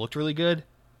this game looked really good.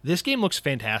 This game looks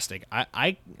fantastic.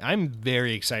 I'm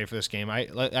very excited for this game.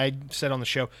 I said on the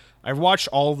show, I've watched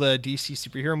all the DC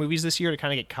superhero movies this year to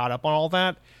kind of get caught up on all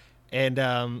that. And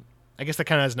I guess that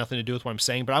kind of has nothing to do with what I'm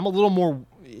saying, but I'm a little more,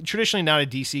 traditionally not a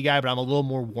DC guy, but I'm a little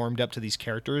more warmed up to these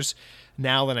characters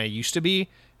now than I used to be.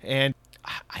 And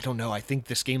I don't know, I think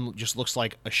this game just looks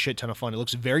like a shit ton of fun. It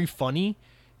looks very funny.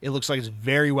 It looks like it's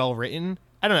very well written.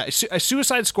 I don't know, a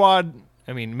Suicide Squad,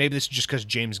 I mean, maybe this is just because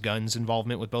James Gunn's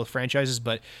involvement with both franchises,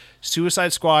 but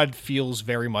Suicide Squad feels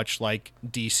very much like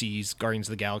DC's Guardians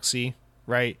of the Galaxy,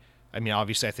 right? I mean,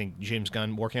 obviously, I think James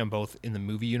Gunn working on both in the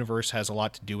movie universe has a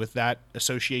lot to do with that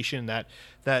association, that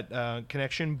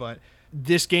connection. But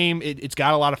this game, it's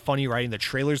got a lot of funny writing. The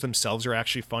trailers themselves are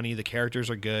actually funny. The characters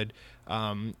are good,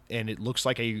 and it looks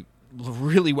like a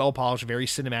really well polished, very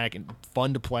cinematic and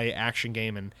fun to play action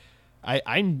game. And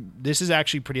this is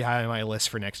actually pretty high on my list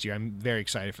for next year. I'm very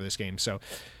excited for this game. So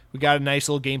we got a nice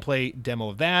little gameplay demo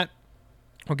of that,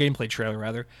 or gameplay trailer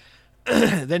rather.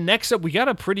 Then next up, we got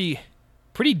a pretty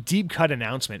deep cut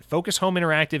announcement. Focus Home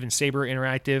Interactive and Saber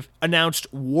Interactive announced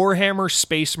Warhammer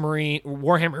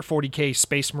 40K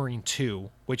Space Marine 2,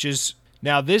 which is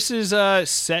now this is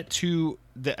set to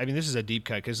this is a deep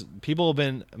cut because people have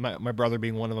been, my brother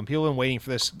being one of them, people have been waiting for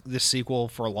this sequel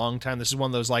for a long time. This is one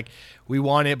of those like, we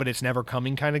want it but it's never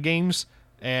coming kind of games,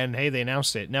 and hey, they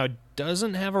announced it. Now it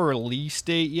doesn't have a release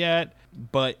date yet,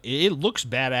 but it looks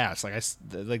badass.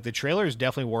 Like the trailer is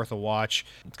definitely worth a watch.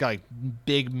 It's got like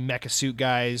big mecha suit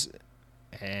guys,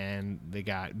 and they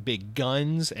got big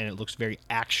guns, and it looks very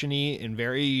actiony and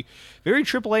very, very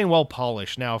AAA and well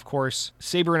polished. Now, of course,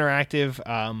 Saber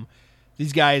Interactive,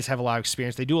 these guys have a lot of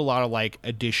experience. They do a lot of like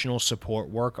additional support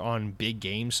work on big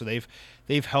games, so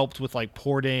they've helped with like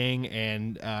porting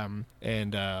and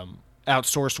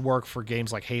outsourced work for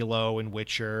games like Halo and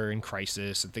Witcher and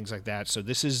Crysis and things like that. So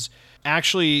this is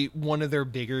actually one of their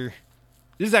bigger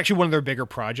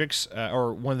projects,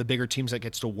 or one of the bigger teams that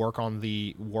gets to work on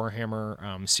the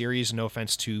Warhammer series. No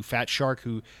offense to Fat Shark,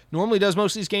 who normally does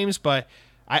most of these games, but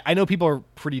I know people are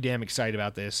pretty damn excited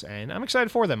about this, and I'm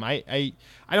excited for them. I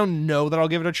don't know that I'll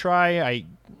give it a try. I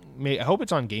hope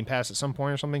it's on Game Pass at some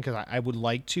point or something, because I would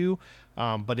like to,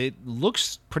 but it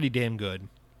looks pretty damn good.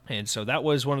 And so that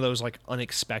was one of those like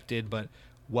unexpected but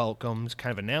welcomed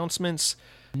kind of announcements.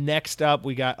 Next up,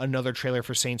 we got another trailer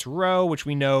for Saints Row, which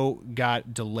we know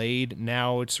got delayed.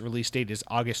 Now its release date is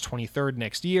August 23rd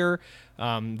next year.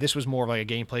 This was more of like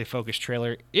a gameplay-focused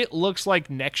trailer. It looks like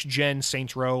next-gen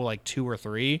Saints Row, like 2 or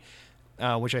 3,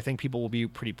 which I think people will be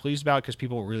pretty pleased about because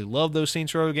people really love those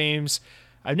Saints Row games.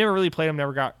 I've never really played them,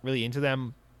 never got really into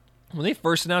them. When they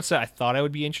first announced it, I thought I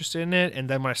would be interested in it, and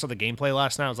then when I saw the gameplay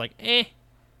last night, I was like,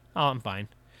 I'm fine.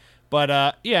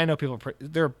 But yeah, I know people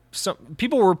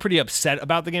were pretty upset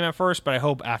about the game at first, but I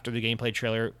hope after the gameplay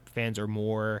trailer, fans are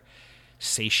more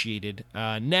satiated.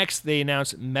 Next, they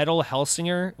announced Metal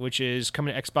Hellsinger, which is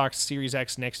coming to Xbox Series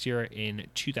X next year in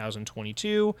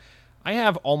 2022. I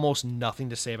have almost nothing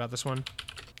to say about this one.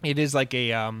 It is like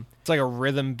a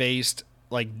rhythm-based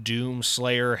like Doom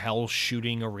Slayer hell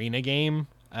shooting arena game,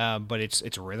 but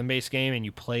it's a rhythm-based game, and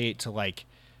you play it to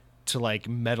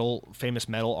famous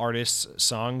metal artists'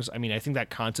 songs. I mean, I think that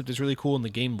concept is really cool, and the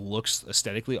game looks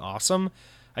aesthetically awesome.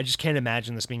 I just can't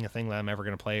imagine this being a thing that I'm ever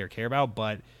going to play or care about,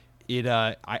 but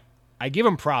I give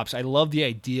them props. I love the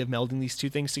idea of melding these two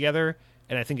things together,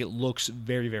 and I think it looks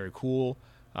very, very cool.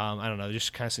 I don't know, it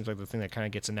just kind of seems like the thing that kind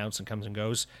of gets announced and comes and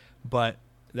goes, but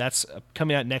that's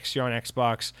coming out next year on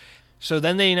Xbox. So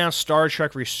then they announced Star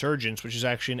Trek Resurgence, which is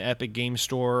actually an Epic Game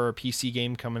Store PC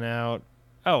game coming out.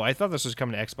 Oh, I thought this was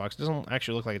coming to Xbox. It doesn't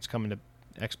actually look like it's coming to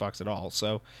Xbox at all.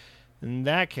 So in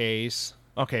that case,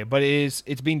 okay, but it's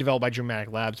being developed by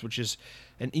Dramatic Labs, which is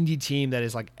an indie team that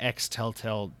is like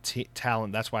ex-Telltale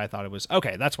talent. That's why I thought it was.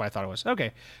 Okay,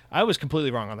 Okay, I was completely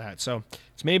wrong on that. So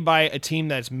it's made by a team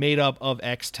that's made up of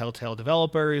ex-Telltale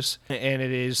developers, and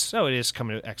it is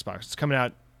coming to Xbox. It's coming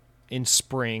out in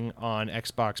spring on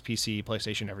Xbox, PC,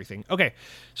 PlayStation, everything. Okay,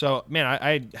 so man,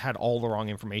 I had all the wrong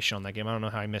information on that game. I don't know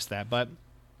how I missed that, but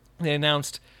they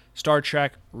announced Star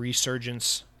Trek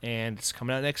Resurgence, and it's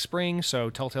coming out next spring, so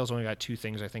Telltale's only got 2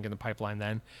 things, I think, in the pipeline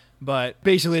then. But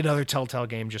basically another Telltale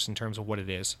game just in terms of what it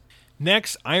is.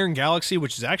 Next, Iron Galaxy,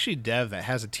 which is actually a dev that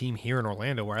has a team here in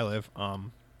Orlando where I live. I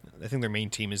think their main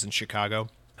team is in Chicago.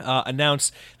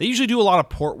 Announced they usually do a lot of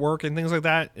port work and things like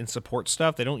that and support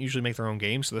stuff. They don't usually make their own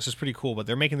game, so this is pretty cool, but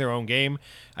they're making their own game.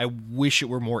 I wish it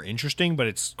were more interesting, but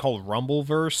it's called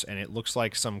Rumbleverse, and it looks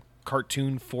like some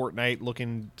cartoon Fortnite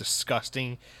looking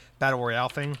disgusting battle royale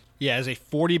thing. Yeah, as a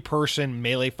 40-person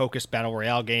melee-focused battle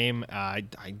royale game, I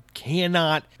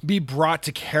cannot be brought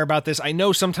to care about this. I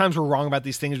know sometimes we're wrong about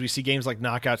these things. We see games like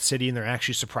Knockout City, and they're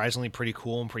actually surprisingly pretty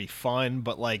cool and pretty fun,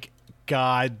 but like,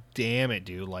 god damn it,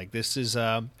 dude. Like, this is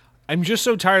I'm just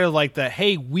so tired of like the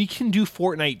hey, we can do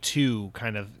Fortnite 2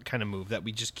 kind of move that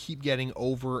we just keep getting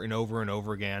over and over and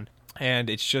over again. And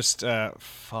it's just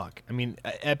fuck. I mean,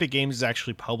 Epic Games is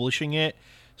actually publishing it,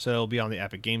 so it'll be on the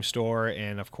Epic Game Store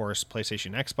and of course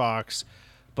PlayStation, Xbox.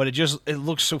 But it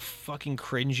looks so fucking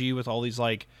cringy with all these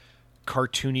like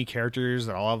cartoony characters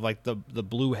that all have like the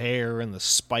blue hair and the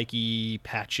spiky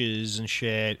patches and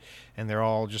shit, and they're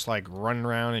all just like running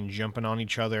around and jumping on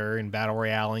each other and battle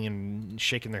royaling and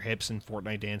shaking their hips and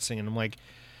Fortnite dancing. And I'm like,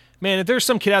 man, if there's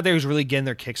some kid out there who's really getting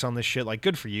their kicks on this shit, like,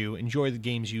 good for you. Enjoy the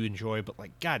games you enjoy, but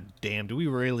like, god damn, do we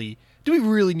really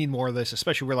need more of this?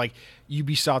 Especially where like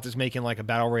Ubisoft is making like a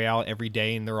battle royale every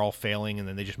day and they're all failing and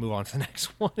then they just move on to the next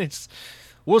one.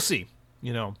 We'll see,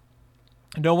 you know.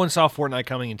 No one saw Fortnite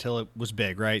coming until it was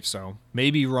big, right? So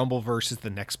maybe Rumbleverse is the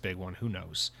next big one. Who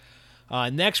knows?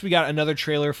 Next, we got another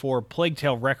trailer for Plague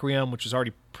Tale Requiem, which was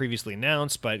already previously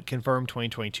announced, but confirmed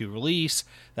 2022 release.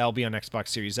 That will be on Xbox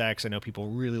Series X. I know people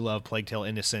really love Plague Tale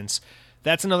Innocence.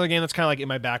 That's another game that's kind of like in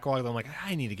my backlog. I'm like,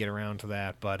 I need to get around to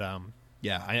that. But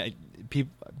yeah,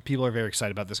 people are very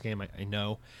excited about this game. I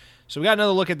know. So we got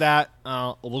another look at that.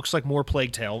 It looks like more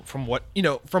Plague Tale from what, you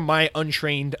know, from my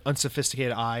untrained,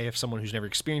 unsophisticated eye of someone who's never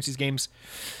experienced these games.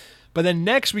 But then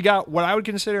next we got what I would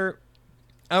consider,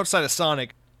 outside of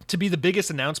Sonic, to be the biggest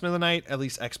announcement of the night, at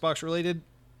least Xbox related,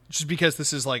 just because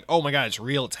this is like, oh my god, it's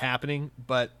real, it's happening.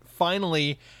 But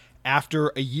finally,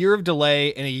 after a year of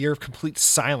delay and a year of complete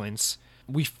silence,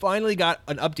 we finally got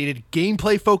an updated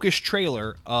gameplay-focused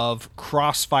trailer of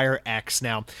Crossfire X.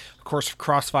 Now, of course,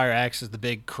 Crossfire X is the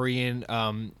big Korean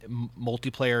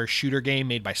multiplayer shooter game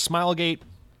made by Smilegate.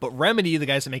 But Remedy, the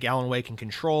guys that make Alan Wake and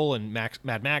Control and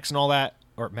Mad Max and all that,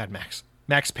 or Max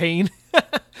Payne,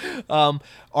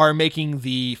 are making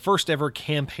the first ever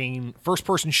campaign,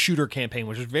 first-person shooter campaign,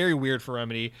 which is very weird for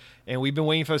Remedy. And we've been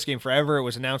waiting for this game forever. It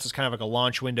was announced as kind of like a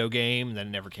launch window game, and then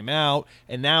it never came out.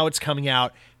 And now it's coming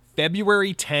out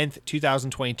February 10th,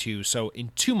 2022, so in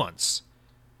 2 months.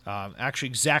 Actually,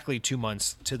 exactly 2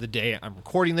 months to the day I'm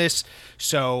recording this.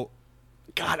 So,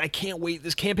 God, I can't wait.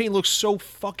 This campaign looks so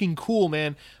fucking cool,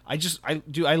 man.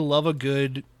 I love a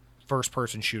good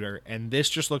first-person shooter, and this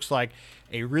just looks like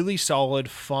a really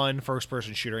solid, fun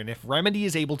first-person shooter. And if Remedy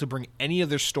is able to bring any of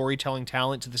their storytelling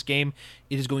talent to this game,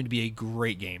 it is going to be a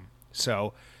great game.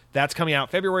 So that's coming out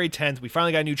February 10th. We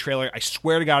finally got a new trailer. I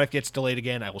swear to God, if it gets delayed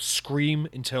again, I will scream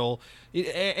until.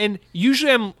 And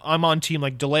usually I'm on team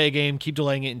like delay a game, keep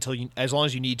delaying it until as long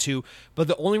as you need to. But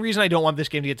the only reason I don't want this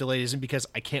game to get delayed isn't because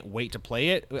I can't wait to play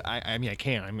it. I mean, I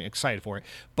can. I'm excited for it,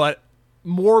 but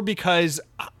more because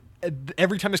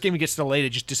every time this game gets delayed, it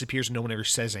just disappears and no one ever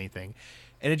says anything.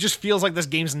 And it just feels like this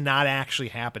game's not actually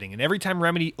happening. And every time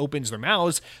Remedy opens their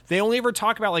mouths, they only ever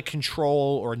talk about like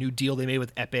Control or a new deal they made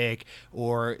with Epic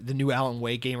or the new Alan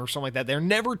Wake game or something like that. They're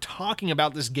never talking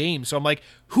about this game. So I'm like,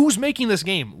 who's making this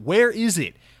game? Where is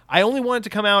it? I only want it to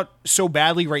come out so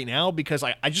badly right now because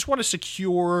I just want to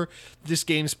secure this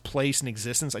game's place and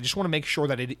existence. I just want to make sure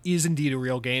that it is indeed a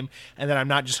real game and that I'm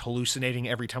not just hallucinating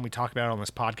every time we talk about it on this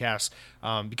podcast,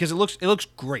 because it looks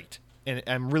great. And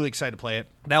I'm really excited to play it.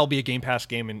 That'll be a Game Pass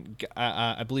game, and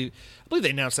I believe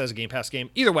they announced that as a Game Pass game.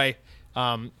 Either way,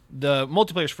 the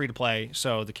multiplayer is free to play,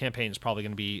 so the campaign is probably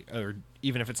going to be, or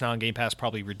even if it's not on Game Pass,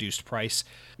 probably reduced price.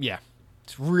 Yeah,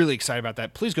 it's really excited about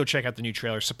that. Please go check out the new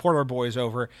trailer. Support our boys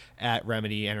over at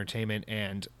Remedy Entertainment.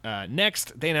 And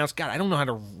next, they announced, God, I don't know how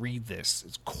to read this.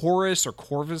 It's Chorus or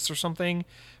Corvus or something.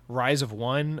 Rise of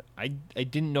One. I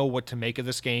didn't know what to make of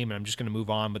this game, and I'm just going to move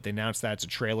on, but they announced that it's a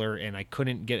trailer, and I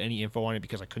couldn't get any info on it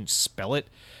because I couldn't spell it.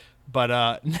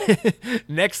 But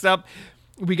next up,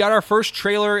 we got our first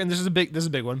trailer, and this is a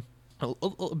big one.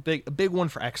 A big one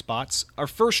for Xbox. Our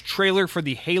first trailer for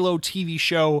the Halo TV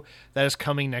show that is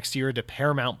coming next year to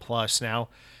Paramount Plus. Now,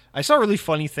 I saw a really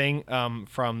funny thing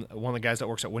from one of the guys that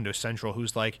works at Windows Central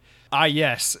who's like,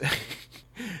 yes,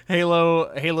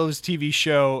 Halo's TV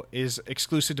show is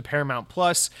exclusive to Paramount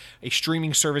Plus, a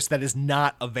streaming service that is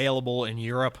not available in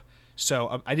Europe.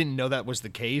 So I didn't know that was the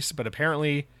case, but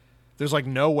apparently there's like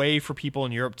no way for people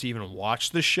in Europe to even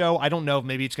watch the show. I don't know if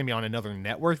maybe it's going to be on another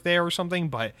network there or something,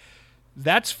 but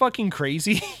that's fucking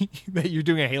crazy that you're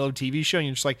doing a Halo TV show and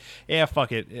you're just like, yeah,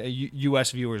 fuck it,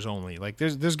 U.S. viewers only. Like,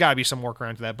 there's got to be some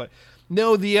workaround to that. But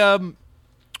no, we got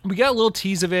a little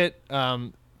tease of it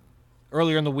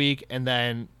earlier in the week, and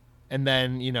then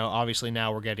you know, obviously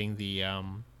now we're getting the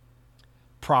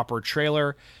proper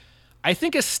trailer. I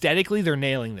think aesthetically they're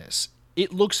nailing this.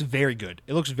 It looks very good.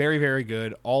 It looks very, very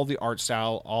good. All the art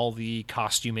style, all the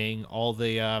costuming, all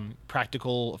the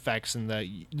practical effects, and the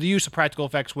use of practical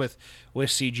effects with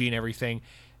CG and everything.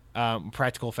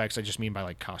 Practical effects, I just mean by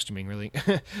like costuming, really.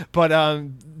 But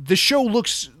the show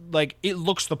looks like it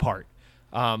looks the part.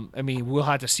 I mean, we'll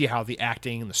have to see how the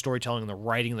acting and the storytelling and the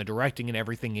writing and the directing and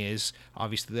everything is.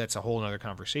 Obviously, that's a whole other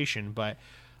conversation. But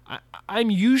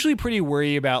I'm usually pretty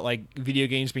worried about like video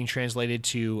games being translated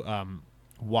to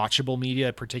watchable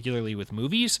media, particularly with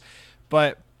movies.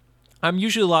 But I'm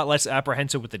usually a lot less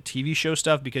apprehensive with the TV show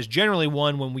stuff because generally,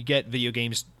 one, when we get video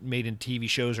games made in TV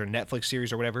shows or Netflix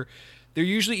series or whatever, they're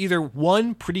usually either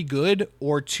one, pretty good,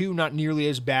 or two, not nearly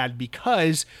as bad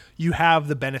because you have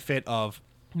the benefit of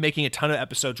making a ton of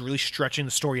episodes, really stretching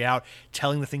the story out,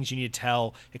 telling the things you need to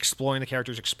tell, exploring the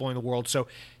characters, exploring the world. So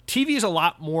TV is a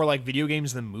lot more like video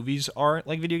games than movies are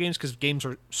like video games because games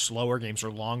are slower, games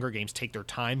are longer, games take their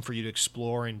time for you to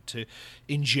explore and to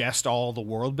ingest all the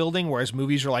world building, whereas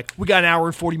movies are like, we got an hour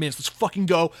and 40 minutes, let's fucking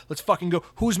go.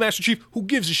 Who's Master Chief? Who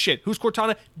gives a shit? Who's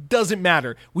Cortana? Doesn't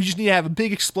matter. We just need to have a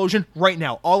big explosion right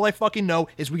now. All I fucking know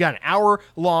is we got an hour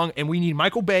long and we need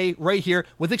Michael Bay right here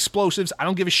with explosives. I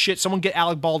don't give a shit. Someone get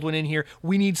Alec Baldwin in here.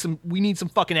 We need some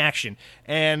fucking action.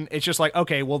 And it's just like,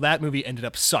 okay, well, that movie ended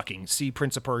up sucking. See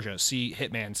Prince of Persia, see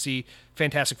Hitman, see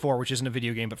Fantastic Four, which isn't a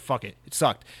video game, but fuck it, it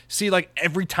sucked. See, like,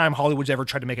 every time Hollywood's ever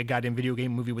tried to make a goddamn video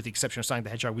game movie, with the exception of Sonic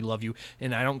the Hedgehog, we love you,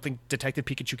 and I don't think Detective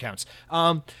Pikachu counts.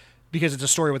 Because it's a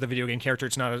story with a video game character,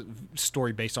 it's not a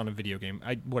story based on a video game.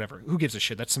 Whatever, who gives a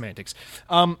shit? That's semantics.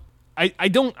 I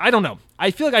don't know.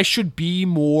 I feel like I should be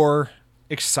more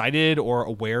excited or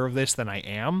aware of this than I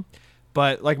am.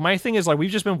 But, like, my thing is, like,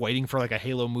 we've just been waiting for, like, a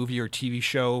Halo movie or TV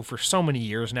show for so many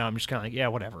years now. I'm just kind of like, yeah,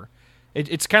 whatever.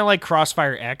 It's kind of like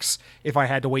Crossfire X if I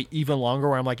had to wait even longer,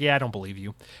 where I'm like, yeah, I don't believe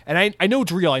you. And I know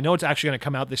it's real. I know it's actually going to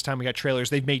come out this time. We got trailers.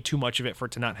 They've made too much of it for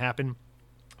it to not happen.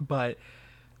 But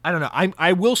I don't know.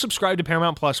 I will subscribe to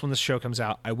Paramount Plus when this show comes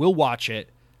out. I will watch it.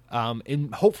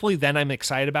 And hopefully then I'm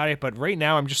excited about it. But right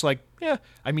now I'm just like, yeah,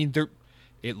 I mean,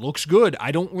 it looks good.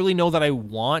 I don't really know that I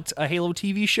want a Halo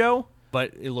TV show,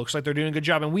 but it looks like they're doing a good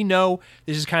job. And we know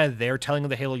this is kind of their telling of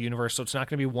the Halo universe, so it's not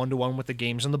going to be one-to-one with the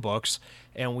games and the books.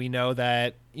 And we know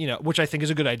that, which I think is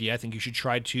a good idea. I think you should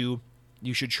try to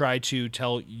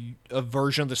tell a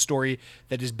version of the story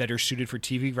that is better suited for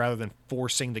TV rather than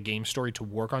forcing the game story to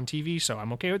work on TV. So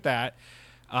I'm okay with that.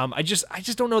 I just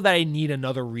don't know that I need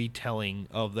another retelling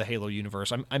of the Halo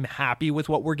universe. I'm happy with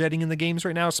what we're getting in the games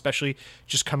right now, especially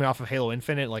just coming off of Halo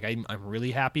Infinite. Like I'm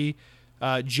really happy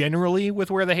generally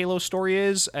with where the Halo story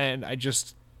is, and I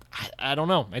don't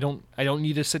know. I don't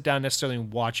need to sit down necessarily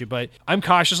and watch it, but I'm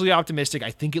cautiously optimistic. I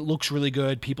think it looks really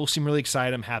good. People seem really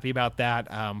excited. I'm happy about that.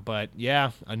 But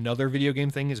yeah, another video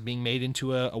game thing is being made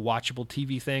into a watchable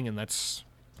TV thing, and that's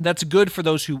good for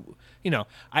those who,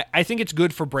 I think it's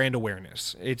good for brand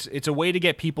awareness. It's a way to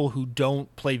get people who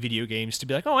don't play video games to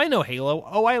be like, oh, I know Halo.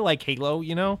 Oh, I like Halo,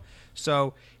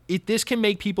 So this can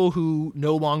make people who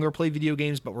no longer play video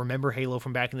games but remember Halo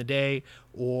from back in the day,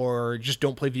 or just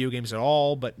don't play video games at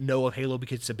all but know of Halo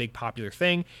because it's a big popular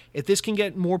thing. If this can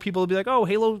get more people to be like, oh,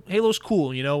 Halo's cool,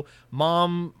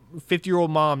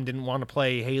 50-year-old mom didn't want to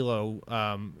play Halo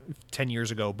 10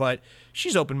 years ago, but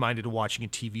she's open-minded to watching a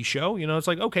TV show. It's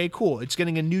like, okay, cool. It's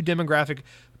getting a new demographic,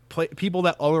 people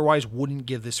that otherwise wouldn't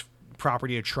give this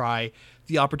property a try,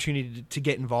 the opportunity to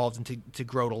get involved and to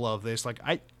grow to love this. Like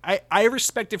I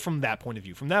respect it from that point of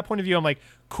view. From that point of view, I'm like,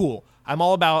 cool. I'm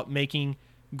all about making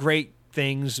great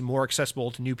things more accessible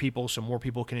to new people so more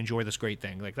people can enjoy this great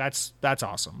thing. Like that's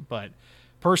awesome. But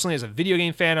personally, as a video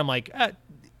game fan, I'm like,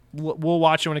 we'll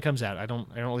watch it when it comes out. I don't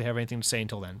really have anything to say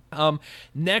until then.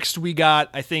 Next we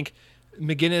got, I think,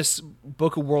 McGuinness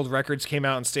Book of World Records came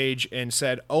out on stage and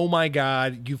said, oh my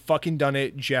God, you fucking done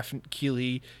it, Jeff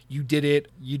Keighley. You did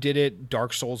it,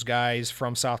 Dark Souls guys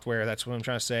from Software. That's what I'm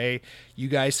trying to say. You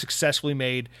guys successfully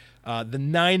made the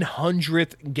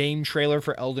 900th game trailer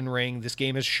for Elden Ring. This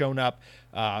game has shown up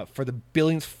for the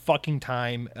billionth fucking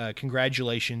time.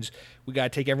 Congratulations. We got to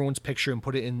take everyone's picture and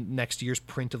put it in next year's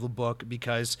print of the book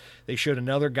because they showed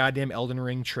another goddamn Elden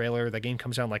Ring trailer. That game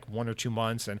comes out in like 1 or 2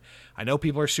 months, and I know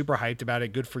people are super hyped about it.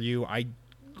 Good for you. I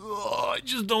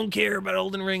just don't care about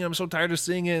Elden Ring. I'm so tired of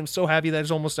seeing it. I'm so happy that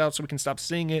it's almost out so we can stop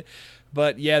seeing it.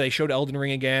 But yeah, they showed Elden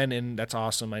Ring again, and that's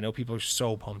awesome. I know people are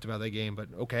so pumped about that game, but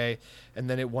okay. And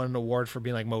then it won an award for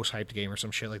being like most hyped game or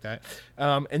some shit like that.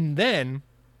 And then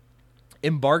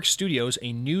Embark Studios,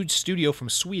 a new studio from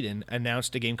Sweden,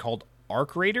 announced a game called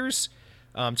Arc Raiders.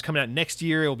 It's coming out next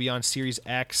year. It will be on Series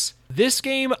X. This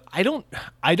game, I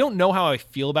don't know how I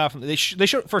feel about it. They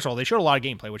showed, first of all, they showed a lot of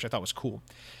gameplay, which I thought was cool.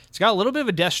 It's got a little bit of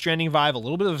a Death Stranding vibe, a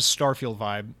little bit of a Starfield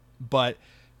vibe, but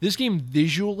this game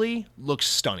visually looks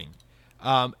stunning.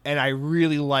 And I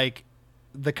really like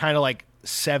the kind of like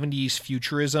 70s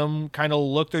futurism kind of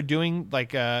look they're doing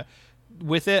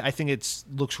with it. I think it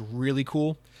looks really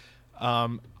cool.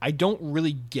 I don't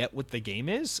really get what the game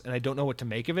is, and I don't know what to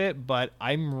make of it, but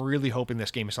I'm really hoping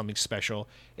this game is something special.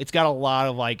 It's got a lot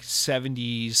of like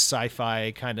 70s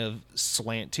sci-fi kind of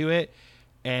slant to it,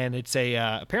 and it's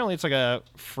apparently it's like a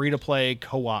free-to-play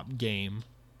co-op game.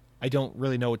 I don't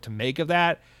really know what to make of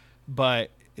that, but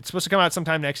It's supposed to come out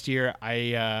sometime next year.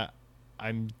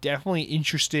 I'm definitely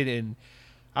interested in.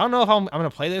 I don't know if I'm going to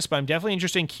play this, but I'm definitely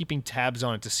interested in keeping tabs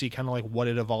on it to see kind of like what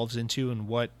it evolves into and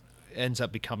what ends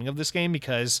up becoming of this game,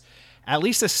 because at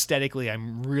least aesthetically,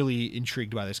 I'm really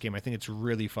intrigued by this game. I think it's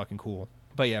really fucking cool.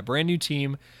 But yeah, brand new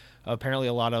team. Apparently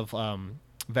a lot of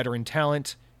veteran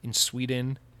talent in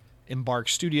Sweden. Embark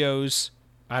Studios.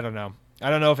 I don't know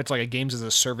if it's like a games as a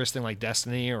service thing like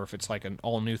Destiny or if it's like an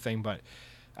all new thing, but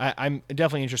I'm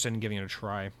definitely interested in giving it a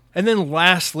try. And then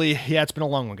lastly, yeah, it's been a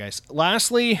long one, guys.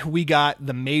 Lastly, we got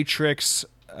the Matrix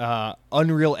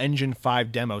Unreal Engine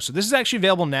 5 demo. So this is actually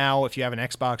available now if you have an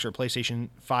Xbox or PlayStation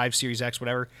 5, Series X,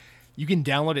 whatever. You can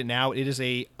download it now. It is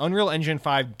a Unreal Engine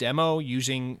 5 demo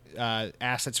using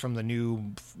assets from the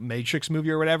new Matrix movie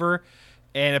or whatever.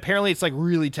 And apparently it's like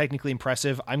really technically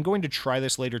impressive. I'm going to try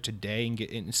this later today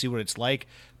and see what it's like.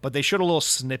 But they showed a little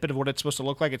snippet of what it's supposed to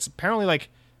look like. It's apparently like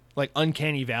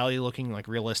Uncanny Valley looking like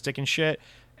realistic and shit.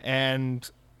 And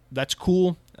that's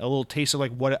cool. A little taste of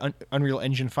like what Unreal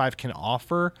Engine 5 can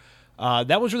offer.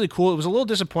 That was really cool. It was a little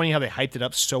disappointing how they hyped it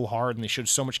up so hard and they showed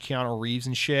so much Keanu Reeves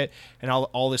and shit and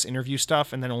all this interview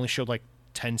stuff and then only showed like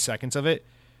 10 seconds of it.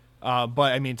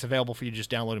 But I mean, it's available for you to just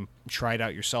download and try it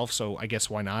out yourself. So I guess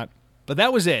why not? But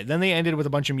that was it. Then they ended with a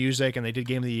bunch of music, and they did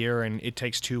Game of the Year, and It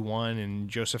Takes Two won, and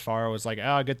Joseph Farah was like,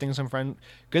 good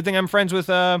thing I'm friends with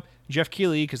Jeff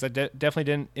Keighley, because that definitely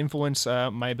didn't influence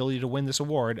my ability to win this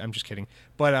award. I'm just kidding.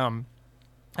 But I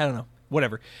don't know.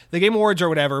 Whatever. The Game Awards or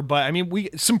whatever, but I mean,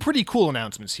 some pretty cool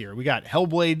announcements here. We got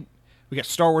Hellblade, we got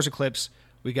Star Wars Eclipse,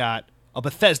 we got a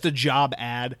Bethesda job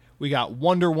ad, we got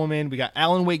Wonder Woman, we got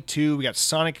Alan Wake 2, we got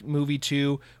Sonic Movie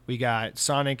 2, we got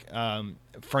Sonic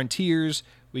Frontiers,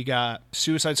 we got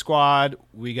Suicide Squad,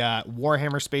 we got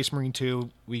Warhammer Space Marine 2,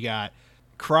 we got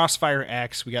Crossfire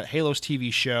X, we got Halo's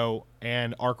TV show,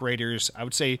 and Arc Raiders. I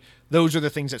would say those are the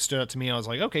things that stood out to me. I was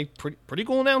like, okay, pretty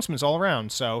cool announcements all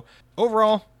around. So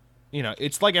overall,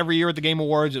 it's like every year at the Game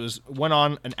Awards. It went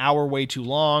on an hour way too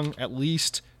long, at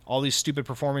least. All these stupid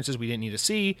performances we didn't need to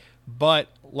see, but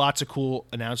lots of cool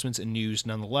announcements and news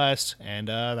nonetheless. And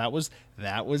that was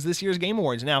this year's Game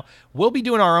Awards. Now, we'll be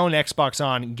doing our own Xbox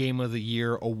On Game of the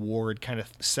Year award kind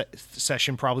of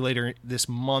session probably later this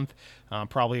month,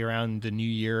 probably around the new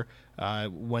year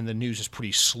when the news is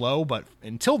pretty slow. But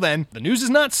until then, the news is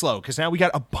not slow because now we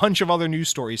got a bunch of other news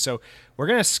stories. So we're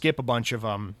going to skip a bunch of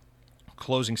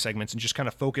closing segments and just kind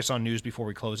of focus on news before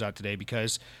we close out today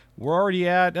because we're already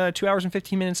at 2 hours and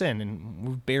 15 minutes in and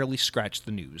we've barely scratched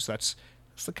the news. That's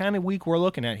the kind of week we're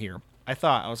looking at here.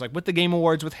 I was like, with the Game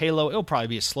Awards, with Halo, it'll probably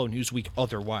be a slow news week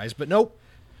otherwise, but nope.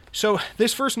 So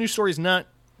this first news story is not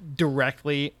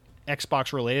directly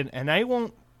Xbox related, and I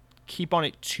won't keep on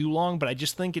it too long, but I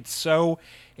just think it's so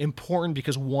important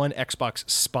because one, Xbox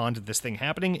spawned this thing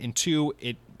happening, and two,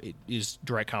 it is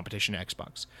direct competition to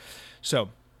Xbox. So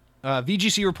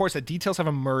VGC reports that details have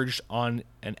emerged on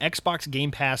an Xbox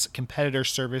Game Pass competitor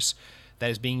service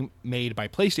that is being made by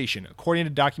PlayStation. According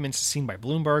to documents seen by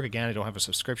Bloomberg, again, I don't have a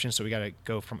subscription, so we got to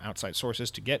go from outside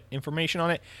sources to get information on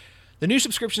it. The new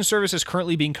subscription service is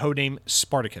currently being codenamed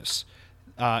Spartacus,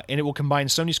 and it will combine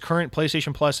Sony's current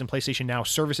PlayStation Plus and PlayStation Now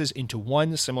services into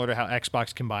one, similar to how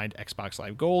Xbox combined Xbox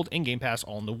Live Gold and Game Pass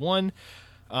all into one.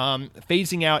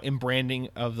 Phasing out and branding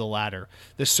of the latter.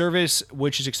 The service,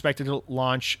 which is expected to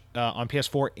launch on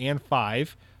PS4 and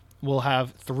 5, will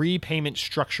have 3 payment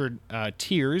structured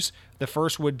tiers. The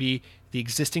first would be the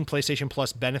existing PlayStation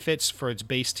Plus benefits for its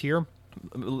base tier,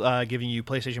 giving you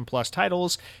PlayStation Plus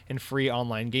titles and free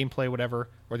online gameplay, whatever,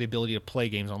 or the ability to play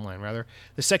games online, rather.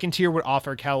 The second tier would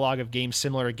offer a catalog of games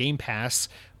similar to Game Pass,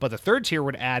 but the third tier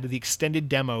would add the extended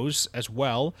demos as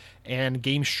well and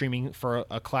game streaming for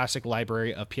a classic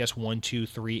library of PS1, 2,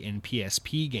 3, and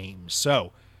PSP games.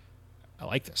 So, I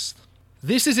like this.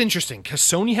 This is interesting because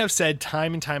Sony have said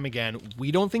time and time again,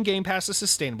 we don't think Game Pass is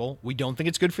sustainable, we don't think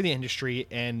it's good for the industry,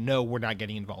 and no, we're not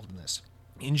getting involved in this.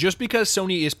 And just because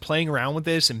Sony is playing around with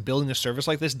this and building a service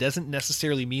like this doesn't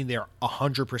necessarily mean they're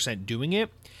 100% doing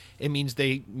it. It means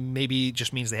they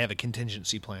have a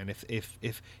contingency plan.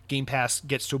 If Game Pass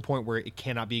gets to a point where it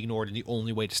cannot be ignored and the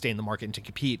only way to stay in the market and to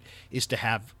compete is to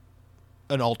have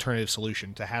an alternative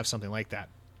solution, to have something like that.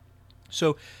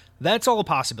 So that's all a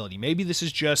possibility. Maybe this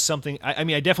is just something. I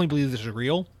mean, I definitely believe this is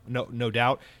real, no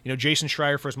doubt. Jason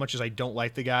Schreier, for as much as I don't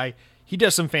like the guy, he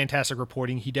does some fantastic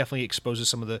reporting. He definitely exposes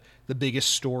some of the biggest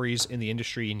stories in the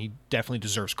industry, and he definitely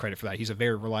deserves credit for that. He's a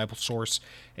very reliable source,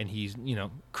 and he's,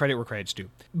 credit where credit's due.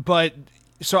 But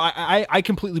so I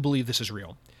completely believe this is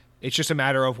real. It's just a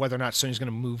matter of whether or not Sony's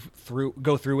going to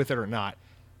go through with it or not.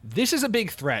 This is a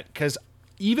big threat because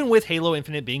even with Halo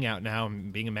Infinite being out now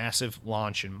and being a massive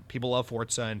launch, and people love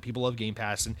Forza and people love Game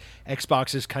Pass, and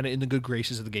Xbox is kind of in the good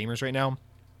graces of the gamers right now,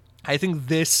 I think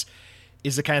this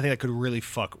is the kind of thing that could really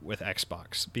fuck with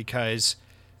Xbox, because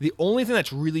the only thing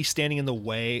that's really standing in the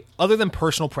way, other than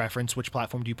personal preference, which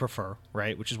platform do you prefer,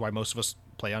 right? Which is why most of us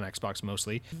play on Xbox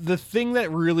mostly. The thing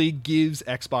that really gives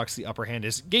Xbox the upper hand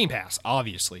is Game Pass,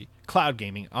 obviously. Cloud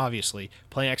gaming, obviously.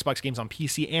 Playing Xbox games on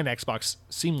PC and Xbox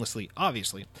seamlessly,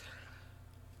 obviously.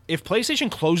 If PlayStation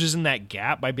closes in that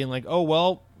gap by being like, oh,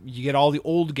 well, you get all the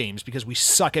old games because we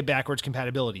suck at backwards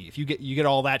compatibility. If you get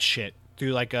all that shit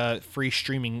through like a free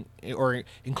streaming or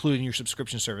including your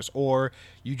subscription service, or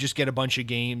you just get a bunch of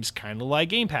games kind of like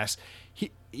Game Pass.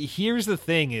 Here's the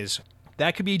thing is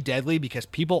that could be deadly because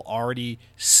people already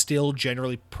still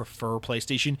generally prefer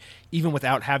PlayStation even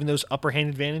without having those upper hand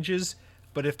advantages.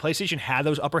 But if PlayStation had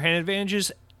those upper hand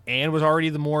advantages and was already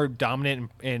the more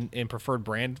dominant and preferred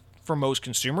brand for most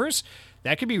consumers,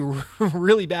 that could be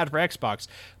really bad for Xbox.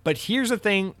 But here's the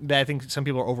thing that I think some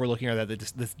people are overlooking, or that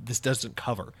this doesn't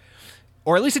cover.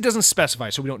 Or at least it doesn't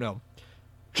specify, so we don't know.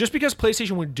 Just because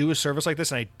PlayStation would do a service like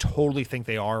this, and I totally think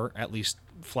they are at least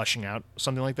fleshing out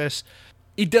something like this,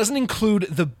 it doesn't include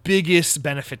the biggest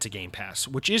benefit to Game Pass,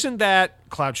 which isn't that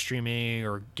cloud streaming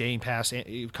or Game Pass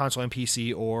console and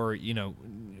PC, or, you know,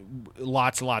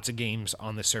 lots and lots of games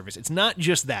on this service. It's not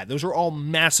just that. Those are all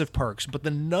massive perks, but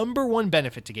the number one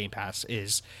benefit to Game Pass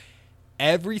is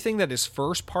everything that is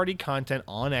first-party content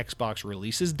on Xbox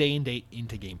releases day and date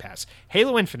into Game Pass.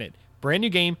 Halo Infinite, brand new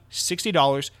game,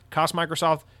 $60, cost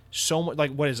Microsoft so much.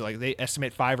 Like, what is it? Like, they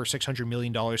estimate $500 or $600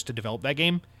 million to develop that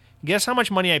game. Guess how much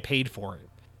money I paid for it?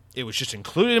 It was just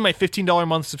included in my $15 a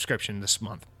month subscription this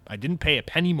month. I didn't pay a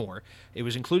penny more. It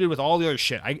was included with all the other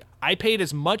shit. I paid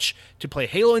as much to play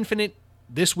Halo Infinite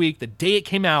this week, the day it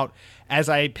came out, as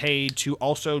I paid to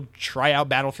also try out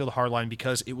Battlefield Hardline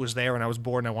because it was there and I was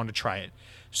bored and I wanted to try it.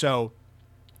 So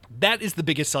that is the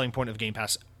biggest selling point of Game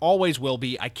Pass. Always will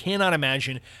be. I cannot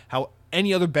imagine how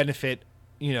any other benefit,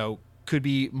 you know, could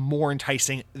be more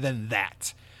enticing than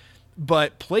that.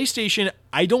 But PlayStation,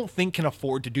 I don't think can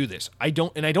afford to do this. I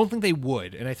don't think they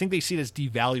would. And I think they see it as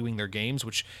devaluing their games,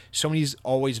 which Sony's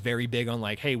always very big on,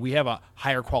 like, hey, we have a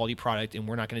higher quality product and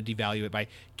we're not going to devalue it by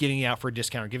giving it out for a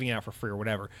discount or giving it out for free or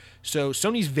whatever. So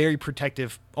Sony's very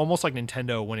protective, almost like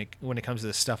Nintendo when it comes to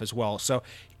this stuff as well. So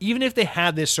even if they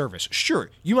had this service,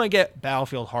 sure, you might get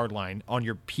Battlefield Hardline on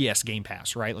your PS Game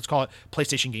Pass, right? Let's call it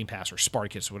PlayStation Game Pass or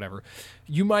Spartacus or whatever.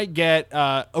 You might get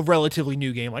a relatively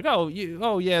new game, like,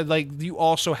 you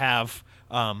also have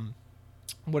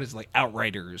what is it, like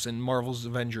Outriders and Marvel's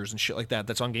Avengers and shit like that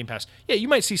that's on Game Pass. Yeah, you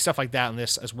might see stuff like that on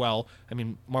this as well. I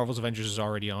mean, Marvel's Avengers is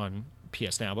already on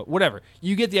PS Now, but whatever.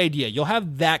 You get the idea. You'll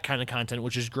have that kind of content,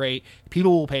 which is great.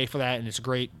 People will pay for that, and it's a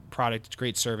great product. It's a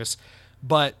great service.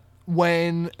 But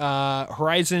when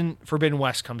Horizon Forbidden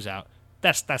West comes out,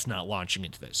 that's not launching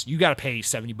into this. You got to pay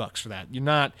 $70 for that. You're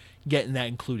not getting that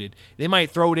included. They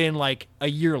might throw it in like a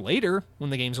year later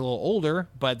when the game's a little older,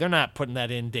 but they're not putting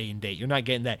that in day and date. You're not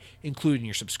getting that included in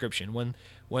your subscription.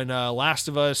 When Last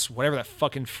of Us, whatever that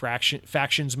fucking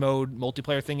factions mode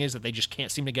multiplayer thing is that they just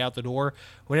can't seem to get out the door,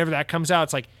 whenever that comes out,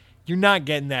 it's like, you're not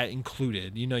getting that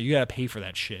included. You know, you got to pay for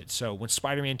that shit. So when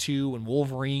Spider-Man 2, when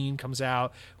Wolverine comes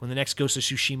out, when the next Ghost of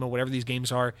Tsushima, whatever these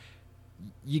games are,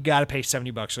 you got to pay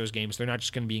 $70 for those games. They're not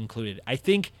just going to be included. I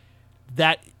think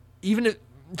that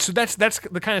that's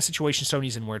the kind of situation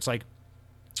Sony's in, where it's like,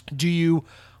 do you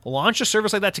launch a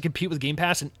service like that to compete with Game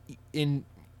Pass and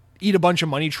eat a bunch of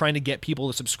money trying to get people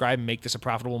to subscribe and make this a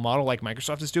profitable model like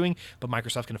Microsoft is doing, but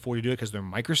Microsoft can afford to do it because they're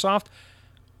Microsoft?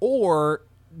 Or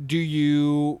do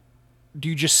you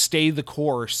just stay the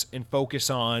course and focus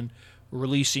on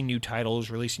releasing new titles,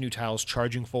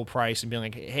 charging full price, and being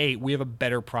like, hey, we have a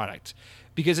better product?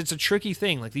 Because it's a tricky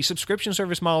thing. Like, these subscription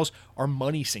service models are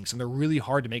money sinks, and they're really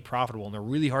hard to make profitable, and they're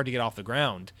really hard to get off the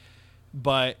ground.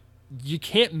 But you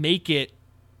can't make it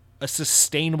a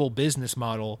sustainable business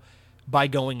model by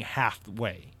going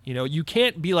halfway. You know, you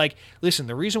can't be like, listen,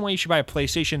 the reason why you should buy a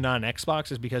PlayStation, not an Xbox,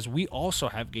 is because we also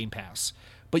have Game Pass.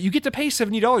 But you get to pay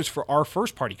 $70 for our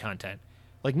first-party content.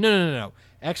 Like, no.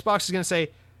 Xbox is going to say,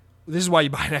 this is why you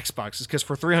buy an Xbox, is because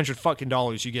for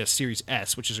 $300 you get a Series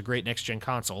S, which is a great next-gen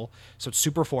console, so it's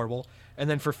super affordable. And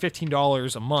then for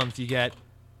 $15 a month, you get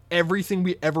everything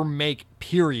we ever make,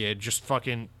 period, just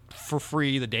fucking for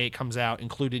free the day it comes out,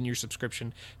 included in your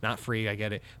subscription. Not free, I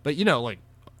get it. But, you know, like,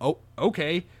 oh,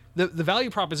 okay. The value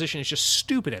proposition is just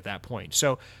stupid at that point.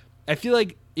 So I feel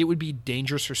like it would be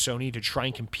dangerous for Sony to try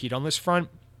and compete on this front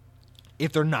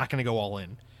if they're not going to go all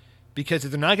in. Because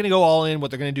if they're not going to go all in,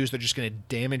 what they're going to do is they're just going to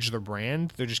damage their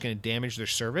brand. They're just going to damage their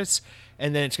service.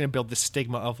 And then it's going to build this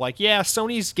stigma of like, yeah,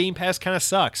 Sony's Game Pass kind of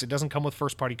sucks. It doesn't come with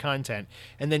first-party content.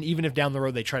 And then even if down the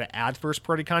road they try to add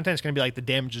first-party content, it's going to be like the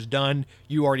damage is done.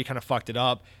 You already kind of fucked it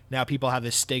up. Now people have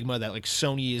this stigma that like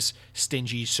Sony is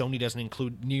stingy. Sony doesn't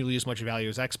include nearly as much value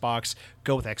as Xbox.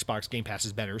 Go with Xbox. Game Pass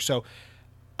is better. So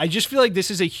I just feel like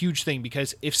this is a huge thing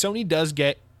because if Sony does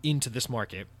get into this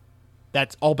market,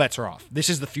 that's all bets are off. This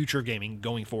is the future of gaming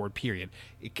going forward, period.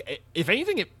 If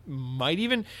anything, it might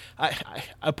even...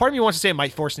 a part of me wants to say it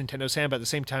might force Nintendo's hand, but at the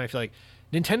same time, I feel like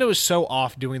Nintendo is so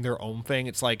off doing their own thing.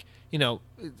 It's like,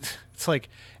 it's like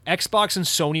Xbox and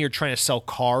Sony are trying to sell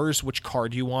cars. Which car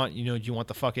do you want? Do you want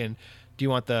the fucking... Do you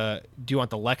want the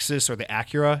Lexus or the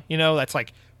Acura? That's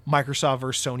like Microsoft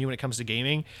versus Sony when it comes to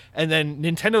gaming. And then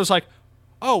Nintendo's like,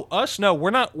 oh, us? No, we're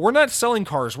not selling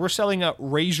cars. We're selling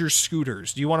Razor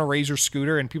scooters. Do you want a Razor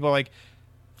scooter? And people are like,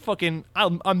 fucking,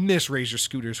 I miss Razor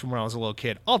scooters from when I was a little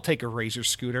kid. I'll take a Razor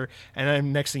scooter. And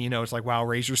then next thing you know, it's like, wow,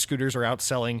 Razor scooters are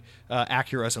outselling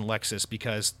Acuras and Lexus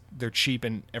because they're cheap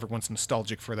and everyone's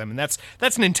nostalgic for them. And that's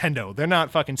Nintendo. They're not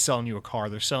fucking selling you a car.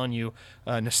 They're selling you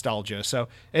nostalgia. So,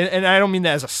 and I don't mean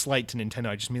that as a slight to Nintendo.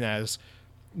 I just mean that as...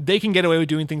 they can get away with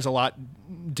doing things a lot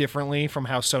differently from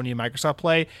how Sony and Microsoft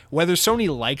play. Whether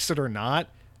Sony likes it or not,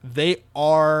 they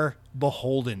are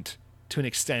beholden to an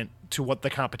extent to what the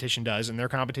competition does, and their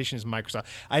competition is Microsoft.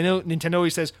 I know Nintendo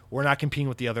always says, we're not competing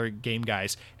with the other game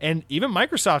guys. And even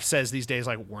Microsoft says these days,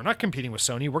 like, we're not competing with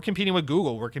Sony. We're competing with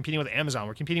Google. We're competing with Amazon.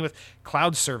 We're competing with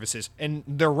cloud services. And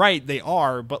they're right, they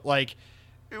are. But, like,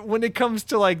 when it comes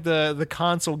to, like, the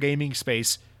console gaming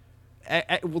space...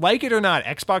 like it or not,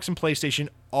 Xbox and PlayStation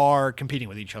are competing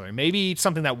with each other. Maybe it's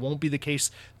something that won't be the case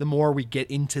the more we get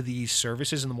into these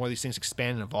services and the more these things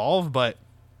expand and evolve, but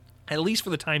at least for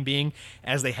the time being,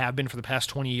 as they have been for the past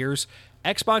 20 years,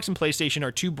 Xbox and PlayStation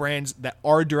are two brands that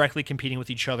are directly competing with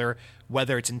each other,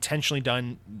 whether it's intentionally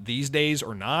done these days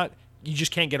or not. You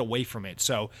just can't get away from it.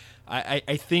 So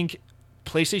I think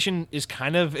PlayStation is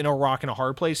kind of in a rock and a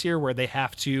hard place here where they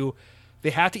have to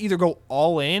either go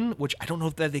all in, which I don't know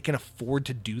if that they can afford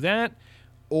to do that,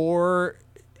 or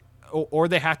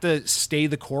they have to stay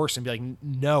the course and be like,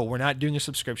 no, we're not doing a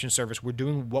subscription service. We're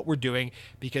doing what we're doing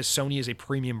because Sony is a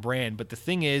premium brand. But the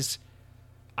thing is,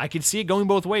 I could see it going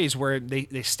both ways where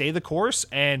they stay the course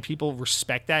and people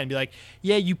respect that and be like,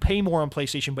 yeah, you pay more on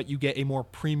PlayStation, but you get a more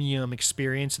premium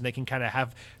experience and they can kind of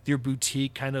have their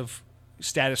boutique kind of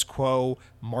status quo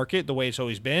market the way it's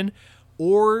always been.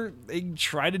 Or they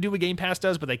try to do what Game Pass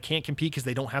does, but they can't compete because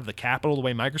they don't have the capital the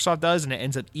way Microsoft does, and it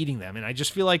ends up eating them. And I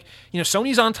just feel like,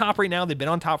 Sony's on top right now. They've been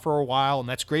on top for a while, and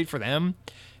that's great for them.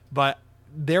 But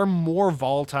they're more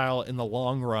volatile in the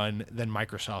long run than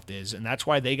Microsoft is, and that's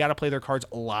why they got to play their cards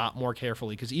a lot more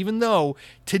carefully. Because even though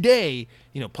today,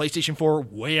 PlayStation 4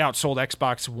 way outsold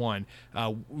Xbox One,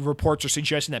 reports are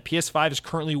suggesting that PS5 is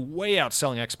currently way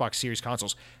outselling Xbox Series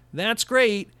consoles. That's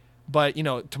great. But,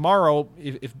 tomorrow,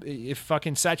 if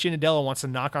fucking Satya Nadella wants to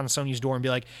knock on Sony's door and be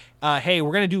like, hey,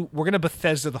 we're going to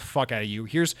Bethesda the fuck out of you.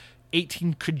 Here's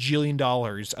 $18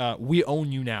 kajillion. We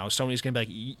own you now. Sony's going to be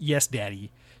like, yes,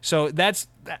 daddy. So that's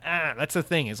the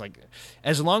thing is like,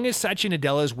 as long as Satya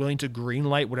Nadella is willing to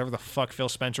greenlight whatever the fuck Phil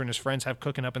Spencer and his friends have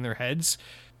cooking up in their heads,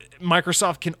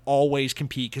 Microsoft can always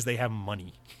compete because they have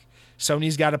money.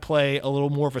 Sony's got to play a little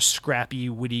more of a scrappy,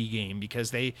 witty game because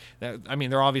they're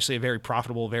obviously a very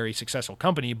profitable, very successful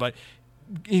company, but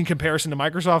in comparison to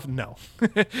Microsoft, no,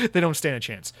 they don't stand a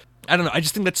chance. I don't know. I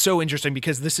just think that's so interesting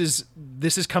because this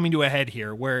is coming to a head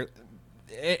here where,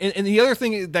 and the other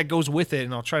thing that goes with it,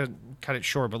 and I'll try to cut it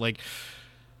short, but like,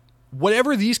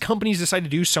 whatever these companies decide to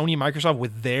do, Sony and Microsoft,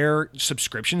 with their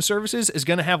subscription services is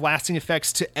going to have lasting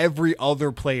effects to every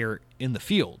other player in the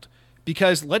field.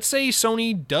 Because let's say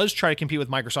Sony does try to compete with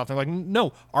Microsoft. They're like,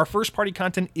 no, our first-party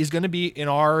content is going to be in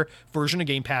our version of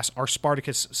Game Pass, our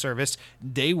Spartacus service,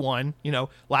 day one.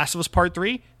 Last of Us Part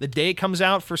 3, the day it comes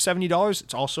out for $70,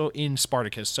 it's also in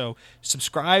Spartacus. So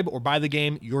subscribe or buy the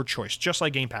game, your choice, just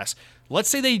like Game Pass. Let's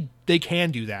say they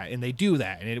can do that, and they do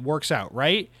that, and it works out,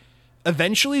 right?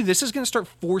 Eventually, this is going to start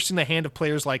forcing the hand of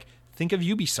players like, think of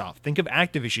Ubisoft, think of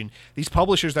Activision. These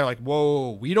publishers that are like,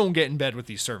 whoa, we don't get in bed with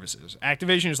these services.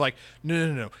 Activision is like,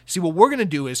 no. See, what we're going to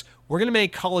do is we're going to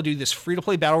make Call of Duty this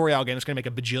free-to-play battle royale game. It's going to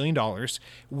make $1 bajillion.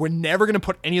 We're never going to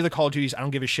put any of the Call of Duties, I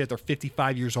don't give a shit, they're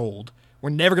 55 years old. We're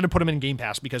never going to put them in Game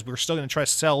Pass because we're still going to try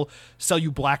to sell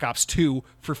you Black Ops 2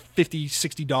 for $50,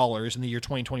 $60 in the year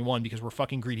 2021 because we're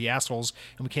fucking greedy assholes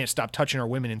and we can't stop touching our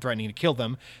women and threatening to kill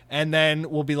them. And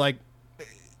then we'll be like,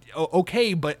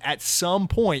 okay, but at some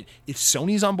point, if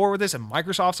Sony's on board with this and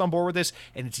Microsoft's on board with this,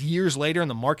 and it's years later and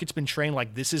the market's been trained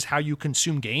like this is how you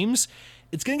consume games,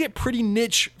 it's going to get pretty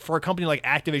niche for a company like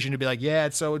Activision to be like, yeah,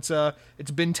 so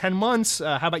it's been 10 months.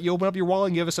 How about you open up your wallet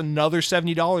and give us another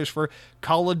 $70 for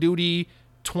Call of Duty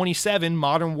 27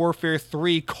 Modern Warfare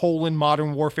 3 :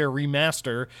 Modern Warfare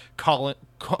Remaster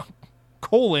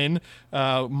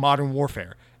Modern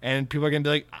Warfare. And people are going to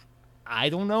be like, I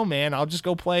don't know, man. I'll just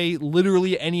go play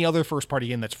literally any other first-party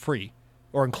game that's free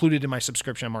or included in my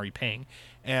subscription I'm already paying.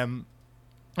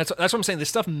 That's what I'm saying. This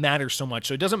stuff matters so much.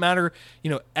 So it doesn't matter,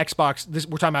 Xbox.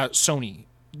 We're talking about Sony.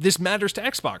 This matters to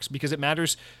Xbox because it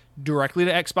matters directly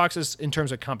to Xbox in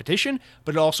terms of competition,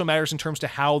 but it also matters in terms to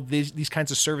how these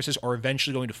kinds of services are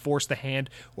eventually going to force the hand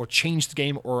or change the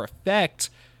game or affect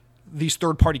these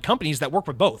third-party companies that work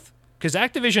with both. Because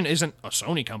Activision isn't a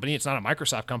Sony company, it's not a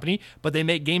Microsoft company, but they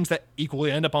make games that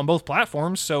equally end up on both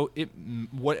platforms. So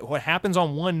what happens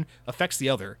on one affects the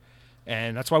other.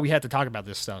 And that's why we had to talk about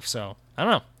this stuff. So, I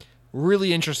don't know.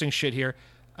 Really interesting shit here.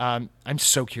 I'm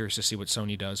so curious to see what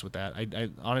Sony does with that. I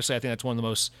honestly, I think that's one of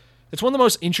the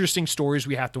most interesting stories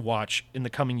we have to watch in the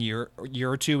coming year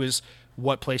or two is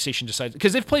what PlayStation decides.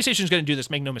 Because if PlayStation is going to do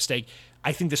this, make no mistake,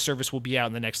 I think this service will be out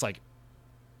in the next,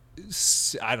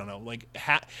 I don't know,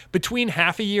 between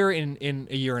half a year and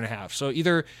a year and a half. So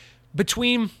either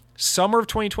between summer of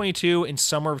 2022 and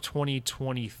summer of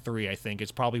 2023, I think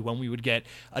it's probably when we would get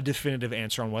a definitive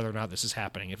answer on whether or not this is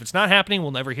happening. If it's not happening,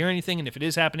 we'll never hear anything, and if it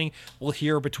is happening, we'll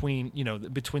hear between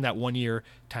that 1 year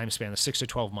time span, the 6 to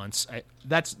 12 months.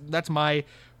 That's my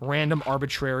random,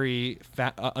 arbitrary,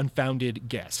 unfounded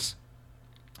guess.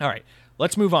 All right,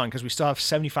 let's move on because we still have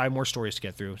 75 more stories to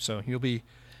get through. So you'll be,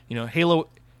 Halo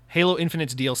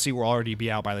Infinite's DLC will already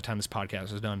be out by the time this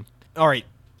podcast is done. All right.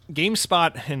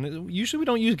 GameSpot, and usually we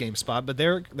don't use GameSpot, but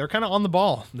they're kind of on the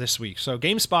ball this week. So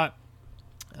GameSpot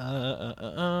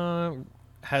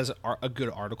has a good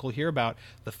article here about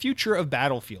the future of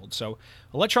Battlefield. So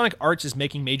Electronic Arts is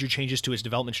making major changes to its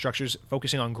development structures,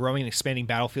 focusing on growing and expanding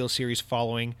Battlefield series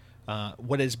following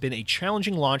what has been a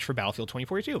challenging launch for Battlefield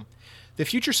 2042. The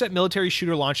future-set military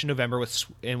shooter launched in November was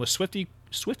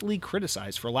swiftly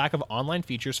criticized for lack of online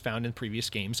features found in previous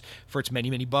games, for its many,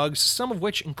 many bugs, some of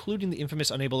which, including the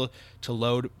infamous unable to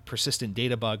load persistent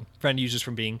data bug, prevented users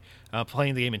from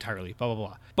playing the game entirely, blah, blah,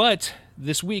 blah. But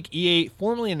this week, EA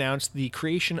formally announced the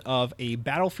creation of a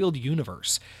Battlefield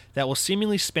universe that will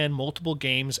seemingly span multiple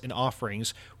games and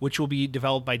offerings, which will be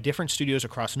developed by different studios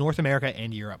across North America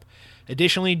and Europe.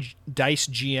 Additionally, DICE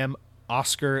GM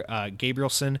Oscar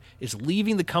Gabrielson is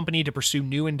leaving the company to pursue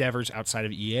new endeavors outside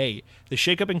of EA. The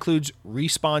shakeup includes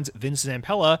Respawn's Vince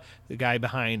Zampella, the guy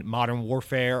behind Modern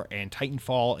Warfare and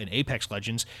Titanfall and Apex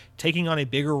Legends, taking on a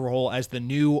bigger role as the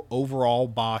new overall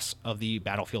boss of the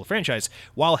Battlefield franchise,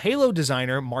 while Halo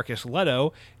designer Marcus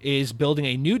Leto is building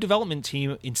a new development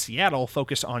team in Seattle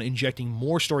focused on injecting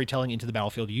more storytelling into the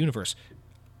Battlefield universe.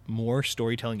 More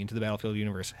storytelling into the Battlefield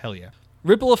universe. Hell yeah.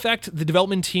 Ripple Effect, the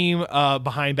development team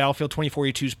behind Battlefield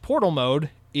 2042's Portal mode,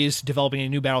 is developing a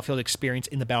new Battlefield experience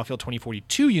in the Battlefield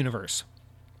 2042 universe.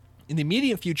 In the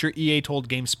immediate future, EA told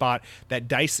GameSpot that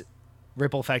DICE,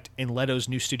 Ripple Effect, and Leto's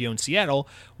new studio in Seattle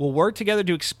will work together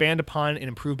to expand upon and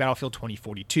improve Battlefield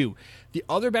 2042. The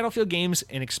other Battlefield games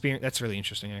and experience... That's really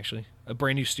interesting, actually. A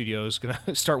brand new studio is going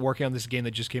to start working on this game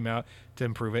that just came out to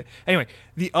improve it. Anyway,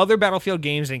 the other Battlefield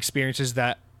games and experiences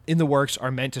that in the works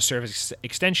are meant to serve as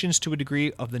extensions to a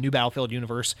degree of the new Battlefield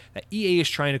universe that EA is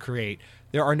trying to create.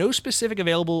 There are no specifics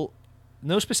available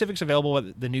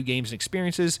with the new games and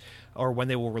experiences or when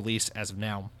they will release as of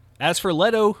now. As for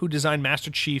Leto, who designed Master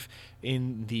Chief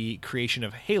in the creation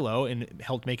of Halo and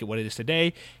helped make it what it is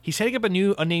today, he's heading up a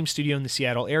new unnamed studio in the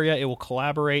Seattle area. It will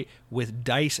collaborate with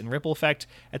DICE and Ripple Effect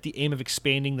at the aim of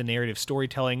expanding the narrative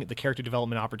storytelling, the character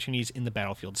development opportunities in the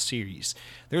Battlefield series.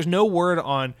 There's no word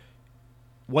on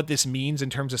what this means in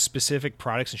terms of specific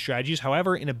products and strategies.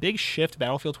 However, in a big shift,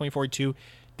 Battlefield 2042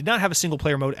 did not have a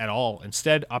single-player mode at all,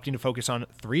 instead opting to focus on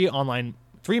three main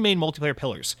multiplayer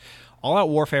pillars: All-Out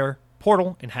Warfare,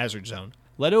 Portal, and Hazard Zone.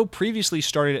 Leto previously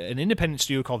started an independent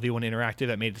studio called V1 Interactive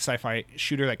that made the sci-fi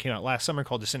shooter that came out last summer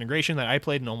called Disintegration that I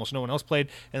played and almost no one else played,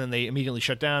 and then they immediately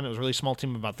shut down. It was a really small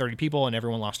team of about 30 people, and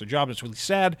everyone lost their job. It's really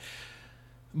sad.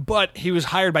 But he was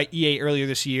hired by EA earlier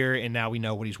this year, and now we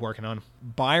know what he's working on.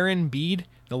 Byron Bede,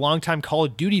 the longtime Call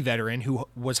of Duty veteran who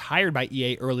was hired by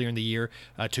EA earlier in the year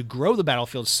to grow the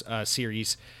Battlefield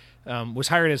series, was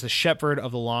hired as the shepherd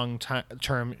of the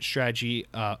long-term strategy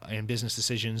and business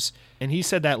decisions. And he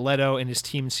said that Leto and his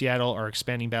team in Seattle are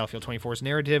expanding Battlefield 24's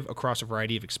narrative across a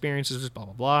variety of experiences, blah,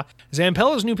 blah, blah.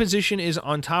 Zampella's new position is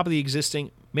on top of the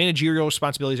existing managerial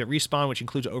responsibilities at Respawn, which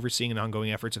includes overseeing the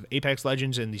ongoing efforts of Apex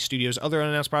Legends and the studio's other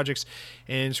unannounced projects,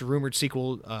 and its rumored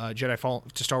sequel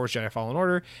to Star Wars Jedi Fallen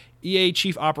Order. EA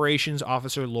Chief Operations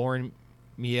Officer Lauren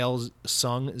Miele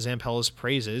sung Zampella's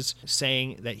praises,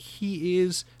 saying that he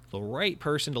is the right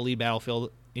person to lead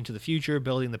Battlefield into the future,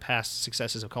 building the past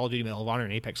successes of Call of Duty, Medal of Honor,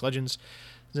 and Apex Legends.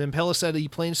 Zampella said that he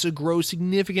plans to grow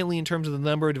significantly in terms of the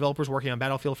number of developers working on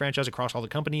Battlefield franchise across all the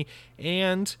company,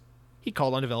 and he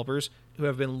called on developers who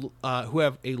have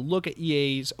a look at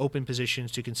EA's open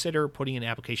positions to consider putting in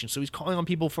applications. So he's calling on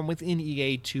people from within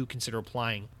EA to consider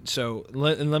applying. So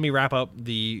let me wrap up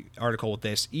the article with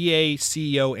this. EA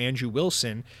CEO Andrew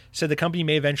Wilson said the company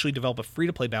may eventually develop a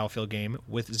free-to-play Battlefield game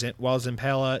while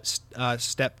Zampella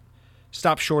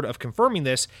stopped short of confirming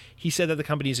this. He said that the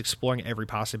company is exploring every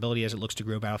possibility as it looks to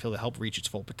grow Battlefield to help reach its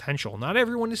full potential. Not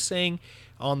everyone is saying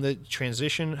on the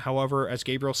transition. However, as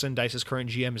Gabrielson, DICE's current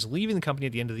GM, is leaving the company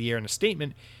at the end of the year, in a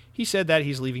statement, he said that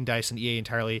he's leaving DICE and EA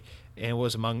entirely and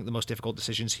was among the most difficult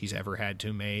decisions he's ever had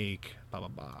to make. Blah, blah,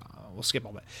 blah. We'll skip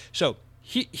all that. So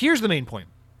here's the main point.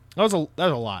 That was a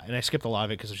lot, and I skipped a lot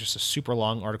of it because it's just a super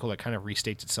long article that kind of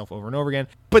restates itself over and over again.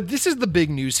 But this is the big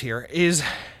news here, is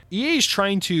EA is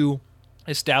trying to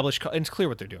establish, and it's clear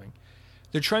what they're doing.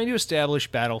 They're trying to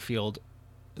establish Battlefield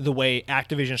the way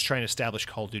Activision is trying to establish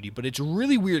Call of Duty, but it's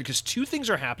really weird because two things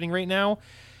are happening right now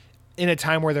in a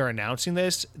time where they're announcing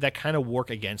this that kind of work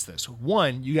against this.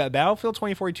 One, you got Battlefield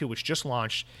 2042, which just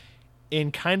launched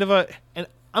in kind of and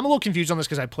I'm a little confused on this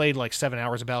because I played like 7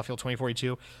 hours of Battlefield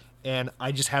 2042, and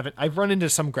I just haven't, I've run into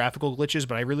some graphical glitches,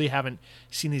 but I really haven't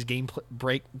seen these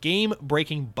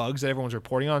game-breaking bugs that everyone's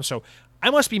reporting on, so I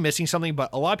must be missing something,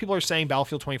 but a lot of people are saying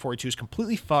Battlefield 2042 is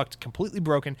completely fucked, completely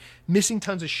broken, missing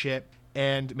tons of shit,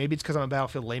 and maybe it's because I'm a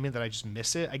Battlefield layman that I just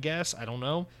miss it, I guess. I don't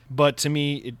know. But to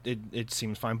me, it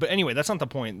seems fine. But anyway, that's not the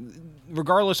point.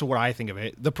 Regardless of what I think of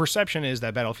it, the perception is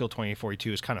that Battlefield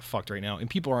 2042 is kind of fucked right now, and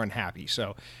people are unhappy.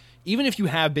 So even if you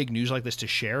have big news like this to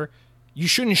share, you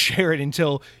shouldn't share it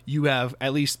until you have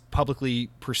at least publicly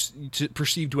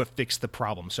perceived to have fixed the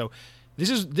problem. So this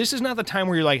is not the time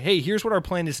where you're like, hey, here's what our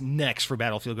plan is next for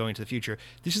Battlefield going into the future.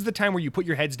 This is the time where you put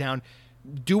your heads down,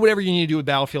 do whatever you need to do with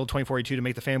Battlefield 2042 to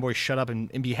make the fanboys shut up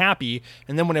and be happy,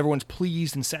 and then when everyone's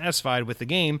pleased and satisfied with the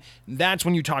game, that's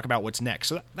when you talk about what's next.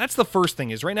 So that's the first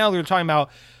thing. Is right now they're talking about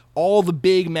all the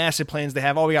big, massive plans they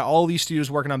have. Oh, we got all these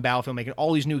studios working on Battlefield, making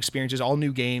all these new experiences, all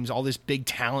new games, all this big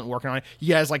talent working on it. You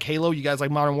guys like Halo? You guys like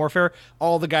Modern Warfare?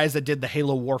 All the guys that did the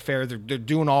Halo Warfare, they're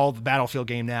doing all the Battlefield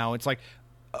game now. It's like,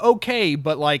 okay,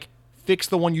 but like, fix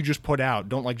the one you just put out.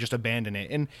 Don't like just abandon it.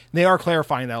 And they are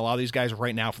clarifying that a lot of these guys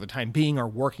right now, for the time being, are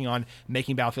working on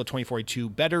making Battlefield 2042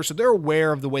 better. So they're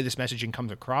aware of the way this messaging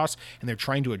comes across, and they're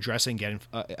trying to address it and get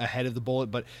ahead of the bullet.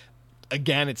 But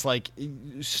again, it's like,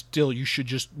 still, you should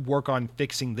just work on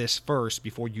fixing this first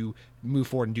before you move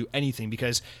forward and do anything,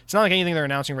 because it's not like anything they're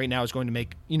announcing right now is going to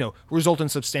make, result in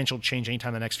substantial change anytime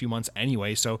in the next few months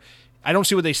anyway. So I don't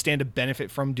see what they stand to benefit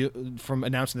from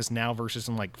announcing this now versus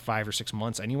in like 5 or 6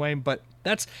 months anyway. But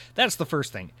that's the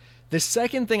first thing. The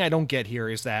second thing I don't get here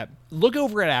is that look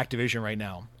over at Activision right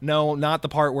now. No, not the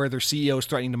part where their CEO is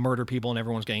threatening to murder people and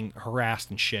everyone's getting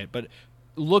harassed and shit, but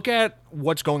look at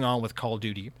what's going on with Call of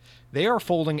Duty. They are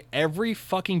folding every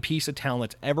fucking piece of talent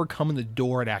that's ever come in the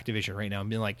door at Activision right now and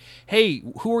being like, hey,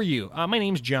 who are you? My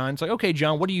name's John. It's like, okay,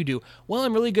 John, what do you do? Well,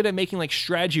 I'm really good at making like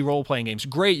strategy role-playing games.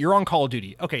 Great, you're on Call of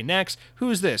Duty. Okay, next,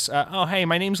 who's this? Oh, hey,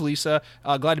 my name's Lisa.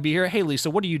 Glad to be here. Hey, Lisa,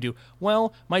 what do you do?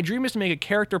 Well, my dream is to make a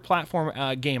character platform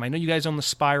game. I know you guys own the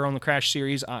Spyro and the Crash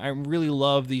series. I really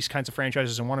love these kinds of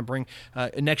franchises and want to bring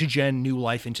next-gen new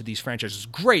life into these franchises.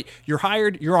 Great, you're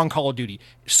hired, you're on Call of Duty.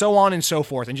 So on and so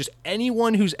forth. And just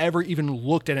anyone who's ever even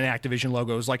looked at an Activision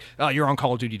logo is like, oh, you're on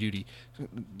Call of Duty.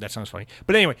 That sounds funny.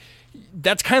 But anyway,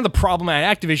 that's kind of the problem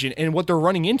at Activision, and what they're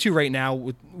running into right now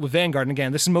with Vanguard. And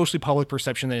again, this is mostly public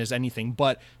perception than is anything,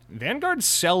 but Vanguard's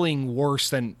selling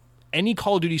worse than any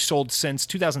Call of Duty sold since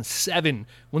 2007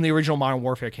 when the original Modern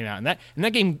Warfare came out. And that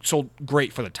game sold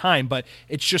great for the time, but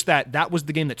it's just that was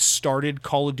the game that started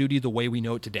Call of Duty the way we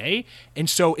know it today. And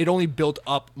so it only built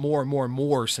up more and more and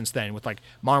more since then, with like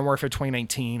Modern Warfare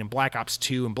 2019 and Black Ops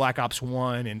 2 and Black Ops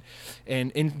 1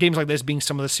 and games like this being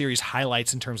some of the series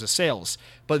highlights in terms of sales.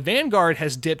 But Vanguard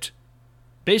has dipped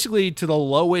basically to the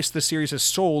lowest the series has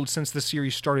sold since the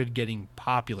series started getting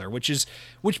popular, which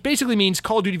basically means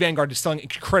Call of Duty Vanguard is selling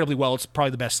incredibly well. It's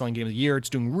probably the best selling game of the year. It's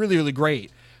doing really, really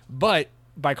great. But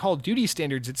by Call of Duty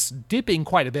standards, it's dipping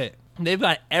quite a bit. They've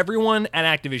got everyone at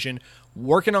Activision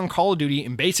working on Call of Duty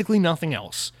and basically nothing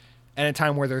else at a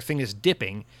time where their thing is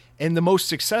dipping. And the most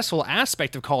successful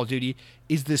aspect of Call of Duty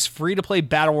is this free-to-play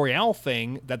Battle Royale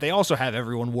thing that they also have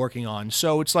everyone working on.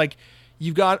 So it's like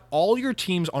you've got all your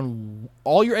teams on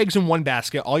all your eggs in one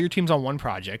basket, all your teams on one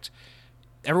project.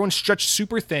 Everyone's stretched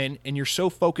super thin, and you're so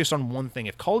focused on one thing.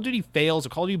 If Call of Duty fails,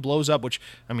 if Call of Duty blows up, which,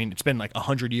 I mean, it's been like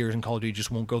 100 years and Call of Duty just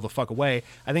won't go the fuck away,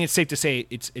 I think it's safe to say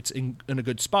it's in a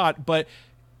good spot. But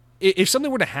if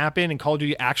something were to happen and Call of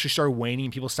Duty actually started waning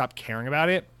and people stopped caring about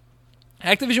it,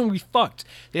 Activision would be fucked.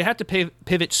 They'd have to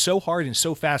pivot so hard and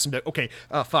so fast and be like, okay,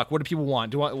 fuck, what do people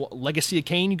want? Legacy of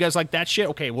Kain? You guys like that shit?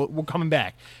 Okay, we're coming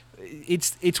back.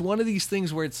 It's one of these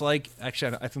things where it's like,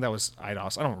 actually, I think that was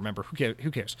IDOS. I don't remember.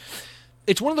 Who cares?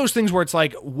 It's one of those things where it's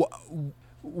like,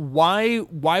 why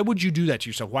would you do that to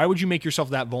yourself? Why would you make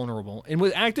yourself that vulnerable? And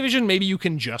with Activision, maybe you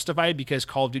can justify it because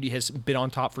Call of Duty has been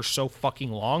on top for so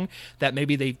fucking long that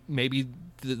maybe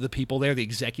the people there, the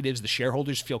executives, the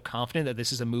shareholders feel confident that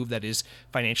this is a move that is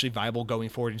financially viable going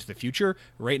forward into the future.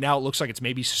 Right now, it looks like it's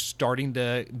maybe starting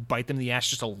to bite them in the ass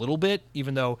just a little bit,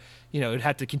 even though, it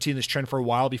had to continue this trend for a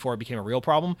while before it became a real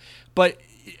problem. But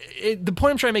the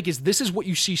point I'm trying to make is this is what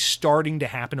you see starting to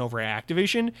happen over at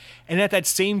Activision. And at that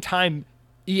same time,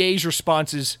 EA's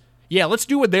response is, yeah, let's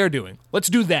do what they're doing. Let's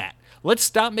do that. Let's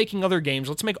stop making other games.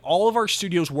 Let's make all of our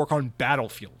studios work on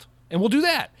Battlefield. And we'll do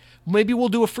that. Maybe we'll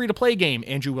do a free-to-play game,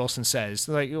 Andrew Wilson says.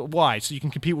 Like, why? So you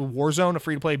can compete with Warzone, a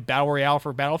free-to-play Battle Royale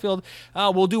for Battlefield?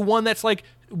 We'll do one that's like,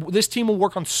 this team will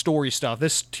work on story stuff.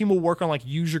 This team will work on, like,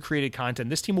 user-created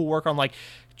content. This team will work on, like,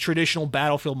 traditional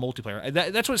Battlefield multiplayer.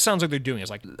 That's what it sounds like they're doing.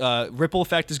 Is like Ripple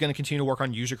Effect is going to continue to work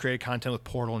on user-created content with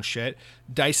Portal and shit.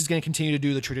 DICE is going to continue to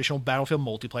do the traditional Battlefield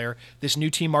multiplayer. This new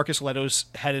team Marcus Leto's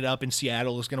headed up in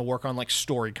Seattle is going to work on like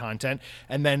story content.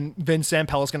 And then Vince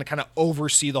Zampella is going to kind of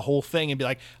oversee the whole thing and be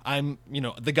like, I'm,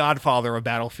 the godfather of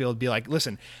Battlefield. Be like,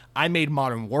 listen, I made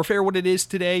Modern Warfare what it is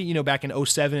today, back in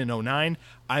 07 and 09.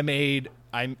 I made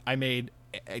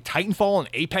Titanfall and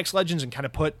Apex Legends and kind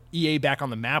of put EA back on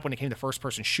the map when it came to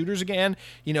first-person shooters again,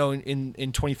 in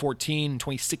 2014,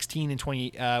 2016,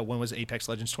 and when was Apex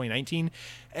Legends? 2019.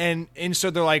 And so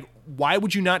they're like, why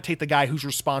would you not take the guy who's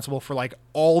responsible for like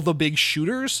all the big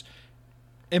shooters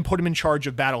and put him in charge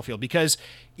of Battlefield? Because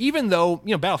even though,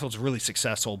 Battlefield's really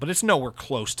successful, but it's nowhere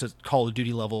close to Call of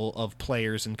Duty level of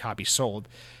players and copies sold.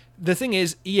 The thing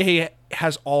is, EA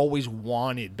has always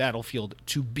wanted Battlefield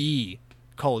to be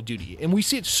Call of Duty, and we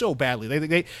see it so badly.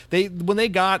 They when they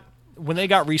got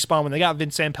Respawn, when they got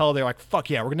Vince Zampella, they're like, fuck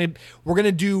yeah, we're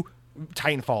gonna do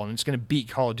Titanfall and it's gonna beat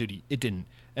Call of Duty. It didn't.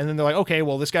 And then they're like, okay,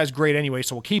 well, this guy's great anyway,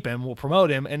 so we'll keep him, we'll promote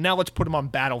him, and now let's put him on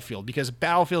Battlefield because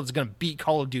Battlefield is gonna beat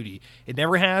Call of Duty. It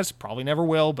never has, probably never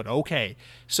will, but okay.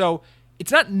 So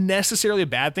it's not necessarily a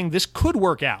bad thing. This could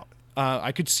work out.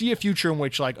 I could see a future in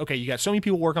which, like, okay, you got so many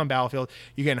people working on Battlefield,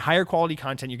 you're getting higher quality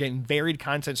content, you're getting varied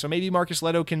content, so maybe Marcus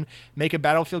Leto can make a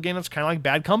Battlefield game that's kind of like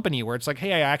Bad Company, where it's like,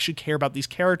 hey, I actually care about these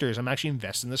characters, I'm actually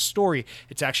invested in the story,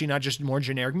 it's actually not just more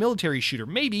generic military shooter.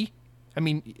 Maybe. I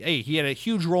mean, hey, he had a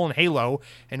huge role in Halo,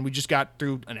 and we just got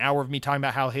through an hour of me talking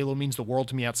about how Halo means the world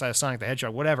to me outside of Sonic the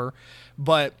Hedgehog, whatever,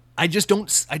 but I just don't,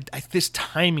 this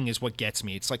timing is what gets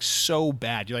me. It's like so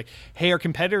bad. You're like, hey, our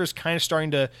competitor is kind of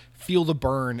starting to feel the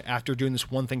burn after doing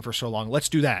this one thing for so long. Let's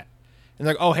do that. And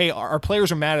they're like, oh, hey, our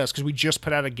players are mad at us because we just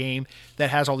put out a game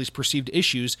that has all these perceived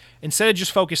issues. Instead of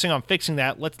just focusing on fixing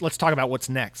that, let's talk about what's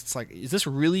next. It's like, is this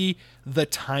really the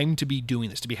time to be doing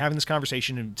this, to be having this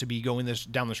conversation and to be going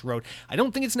down this road? I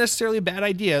don't think it's necessarily a bad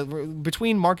idea.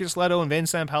 Between Marcus Leto and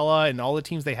Vince Zampella and all the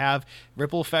teams they have,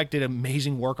 Ripple Effect did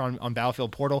amazing work on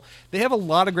Battlefield Portal. They have a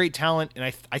lot of great talent, and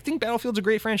I think Battlefield's a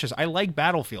great franchise. I like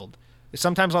Battlefield.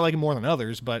 Sometimes I like it more than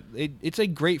others, but it's a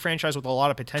great franchise with a lot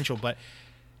of potential, but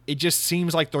it just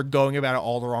seems like they're going about it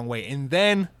all the wrong way. And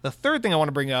then the third thing I want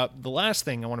to bring up, the last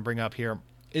thing I want to bring up here,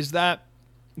 is that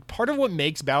part of what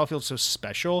makes Battlefield so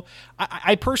special,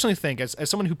 I personally think, as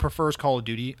someone who prefers Call of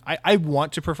Duty, I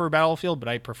want to prefer Battlefield, but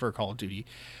I prefer Call of Duty.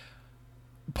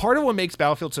 Part of what makes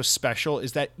Battlefield so special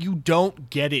is that you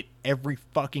don't get it every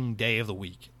fucking day of the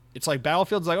week. It's like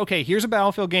Battlefield's like, okay, here's a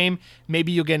Battlefield game.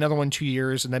 Maybe you'll get another one in 2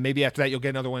 years, and then maybe after that you'll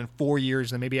get another one in 4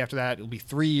 years, and then maybe after that it'll be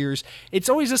 3 years. It's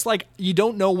always just like, you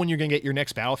don't know when you're going to get your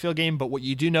next Battlefield game, but what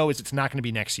you do know is it's not going to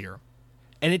be next year.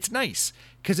 And it's nice,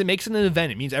 because it makes it an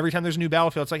event. It means every time there's a new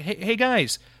Battlefield, it's like, hey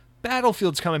guys,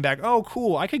 Battlefield's coming back. Oh,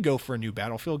 cool, I could go for a new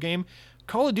Battlefield game.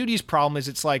 Call of Duty's problem is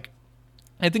it's like,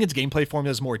 I think its gameplay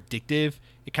formula is more addictive.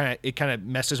 it kind of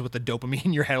messes with the dopamine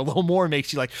in your head a little more and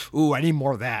makes you like, ooh, I need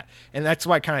more of that. And that's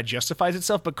why it kind of justifies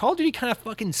itself. But Call of Duty kind of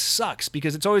fucking sucks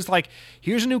because it's always like,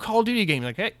 here's a new Call of Duty game.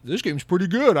 Like, hey, this game's pretty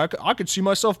good. I could see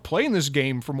myself playing this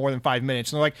game for more than 5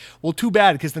 minutes. And they're like, well, too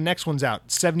bad because the next one's out.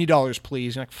 $70, please.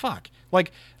 And you're like, fuck.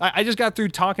 Like, I just got through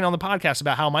talking on the podcast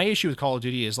about how my issue with Call of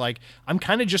Duty is like, I'm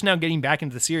kind of just now getting back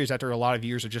into the series after a lot of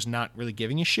years of just not really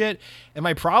giving a shit. And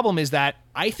my problem is that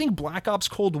I think Black Ops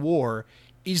Cold War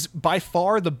is by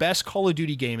far the best Call of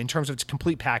Duty game in terms of its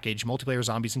complete package, multiplayer,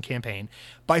 zombies, and campaign.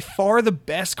 By far the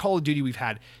best Call of Duty we've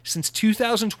had since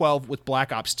 2012 with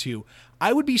Black Ops 2.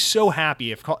 I would be so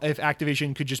happy if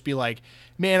Activision could just be like,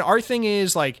 man, our thing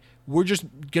is like, we're just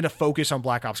going to focus on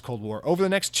Black Ops Cold War. Over the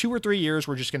next 2 or 3 years,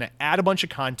 we're just going to add a bunch of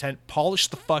content, polish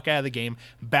the fuck out of the game,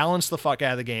 balance the fuck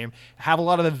out of the game, have a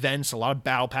lot of events, a lot of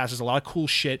battle passes, a lot of cool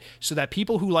shit, so that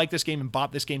people who like this game and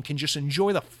bought this game can just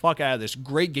enjoy the fuck out of this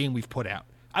great game we've put out.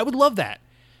 I would love that.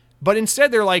 But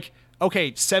instead, they're like,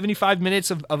 okay, 75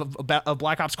 minutes of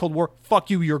Black Ops Cold War, fuck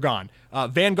you, you're gone.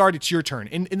 Vanguard, it's your turn.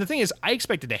 And the thing is, I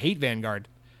expected to hate Vanguard.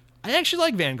 I actually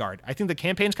like Vanguard. I think the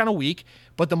campaign's kind of weak,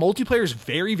 but the multiplayer is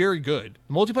very, very good.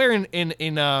 The multiplayer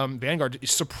in Vanguard is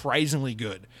surprisingly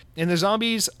good. And the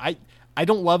zombies, I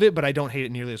don't love it, but I don't hate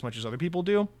it nearly as much as other people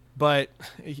do. But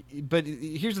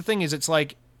here's the thing: is it's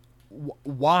like,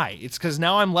 why? It's because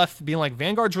now I'm left being like,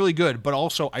 Vanguard's really good, but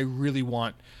also I really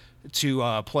want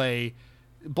to play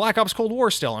Black Ops Cold War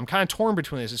still. I'm kind of torn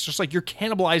between this. It's just like you're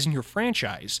cannibalizing your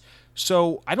franchise.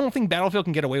 So I don't think Battlefield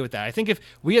can get away with that. I think if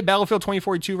we had Battlefield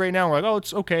 2042 right now, we're like, oh,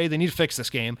 it's okay. They need to fix this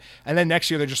game. And then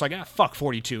next year they're just like, fuck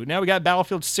 42. Now we got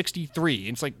Battlefield 63.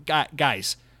 It's like,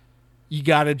 guys, you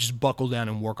got to just buckle down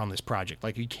and work on this project.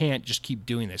 Like, you can't just keep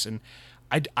doing this. And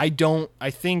I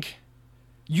think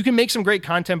you can make some great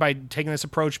content by taking this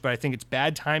approach, but I think it's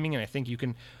bad timing, and I think you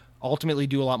can ultimately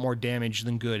do a lot more damage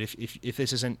than good if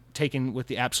this isn't taken with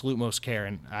the absolute most care.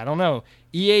 And I don't know.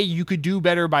 EA, you could do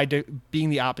better by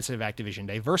being the opposite of Activision.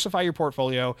 Diversify your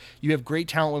portfolio. You have great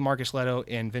talent with Marcus Leto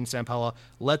and Vince Zampella.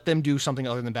 Let them do something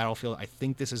other than Battlefield. I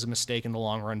think this is a mistake in the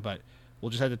long run, but we'll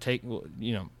just have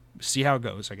to see how it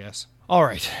goes, I guess. All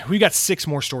right, we got 6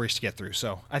 more stories to get through,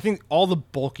 so I think all the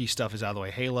bulky stuff is out of the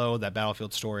way. Halo, that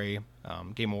Battlefield story,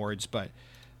 Game Awards, but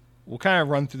we'll kind of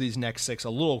run through these next 6 a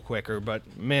little quicker.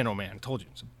 But man, oh man, I told you,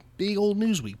 it's a big old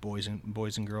news week, boys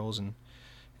and girls, and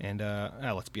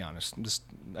let's be honest,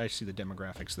 I see the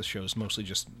demographics. This show is mostly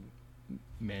just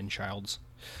man-childs.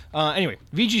 Anyway,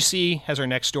 VGC has our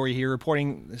next story here,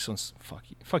 reporting this one's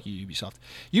fuck you, Ubisoft.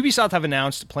 Ubisoft have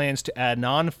announced plans to add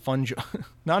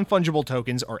non-fungible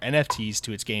tokens, or NFTs,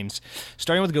 to its games,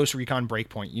 starting with Ghost Recon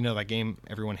Breakpoint. You know, that game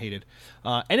everyone hated.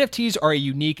 NFTs are a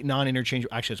unique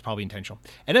non-interchangeable... Actually, it's probably intentional.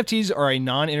 NFTs are a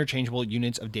non-interchangeable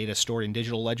units of data stored in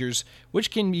digital ledgers, which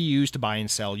can be used to buy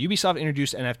and sell. Ubisoft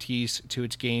introduced NFTs to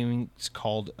its games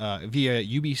called via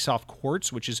Ubisoft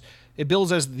Quartz, which is... It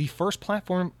bills as the first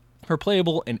platform for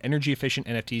playable and energy-efficient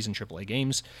NFTs in AAA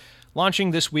games.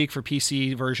 Launching this week for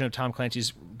PC version of Tom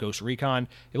Clancy's Ghost Recon,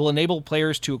 it will enable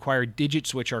players to acquire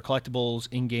digits, which are collectibles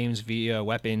in games via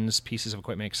weapons, pieces of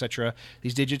equipment, etc.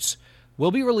 These digits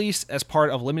will be released as part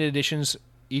of limited editions,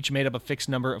 each made up of a fixed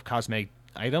number of cosmetic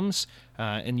items.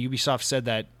 And Ubisoft said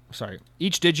that,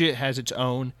 each digit has its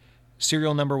own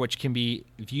serial number, which can be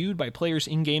viewed by players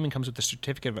in-game and comes with a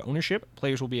certificate of ownership.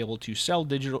 Players will be able to sell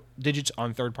digits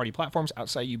on third-party platforms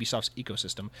outside Ubisoft's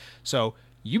ecosystem. So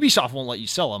Ubisoft won't let you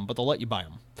sell them, but they'll let you buy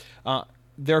them.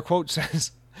 Their quote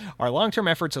says, "Our long-term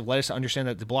efforts have led us to understand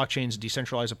that the blockchain's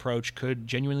decentralized approach could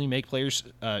genuinely make players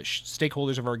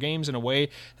stakeholders of our games in a way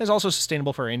that is also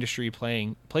sustainable for our industry,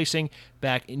 placing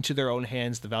back into their own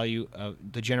hands the value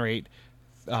to generate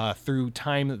through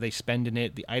time that they spend in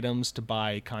it, the items to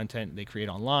buy, content they create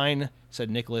online," said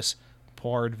Nicholas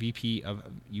Poird, VP of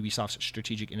Ubisoft's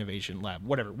Strategic Innovation Lab.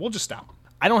 Whatever, we'll just stop.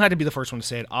 I don't have to be the first one to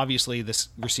say it. Obviously, this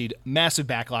received massive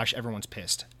backlash. Everyone's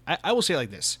pissed. I will say it like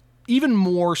this. Even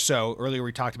more so, earlier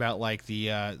we talked about like the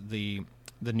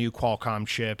new Qualcomm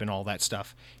chip and all that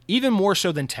stuff. Even more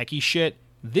so than techie shit,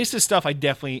 this is stuff I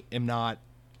definitely am not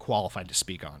qualified to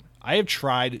speak on. I have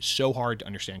tried so hard to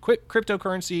understand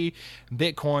cryptocurrency,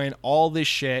 Bitcoin, all this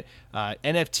shit,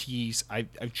 NFTs.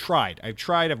 I've tried.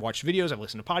 I've watched videos. I've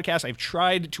listened to podcasts. I've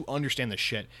tried to understand this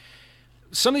shit.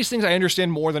 Some of these things I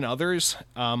understand more than others.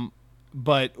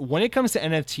 But when it comes to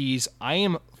NFTs, I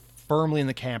am firmly in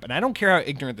the camp, and I don't care how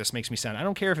ignorant this makes me sound. I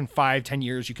don't care if in 5-10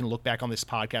 years you can look back on this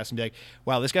podcast and be like,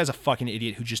 wow, this guy's a fucking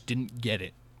idiot who just didn't get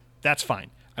it. That's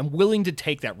fine. I'm willing to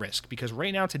take that risk because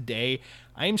right now today,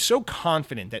 I am so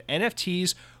confident that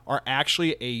NFTs are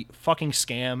actually a fucking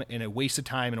scam and a waste of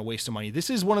time and a waste of money.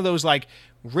 This is one of those like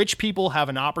rich people have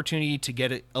an opportunity to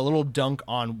get a little dunk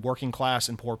on working class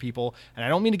and poor people. And I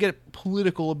don't mean to get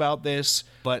political about this,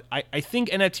 but I think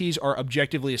NFTs are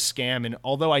objectively a scam. And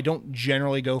although I don't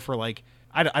generally go for like,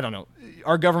 I don't know.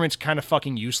 Our government's kind of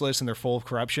fucking useless and they're full of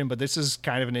corruption, but this is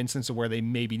kind of an instance of where they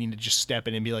maybe need to just step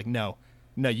in and be like, no,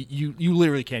 you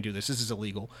literally can't do this. This is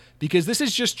illegal. Because this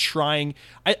is just trying.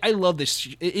 I love this.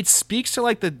 It speaks to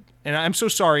like and I'm so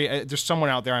sorry. There's someone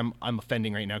out there I'm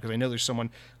offending right now because I know there's someone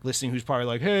listening who's probably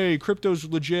like, hey, crypto's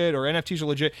legit or NFTs are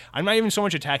legit. I'm not even so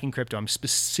much attacking crypto. I'm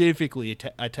specifically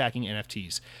attacking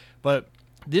NFTs. But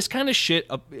this kind of shit,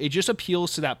 it just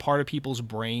appeals to that part of people's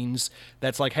brains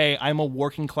that's like, hey, I'm a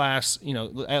working class,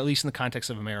 at least in the context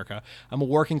of America, I'm a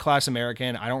working class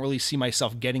American. I don't really see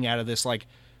myself getting out of this like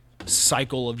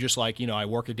cycle of just like, I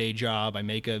work a day job, I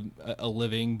make a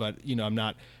living, but, I'm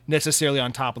not necessarily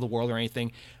on top of the world or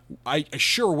anything. I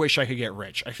sure wish I could get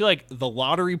rich. I feel like the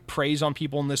lottery preys on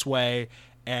people in this way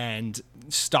and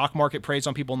stock market preys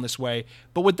on people in this way.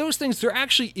 But with those things, there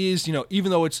actually is,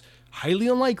 even though it's highly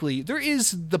unlikely, there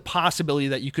is the possibility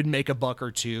that you could make a buck or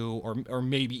two or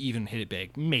maybe even hit it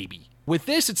big. Maybe. With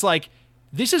this, it's like,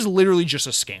 this is literally just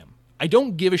a scam. I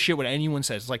don't give a shit what anyone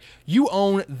says. It's like, you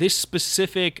own this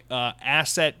specific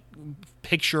asset,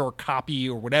 picture or copy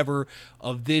or whatever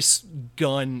of this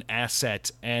gun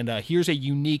asset, and here's a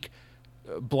unique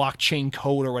blockchain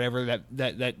code or whatever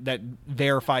that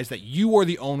verifies that you are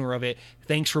the owner of it.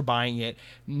 Thanks for buying it.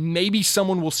 Maybe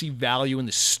someone will see value in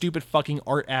this stupid fucking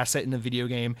art asset in the video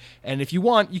game, and if you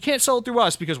want, you can't sell it through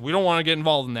us because we don't want to get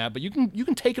involved in that, but you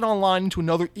can take it online into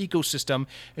another ecosystem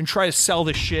and try to sell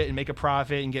this shit and make a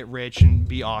profit and get rich and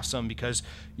be awesome because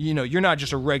you're not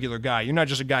just a regular guy. You're not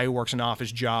just a guy who works an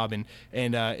office job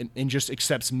and just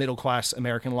accepts middle class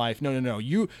American life. No.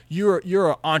 You're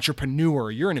an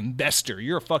entrepreneur. You're an investor.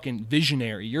 You're a fucking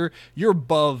visionary. You're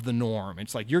above the norm.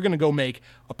 It's like you're gonna go make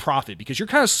a profit because you're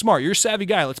kind of smart. You're a savvy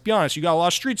guy. Let's be honest. You got a lot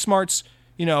of street smarts.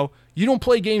 You don't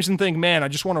play games and think, man, I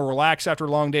just want to relax after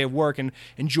a long day of work and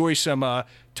enjoy some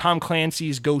Tom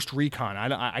Clancy's Ghost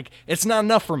Recon. It's not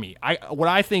enough for me. What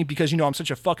I think, because I'm such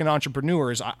a fucking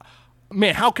entrepreneur, is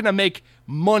man, how can I make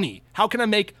money? How can I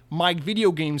make my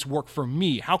video games work for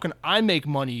me? How can I make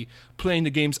money playing the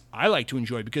games I like to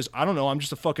enjoy? Because I don't know, I'm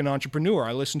just a fucking entrepreneur.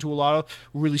 I listen to a lot of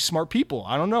really smart people.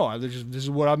 I don't know. This is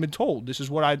what I've been told. This is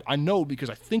what I know because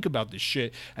I think about this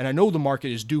shit, and I know the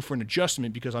market is due for an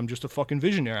adjustment because I'm just a fucking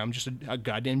visionary. I'm just a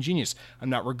goddamn genius. I'm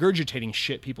not regurgitating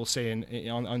shit people say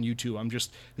on YouTube.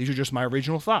 These are just my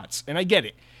original thoughts, and I get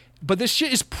it. But this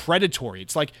shit is predatory.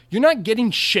 It's like, you're not getting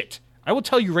shit. I will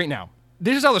tell you right now.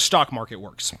 This is how the stock market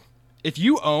works. If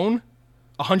you own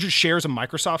 100 shares of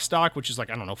Microsoft stock, which is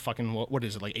like, I don't know, fucking, what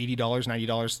is it, like $80,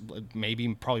 $90,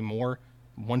 maybe, probably more,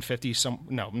 150,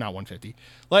 not 150.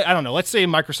 Like, I don't know, let's say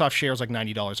Microsoft shares like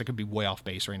 $90. I could be way off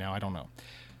base right now, I don't know.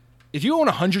 If you own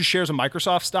 100 shares of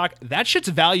Microsoft stock, that shit's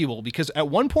valuable because at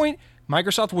one point,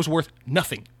 Microsoft was worth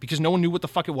nothing because no one knew what the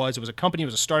fuck it was. It was a company, it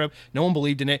was a startup, no one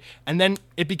believed in it, and then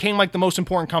it became like the most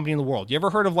important company in the world. You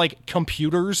ever heard of like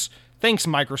computers? Thanks,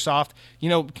 Microsoft.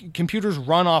 Computers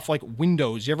run off like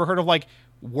Windows. You ever heard of like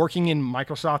working in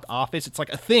Microsoft Office? It's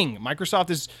like a thing. Microsoft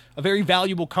is a very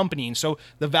valuable company. And so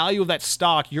the value of that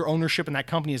stock, your ownership in that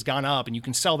company has gone up and you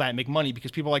can sell that and make money because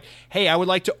people are like, hey, I would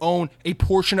like to own a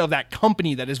portion of that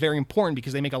company that is very important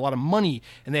because they make a lot of money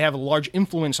and they have a large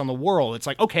influence on the world. It's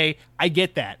like, okay, I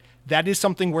get that. That is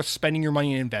something worth spending your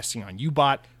money and investing on. You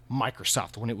bought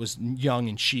Microsoft when it was young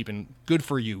and cheap and good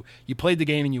for you. You played the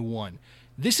game and you won.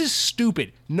 This is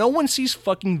stupid. No one sees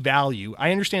fucking value.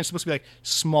 I understand it's supposed to be like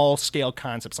small scale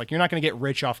concepts. Like, you're not going to get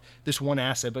rich off this one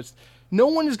asset, but no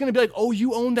one is going to be like, oh,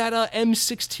 you own that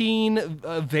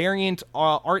M16 variant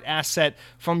art asset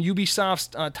from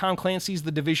Ubisoft's Tom Clancy's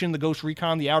The Division, The Ghost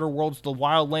Recon, The Outer Worlds, The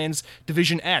Wildlands,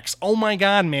 Division X. Oh my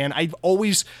God, man. I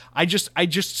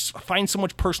just find so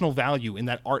much personal value in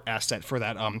that art asset for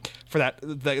that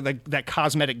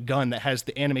cosmetic gun that has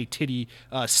the anime titty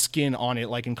skin on it,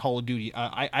 like in Call of Duty.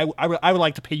 I would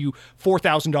like to pay you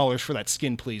 $4,000 for that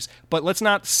skin, please. But let's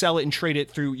not sell it and trade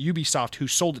it through Ubisoft, who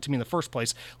sold it to me in the first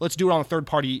place. Let's do it on a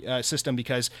third-party system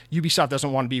because Ubisoft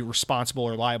doesn't want to be responsible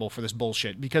or liable for this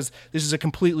bullshit because this is a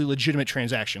completely legitimate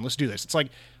transaction. Let's do this. It's like,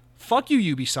 fuck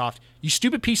you, Ubisoft, you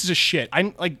stupid pieces of shit.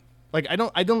 I'm like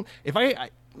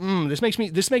this makes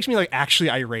me like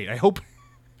actually irate. I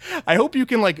hope you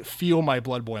can like feel my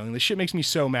blood boiling. This shit makes me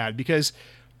so mad because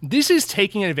this is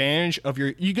taking advantage of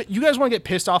you guys want to get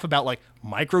pissed off about like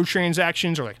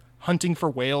microtransactions or like hunting for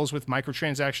whales with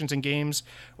microtransactions in games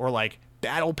or like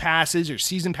battle passes or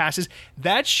season passes.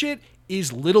 That shit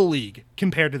is little league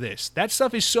compared to this. That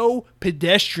stuff is so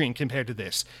pedestrian compared to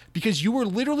this because you were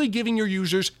literally giving your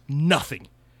users nothing.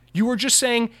 You were just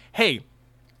saying, hey,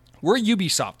 we're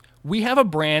Ubisoft. We have a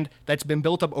brand that's been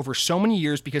built up over so many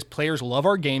years because players love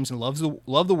our games and love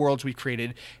the worlds we've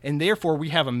created, and therefore we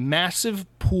have a massive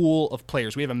pool of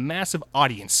players. We have a massive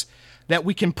audience that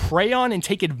we can prey on and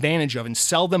take advantage of and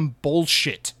sell them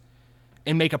bullshit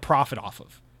and make a profit off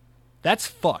of. That's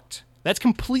fucked. That's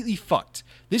completely fucked.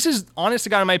 This is, honest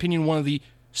to God, in my opinion, one of the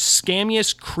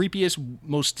scammiest, creepiest,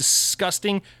 most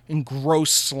disgusting and gross,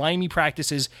 slimy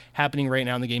practices happening right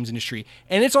now in the games industry.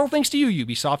 And it's all thanks to you,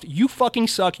 Ubisoft. You fucking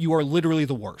suck. You are literally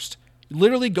the worst.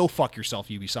 Literally go fuck yourself,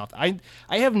 Ubisoft.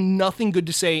 I have nothing good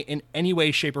to say in any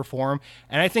way, shape, or form.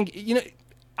 And I think,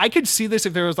 I could see this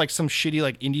if there was like some shitty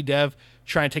like indie dev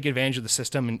trying to take advantage of the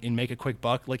system and make a quick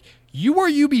buck. Like, you are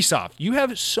Ubisoft. You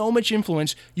have so much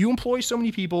influence. You employ so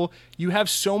many people. You have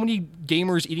so many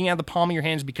gamers eating out of the palm of your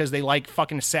hands because they like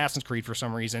fucking Assassin's Creed for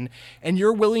some reason, and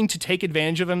you're willing to take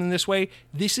advantage of them in this way.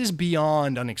 This is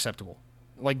beyond unacceptable.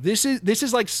 Like, this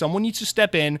is like someone needs to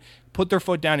step in, put their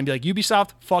foot down, and be like,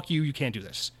 Ubisoft, fuck you. You can't do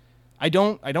this. I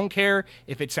don't care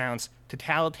if it sounds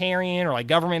totalitarian or like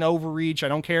government overreach. I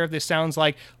don't care if this sounds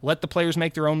like let the players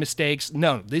make their own mistakes.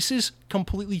 No, this is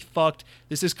completely fucked.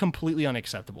 This is completely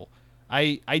unacceptable.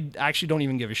 I actually don't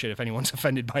even give a shit if anyone's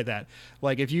offended by that.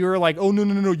 Like, if you're like, oh,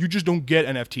 no, you just don't get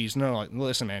NFTs. No, like,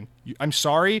 listen, man, I'm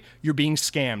sorry, you're being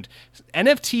scammed.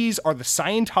 NFTs are the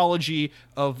Scientology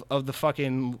of the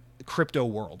fucking crypto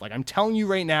world. Like, I'm telling you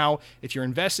right now, if you're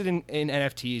invested in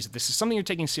NFTs, this is something you're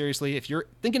taking seriously. If you're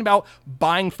thinking about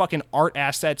buying fucking art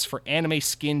assets for anime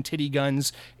skin titty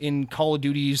guns in Call of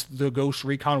Duty's The Ghost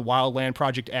Recon Wildland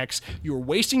Project X, you're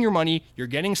wasting your money, you're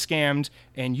getting scammed,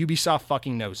 and Ubisoft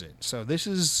fucking knows it. So this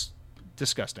is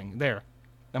disgusting. There,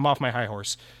 I'm off my high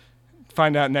horse.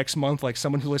 Find out next month, like,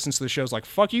 someone who listens to the show is like,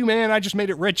 fuck you, man, I just made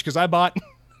it rich because I bought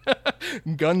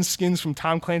gun skins from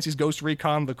Tom Clancy's Ghost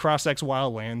Recon, the Cross X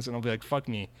Wildlands, and I'll be like, fuck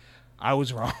me, I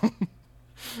was wrong.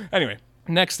 Anyway,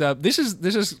 next up, this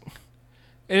is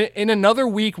in another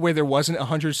week where there wasn't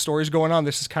 100 stories going on.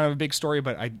 This is kind of a big story,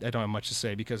 but I don't have much to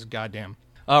say because goddamn.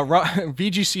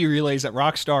 VGC relays that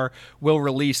Rockstar will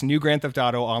release new Grand Theft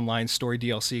Auto Online story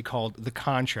DLC called The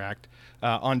Contract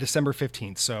on December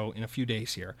 15th, so in a few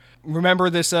days here. Remember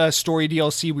this story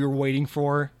DLC we were waiting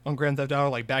for on Grand Theft Auto,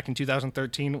 like back in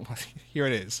 2013? Here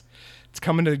it is. It's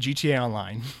coming to GTA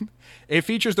Online. It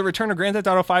features the return of Grand Theft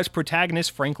Auto 5's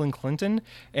protagonist, Franklin Clinton,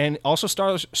 and also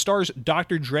stars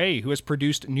Dr. Dre, who has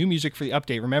produced new music for the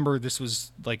update. Remember, this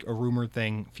was like a rumored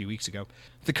thing a few weeks ago.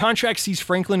 The contract sees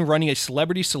Franklin running a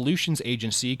celebrity solutions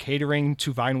agency catering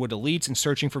to Vinewood elites and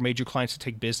searching for major clients to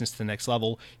take business to the next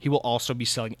level. He will also be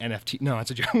selling NFT. No, that's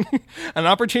a joke. An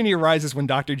opportunity arises when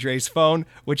Dr. Dre's phone,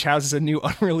 which houses a new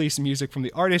unreleased music from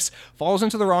the artist, falls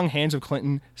into the wrong hands of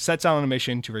Clinton, sets out on a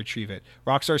mission to retrieve it.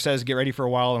 Rockstar says, get ready for a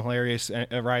wild and hilarious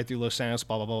ride through Los Santos,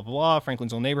 blah, blah, blah, blah, blah,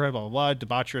 Franklin's own neighborhood, blah, blah, blah,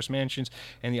 debaucherous mansions,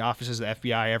 and the offices of the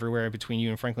FBI everywhere between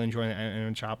you and Franklin enjoying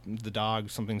and chop the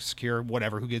dog, something secure,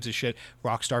 whatever, who gives a shit.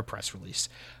 Rockstar press release.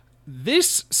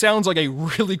 This sounds like a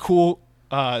really cool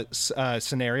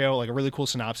scenario, like a really cool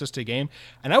synopsis to a game,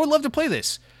 and I would love to play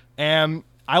this. And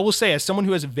I will say, as someone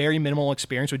who has very minimal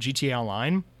experience with GTA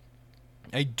Online,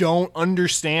 I don't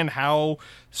understand how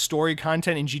story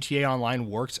content in GTA Online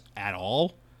works at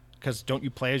all. Because don't you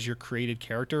play as your created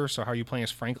character? So how are you playing as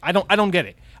Frank? I don't get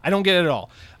it. I don't get it at all.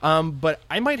 But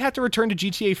I might have to return to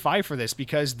GTA 5 for this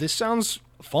because this sounds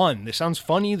fun. This sounds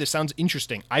funny. This sounds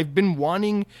interesting. I've been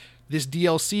wanting this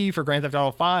DLC for Grand Theft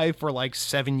Auto 5 for like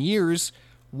 7 years.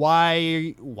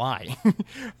 Why?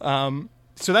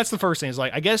 So that's the first thing. Is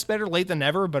like, I guess better late than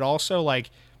never. But also,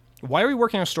 like, why are we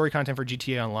working on story content for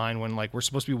GTA Online when like we're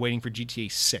supposed to be waiting for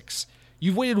GTA 6?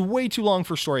 You've waited way too long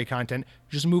for story content.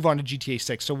 Just move on to GTA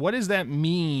 6. So what does that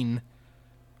mean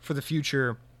for the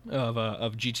future of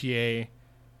GTA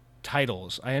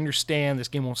titles? I understand this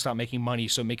game won't stop making money,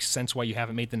 so it makes sense why you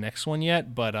haven't made the next one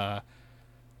yet. But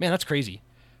man, that's crazy.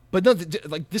 But no,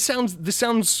 like this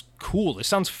sounds cool. This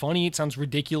sounds funny. It sounds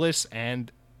ridiculous,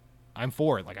 and I'm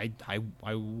for it. Like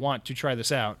I want to try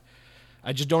this out.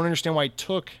 I just don't understand why it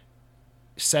took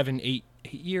 8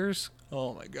 years.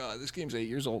 Oh my god, this game's 8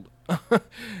 years old.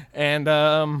 And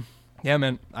yeah,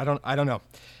 man, I don't know.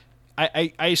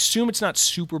 I assume it's not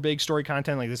super big story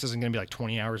content. Like, this isn't gonna be like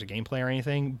 20 hours of gameplay or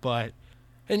anything. But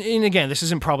and again, this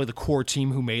isn't probably the core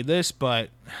team who made this.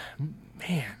 But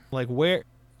man, like, where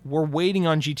we're waiting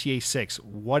on GTA 6.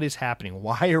 What is happening?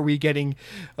 Why are we getting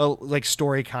like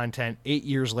story content 8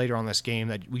 years later on this game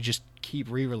that we just keep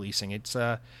re-releasing? It's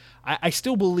I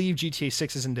still believe GTA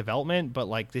 6 is in development, but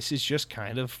like this is just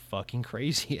kind of fucking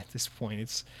crazy at this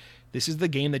point. This is the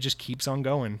game that just keeps on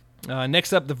going.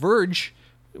 Next up, The Verge.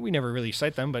 We never really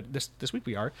cite them, but this week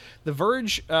we are. The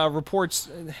Verge reports,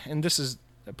 and this is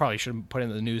probably shouldn't put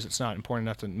into the news. It's not important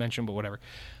enough to mention, but whatever.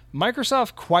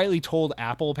 Microsoft quietly told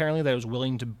Apple, apparently, that it was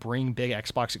willing to bring big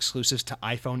Xbox exclusives to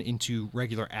iPhone into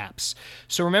regular apps.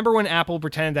 So remember when Apple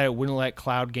pretended that it wouldn't let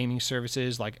cloud gaming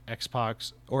services like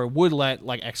Xbox, or it would let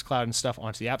like xCloud and stuff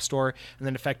onto the App Store, and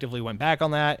then effectively went back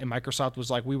on that, and Microsoft was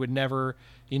like, we would never,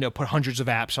 put hundreds of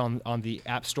apps on the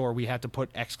App Store. We had to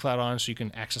put xCloud on so you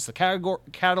can access the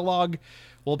catalog.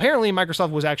 Well, apparently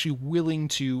Microsoft was actually willing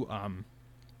to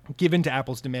give in to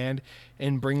Apple's demand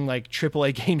and bring like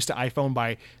AAA games to iPhone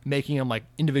by making them like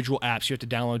individual apps you have to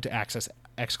download to access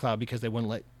xCloud, because they wouldn't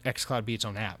let xCloud be its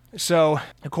own app. So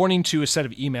according to a set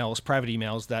of emails, private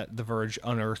emails that The Verge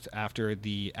unearthed after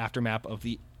the aftermath of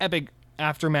the Epic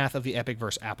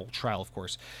versus Apple trial, of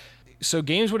course. So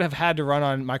games would have had to run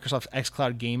on Microsoft's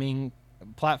xCloud gaming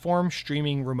platform,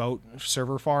 streaming remote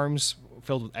server farms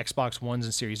filled with Xbox Ones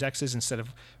and Series X's instead of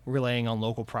relying on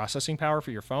local processing power for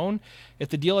your phone. If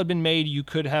the deal had been made, you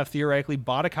could have theoretically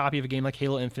bought a copy of a game like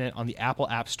Halo Infinite on the Apple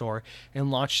App Store and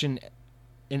launched in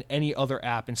any other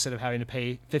app instead of having to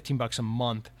pay $15 a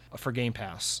month for Game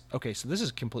Pass. Okay, so this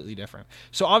is completely different.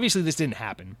 So obviously this didn't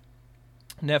happen.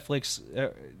 Netflix,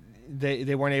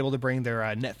 they weren't able to bring their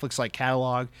Netflix-like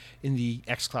catalog in the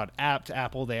xCloud app to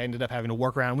Apple. They ended up having to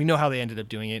work around. We know how they ended up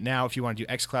doing it. Now, if you want to do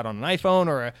xCloud on an iPhone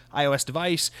or an iOS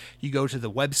device, you go to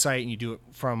the website and you do it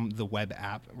from the web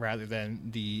app rather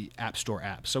than the App Store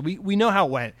app. So we know how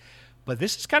it went. But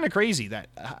this is kind of crazy that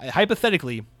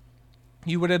hypothetically,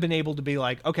 you would have been able to be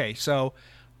like, okay, so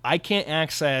I can't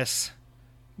access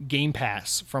Game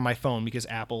Pass from my phone because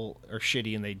Apple are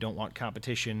shitty and they don't want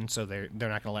competition, so they're not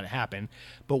going to let it happen.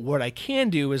 But what I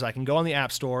can do is I can go on the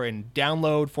App Store and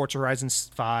download Forza Horizon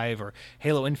 5 or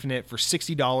Halo Infinite for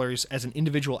 $60 as an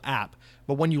individual app.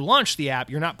 But when you launch the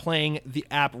app, you're not playing the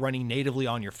app running natively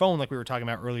on your phone like we were talking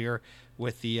about earlier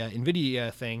with the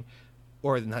NVIDIA thing,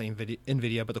 or not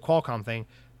NVIDIA, but the Qualcomm thing.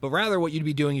 But rather what you'd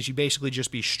be doing is you basically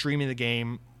just be streaming the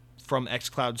game from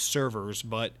xCloud servers,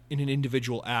 but in an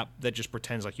individual app that just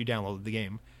pretends like you downloaded the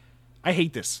game. I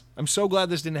hate this. I'm so glad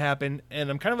this didn't happen, and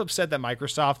I'm kind of upset that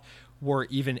Microsoft were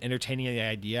even entertaining the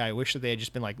idea. I wish that they had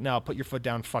just been like, no, put your foot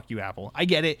down, fuck you, Apple. I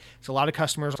get it. It's a lot of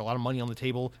customers, a lot of money on the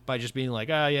table by just being like,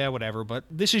 yeah, whatever, but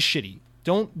this is shitty.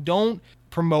 Don't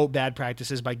promote bad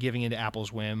practices by giving into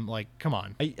Apple's whim. Like, come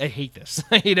on. I hate this.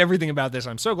 I hate everything about this.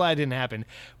 I'm so glad it didn't happen,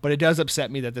 but it does upset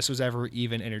me that this was ever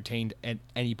even entertained at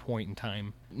any point in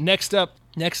time. Next up,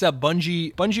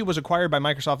 Bungie. Bungie was acquired by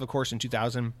Microsoft, of course, in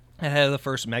 2000, ahead of the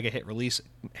first mega hit release,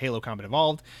 Halo Combat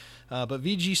Evolved. But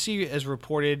VGC has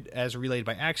reported, as relayed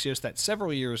by Axios, that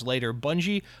several years later,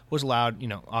 Bungie was allowed,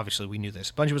 obviously we knew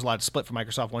this, Bungie was allowed to split from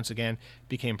Microsoft once again,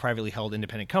 became a privately held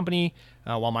independent company,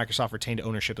 while Microsoft retained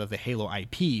ownership of the Halo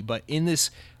IP. But in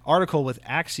this article with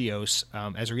Axios,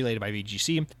 as relayed by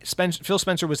VGC, Phil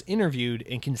Spencer was interviewed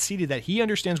and conceded that he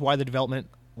understands why the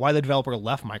developer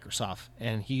left Microsoft.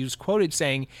 And he was quoted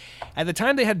saying, at the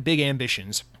time they had big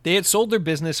ambitions. They had sold their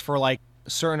business for like a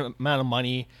certain amount of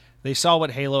money. They saw what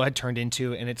Halo had turned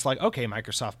into, and it's like, okay,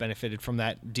 Microsoft benefited from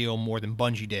that deal more than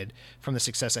Bungie did from the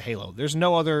success of Halo. There's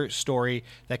no other story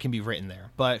that can be written there.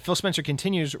 But Phil Spencer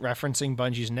continues referencing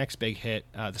Bungie's next big hit,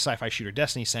 the sci-fi shooter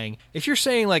Destiny, saying, if you're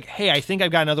saying like, hey, I think I've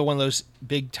got another one of those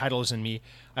big titles in me,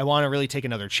 I want to really take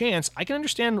another chance, I can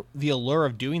understand the allure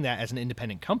of doing that as an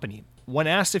independent company. When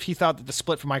asked if he thought that the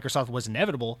split from Microsoft was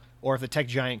inevitable, or if the tech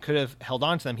giant could have held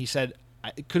on to them, he said,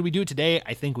 could we do it today?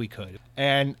 I think we could.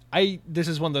 And this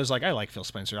is one of those, like, I like Phil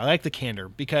Spencer. I like the candor,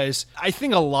 because I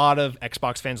think a lot of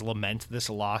Xbox fans lament this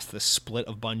loss, the split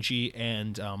of Bungie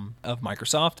and of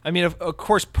Microsoft. I mean, of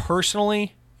course,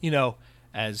 personally,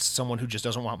 as someone who just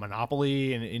doesn't want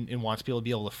monopoly and wants people to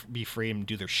be able to be free and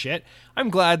do their shit,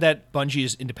 I'm glad that Bungie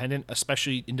is independent,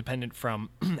 especially independent from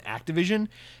Activision, and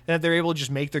that they're able to just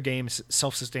make their games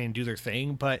self-sustain and do their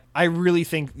thing. But I really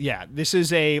think, this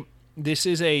is a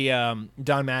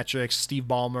Don Matrix, Steve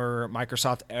Ballmer,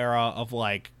 Microsoft era of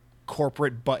like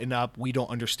corporate button up. We don't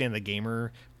understand the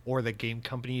gamer or the game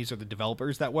companies or the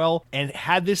developers that well. And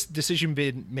had this decision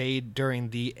been made during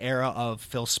the era of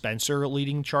Phil Spencer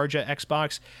leading charge at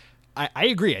Xbox, I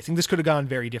agree. I think this could have gone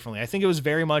very differently. I think it was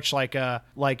very much like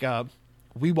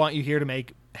we want you here to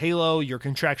make Halo. You're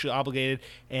contractually obligated,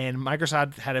 and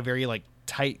Microsoft had a very like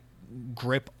tight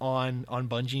grip on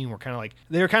Bungie, and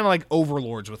they were kind of like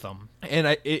overlords with them.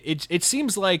 And it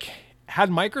seems like had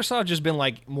Microsoft just been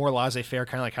like more laissez-faire,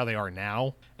 kind of like how they are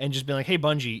now, and just been like, hey,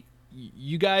 Bungie,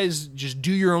 you guys just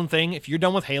do your own thing. If you're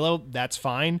done with Halo, that's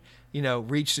fine.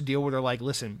 Reach a deal where they're like,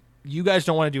 listen, you guys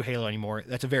don't want to do Halo anymore.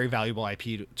 That's a very valuable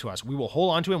IP to us. We will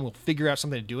hold on to it and we'll figure out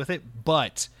something to do with it.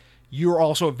 But you're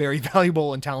also a very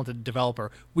valuable and talented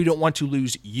developer. We don't want to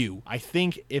lose you. I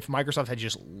think if Microsoft had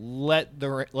just let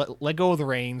go of the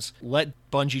reins, let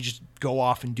Bungie just go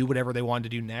off and do whatever they wanted to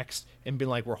do next, and been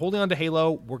like, we're holding on to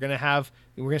Halo. We're gonna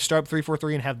start up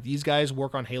 343 and have these guys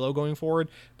work on Halo going forward.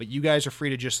 But you guys are free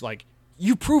to just like,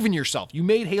 you've proven yourself. You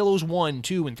made Halos 1,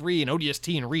 2, and 3 and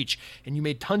ODST and Reach, and you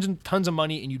made tons and tons of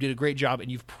money, and you did a great job,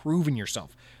 and you've proven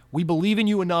yourself. We believe in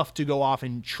you enough to go off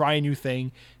and try a new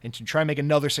thing and to try and make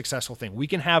another successful thing. We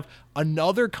can have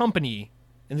another company,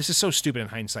 and this is so stupid in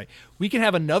hindsight, we can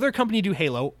have another company do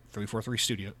Halo, 343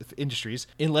 Studio Industries,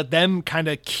 and let them kind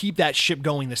of keep that ship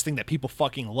going, this thing that people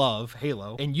fucking love,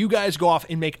 Halo, and you guys go off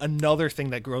and make another thing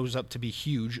that grows up to be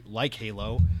huge, like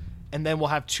Halo, and then we'll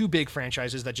have two big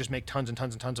franchises that just make tons and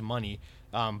tons and tons of money,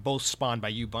 both spawned by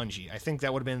you, Bungie. I think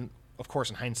that would have been, of course,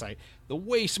 in hindsight, the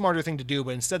way smarter thing to do,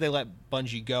 but instead they let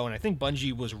Bungie go, and I think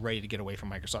Bungie was ready to get away from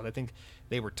Microsoft. I think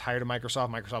they were tired of Microsoft.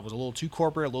 Microsoft was a little too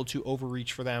corporate, a little too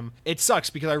overreach for them. It sucks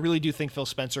because I really do think Phil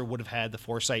Spencer would have had the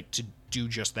foresight to do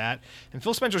just that, and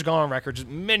Phil Spencer's gone on record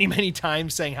many, many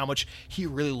times saying how much he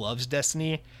really loves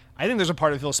Destiny. I think there's a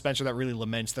part of Phil Spencer that really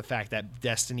laments the fact that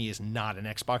Destiny is not an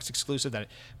Xbox exclusive, that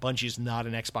Bungie is not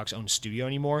an Xbox-owned studio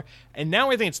anymore. And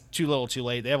now I think it's too little too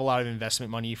late. They have a lot of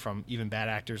investment money from even bad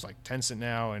actors like Tencent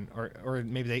now, and or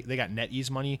maybe they got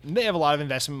NetEase money. They have a lot of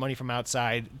investment money from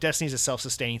outside. Destiny's a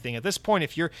self-sustaining thing. At this point,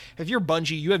 if you're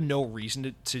Bungie, you have no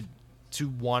reason to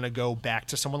want to go back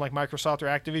to someone like Microsoft or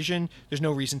Activision. There's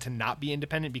no reason to not be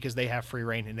independent because they have free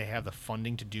reign and they have the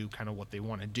funding to do kind of what they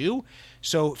want to do.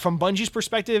 So from Bungie's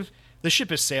perspective, the ship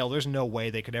has sailed. There's no way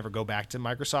they could ever go back to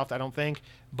Microsoft, I don't think.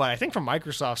 But I think from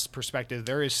Microsoft's perspective,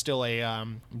 there is still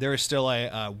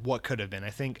a what could have been.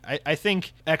 I think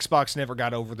Xbox never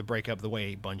got over the breakup the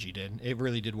way Bungie did. It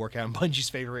really did work out in Bungie's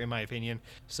favor, in my opinion.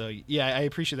 So yeah, I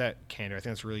appreciate that candor. I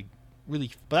think that's really.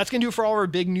 But that's gonna do it for all our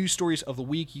big news stories of the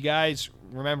week. You guys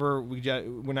remember,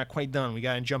 we're not quite done. We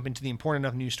gotta jump into the important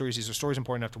enough news stories. These are stories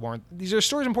important enough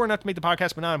to make the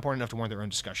podcast, but not important enough to warrant their own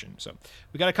discussion. So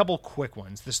we got a couple quick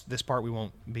ones. This part we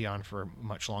won't be on for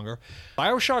much longer.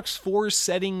 BioShock's 4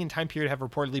 setting and time period have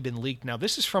reportedly been leaked. Now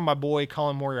this is from my boy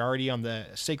Colin Moriarty on the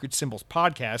Sacred Symbols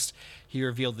podcast. He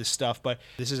revealed this stuff, but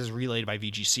this is as relayed by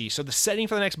VGC. So the setting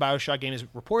for the next BioShock game has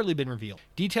reportedly been revealed.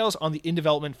 Details on the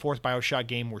in-development fourth BioShock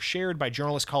game were shared by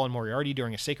journalist Colin Moriarty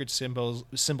during a Sacred Symbols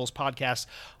podcast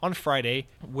on Friday,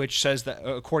 which says that,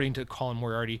 according to Colin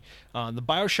Moriarty, the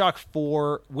BioShock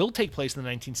 4 will take place in the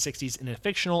 1960s in a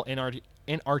fictional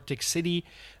Antarctic city.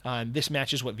 This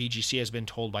matches what VGC has been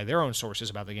told by their own sources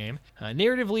about the game.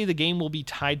 Narratively, the game will be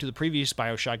tied to the previous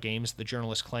BioShock games, the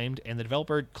journalist claimed, and the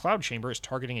developer Cloud Chamber is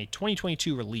targeting a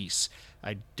 2022 release.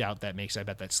 I doubt that makes, I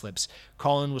bet that slips.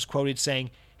 Colin was quoted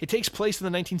saying, "It takes place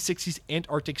in the 1960s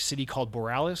Antarctic city called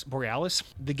Borealis.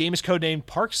 The game is codenamed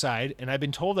Parkside, and I've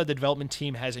been told that the development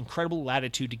team has incredible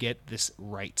latitude to get this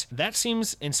right." That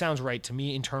seems and sounds right to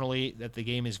me internally, that the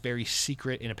game is very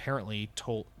secret and apparently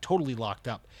totally locked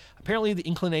up. Apparently, the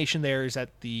inclination there is that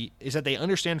they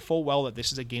understand full well that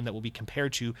this is a game that will be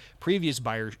compared to previous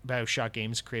BioShock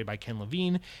games created by Ken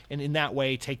Levine, and in that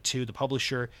way, Take-Two, the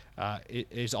publisher,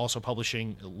 is also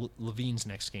publishing Levine's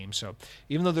next game. So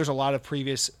even though there's a lot of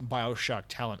previous BioShock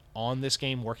talent on this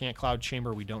game working at Cloud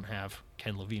Chamber, we don't have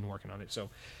Ken Levine working on it.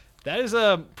 So that is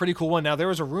a pretty cool one. Now, there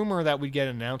was a rumor that we'd get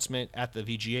an announcement at the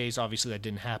VGAs. Obviously, that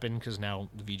didn't happen because now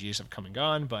the VGAs have come and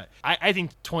gone. But I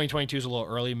think 2022 is a little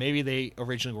early. Maybe they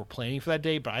originally were planning for that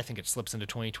date, but I think it slips into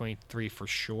 2023 for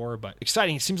sure. But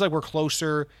exciting. It seems like we're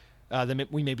closer than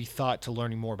we maybe thought to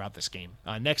learning more about this game.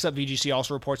 Next up, VGC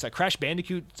also reports that Crash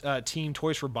Bandicoot team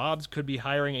Toys for Bob's could be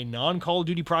hiring for a non-Call of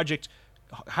Duty project,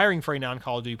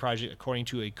 according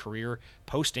to a career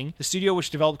posting. The studio, which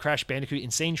developed Crash Bandicoot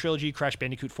Insane Trilogy, Crash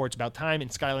Bandicoot For It's About Time,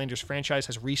 and Skylanders franchise,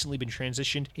 has recently been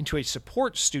transitioned into a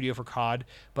support studio for COD,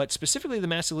 but specifically the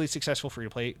massively successful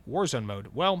free-to-play Warzone mode.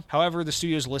 Well, however, the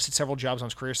studio has listed several jobs on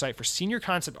its career site for senior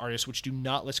concept artists, which do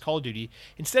not list Call of Duty,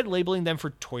 instead labeling them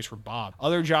for Toys for Bob.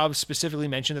 Other jobs specifically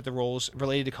mention that the roles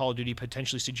related to Call of Duty,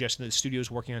 potentially suggesting that the studio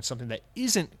is working on something that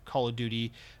isn't Call of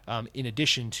Duty in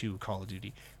addition to Call of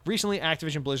Duty. Recently,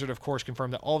 Activision Blizzard, of course,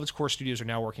 confirmed that all of its core studios are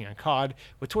now working on COD,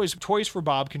 with Toys for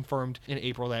Bob confirmed in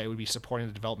April that it would be supporting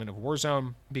the development of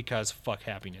Warzone because fuck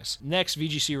happiness. Next,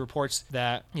 VGC reports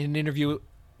that in an interview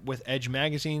with Edge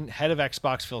Magazine. Head of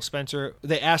Xbox, Phil Spencer.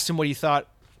 They asked him what he thought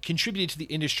contributed to the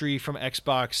industry from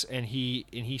Xbox, and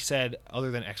he said, other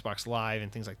than Xbox Live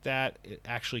and things like that,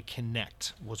 actually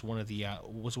Kinect was one of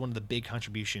the big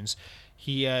contributions.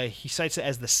 He cites it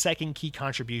as the second key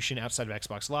contribution outside of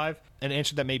Xbox Live, an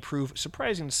answer that may prove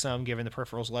surprising to some given the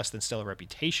peripheral's less than stellar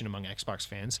reputation among Xbox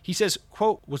fans. He says,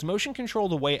 quote, was motion control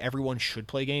the way everyone should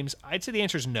play games? I'd say the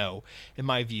answer is no, in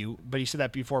my view, but he said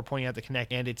that before pointing out that Kinect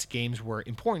and its games were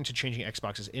important to changing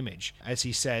Xbox's image. As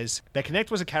he says, that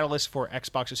Kinect was a catalyst for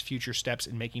Xbox's future steps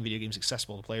in making video games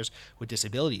accessible to players with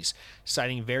disabilities,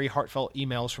 citing very heartfelt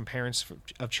emails from parents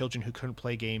of children who couldn't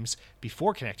play games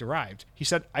before Kinect arrived. He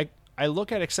said, I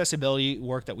look at accessibility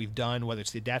work that we've done, whether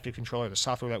it's the adaptive controller, the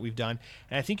software that we've done,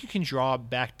 and I think you can draw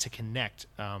back to Kinect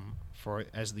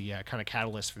as the kind of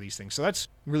catalyst for these things. So that's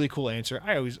a really cool answer.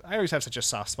 I always have such a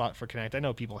soft spot for Kinect. I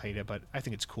know people hate it, but I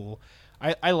think it's cool.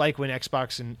 I like when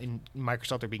Xbox and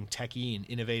Microsoft are being techie and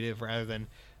innovative rather than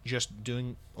just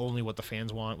doing only what the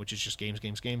fans want, which is just games.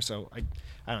 So I don't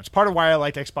know. It's part of why I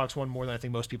liked Xbox One more than I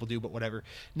think most people do, but whatever.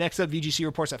 Next up, VGC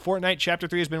reports that Fortnite Chapter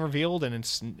 3 has been revealed, and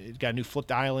it's got a new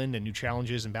flipped island and new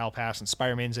challenges and Battle Pass, and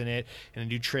Spider-Man's in it, and a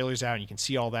new trailer's out, and you can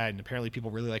see all that, and apparently people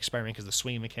really like Spider-Man because the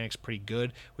swinging mechanic's pretty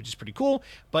good, which is pretty cool.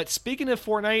 But speaking of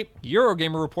Fortnite,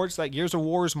 Eurogamer reports that Gears of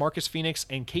War's Marcus Phoenix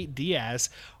and Kate Diaz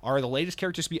are the latest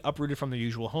characters to be uprooted from their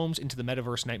usual homes into the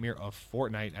metaverse nightmare of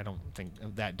Fortnite. I don't think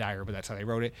that dire, but that's how they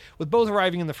wrote it. With both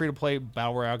arriving in the free-to-play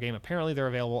Battle Royale game, apparently they're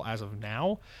available as of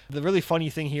now. The really funny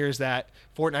thing here is that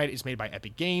Fortnite is made by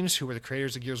Epic Games, who were the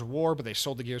creators of Gears of War, but they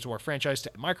sold the Gears of War franchise to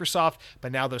Microsoft,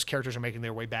 but now those characters are making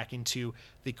their way back into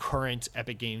the current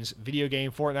Epic Games video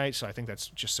game, Fortnite, so I think that's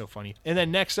just so funny. And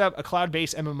then next up, a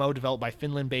cloud-based MMO developed by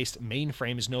Finland-based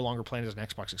Mainframe is no longer planned as an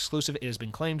Xbox exclusive. It has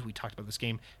been claimed. We talked about this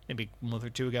game maybe a month or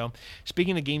two ago.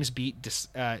 Speaking of GamesBeat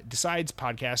Decides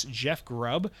podcast, Jeff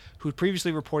Grubb, who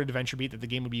previously reported to VentureBeat that the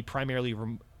game would be primarily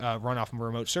run off of a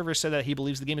remote server, said that he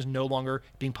believes the game is no longer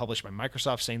being published by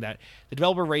Microsoft, saying that the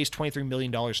developer raised $23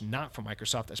 million not from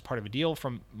Microsoft as part of a deal.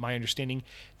 From my understanding,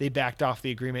 they backed off the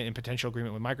agreement and potential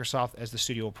agreement with Microsoft, as the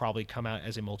studio will probably come out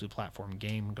as a multi-platform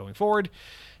game going forward.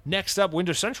 Next up,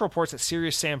 Windows Central reports that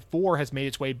Serious Sam 4 has made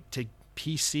its way to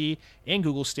PC and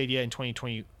Google Stadia in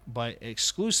 2020, but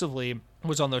exclusively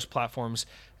was on those platforms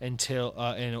until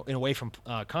and away from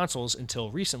consoles until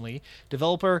recently.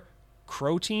 Developer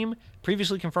Crow Team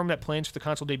previously confirmed that plans for the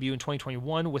console debut in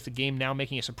 2021, with the game now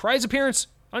making a surprise appearance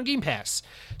on Game Pass.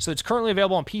 So it's currently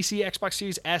available on PC, Xbox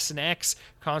Series S and X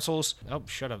consoles. Oh,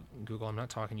 shut up, Google. I'm not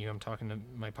talking to you. I'm talking to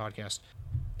my podcast.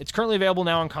 It's currently available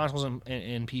now on consoles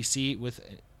and PC with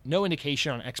no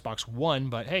indication on Xbox One,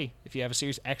 but hey, if you have a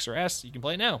Series X or S, you can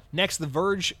play it now. Next, The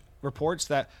Verge reports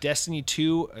that Destiny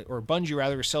 2, or Bungie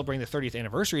rather, is celebrating the 30th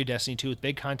anniversary of Destiny 2 with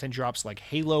big content drops like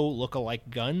Halo Look-alike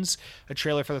Guns. A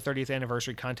trailer for the 30th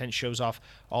anniversary content shows off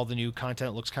all the new content.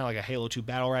 It looks kind of like a Halo 2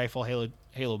 battle rifle,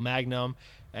 Halo Magnum,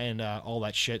 and all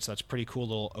that shit. So that's a pretty cool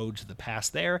little ode to the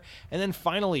past there. And then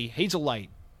finally, Hazelight,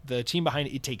 the team behind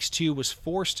It Takes Two, was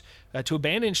forced to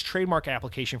abandon its trademark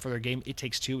application for their game It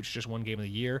Takes Two, which is just one game of the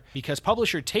year, because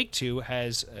publisher Take-Two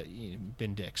has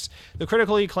been dicks. The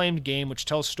critically acclaimed game, which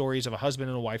tells stories of a husband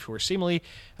and a wife who are seemingly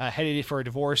headed for a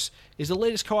divorce, is the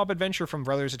latest co-op adventure from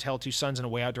Brothers: A Tale of Two Sons and A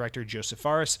Way Out director Joseph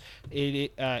Fares.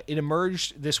 It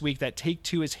emerged this week that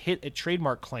Take-Two has hit a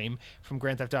trademark claim from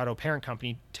Grand Theft Auto parent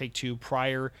company Take-Two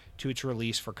prior to its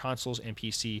release for consoles and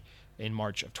PC in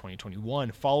March of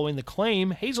 2021. Following the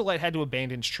claim, Hazelight had to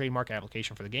abandon its trademark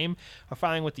application for the game. A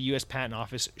filing with the U.S. Patent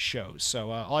Office shows. So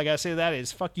all I gotta say to that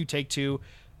is, fuck you, Take-Two.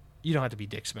 You don't have to be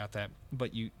dicks about that,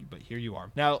 but here you are.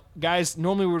 Now, guys,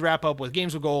 normally we would wrap up with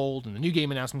Games with Gold and the new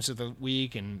game announcements of the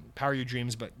week and Power Your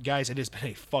Dreams, but guys, it has been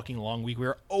a fucking long week.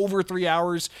 We're over 3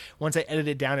 hours. Once I edit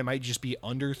it down, it might just be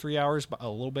under 3 hours, but a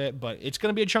little bit, but it's going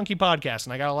to be a chunky podcast,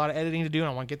 and I got a lot of editing to do, and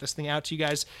I want to get this thing out to you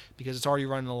guys because it's already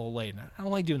running a little late, and I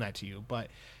don't like doing that to you, but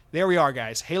there we are,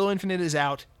 guys. Halo Infinite is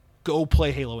out. Go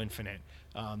play Halo Infinite.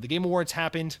 The Game Awards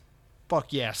happened.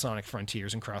 Fuck yeah, Sonic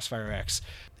Frontiers and Crossfire X.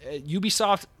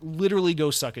 Ubisoft, literally go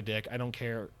suck a dick. I don't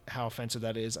care how offensive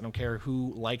that is. I don't care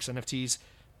who likes NFTs.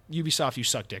 Ubisoft, you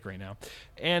suck dick right now.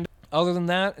 And other than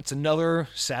that, it's another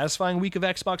satisfying week of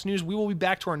Xbox news. We will be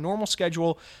back to our normal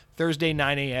schedule Thursday,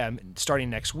 9 a.m., starting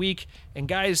next week. And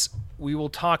guys, we will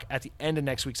talk at the end of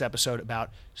next week's episode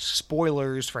about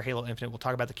spoilers for Halo Infinite. We'll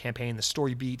talk about the campaign, the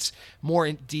story beats, more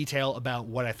in detail about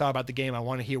what I thought about the game. I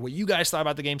want to hear what you guys thought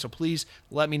about the game, so please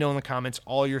let me know in the comments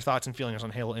all your thoughts and feelings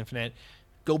on Halo Infinite.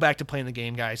 Go back to playing the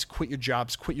game, guys. Quit your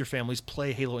jobs, quit your families.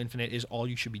 Play Halo Infinite is all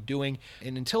you should be doing.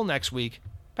 And until next week,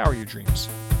 power your dreams.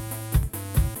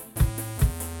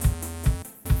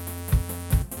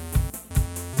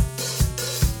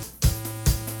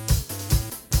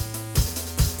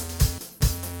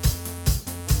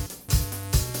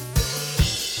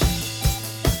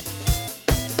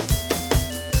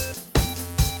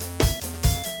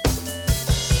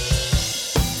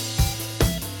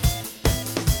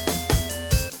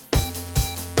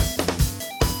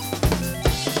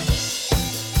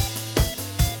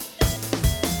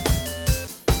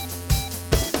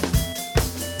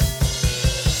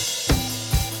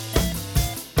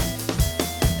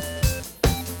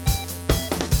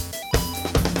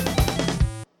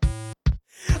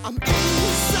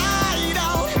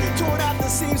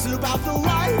 about the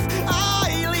life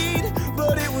I lead,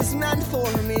 but it was meant for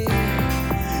me.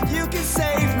 You can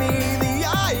save me the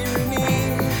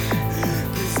irony,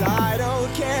 'cause I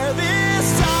don't care this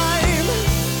time.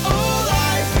 Oh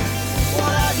life,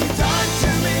 what have you done to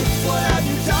me? What have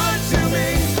you done to me?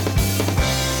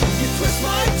 You twist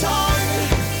my tongue,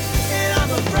 and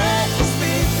I'm afraid to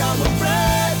speak, I'm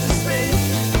afraid to speak.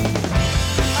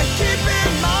 I keep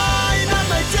in mind that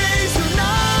my days are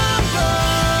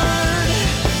numbered,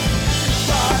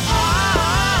 but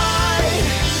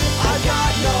I've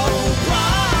got no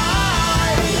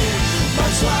pride,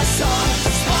 much less a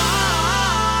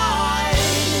spine.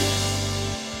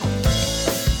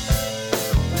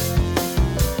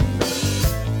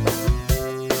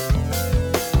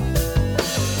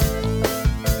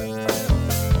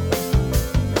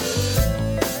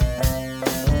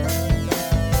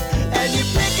 And you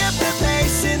pick up the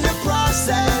pace in the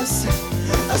process.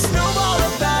 A snowball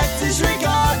effect is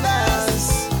regardless.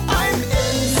 I'm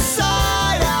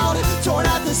inside out, torn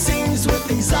at the seams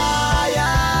with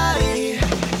anxiety.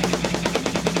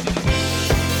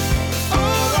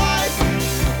 Oh life,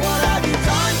 what have you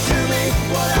done to me?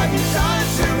 What have you done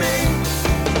to me?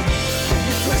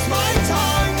 You twist my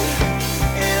tongue,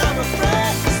 and I'm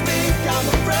afraid to speak, I'm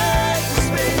afraid to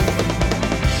speak.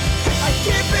 I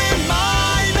keep in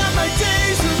mind that my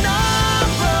days are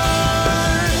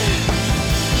numbered,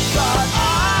 but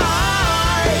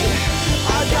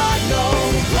I've got no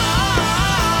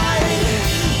pride,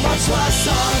 much less a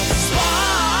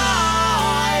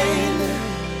spine.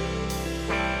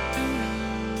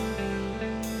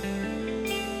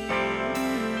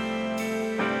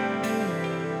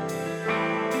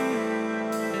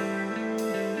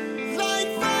 Like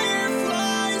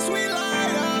fireflies, we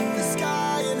light up the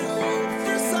sky and hope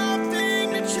for something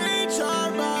to change our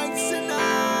minds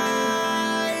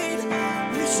tonight.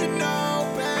 We should know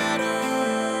better.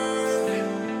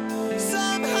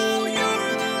 Somehow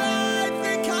you're the light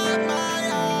that caught my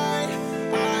eye.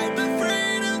 I'm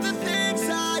afraid of the things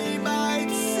I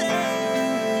might say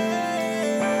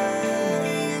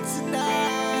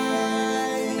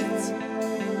tonight.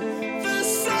 The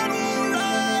sun will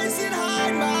rise and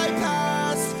hide my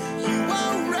past. You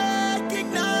won't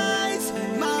recognize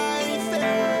my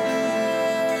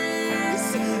face,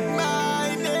 my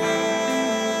name.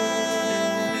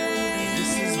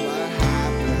 This is what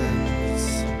happens.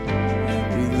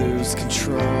 We lose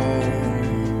control.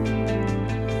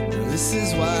 This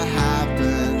is what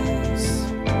happens.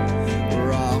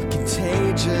 We're all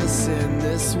contagious in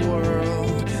this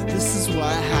world. This is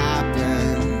what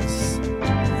happens.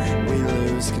 We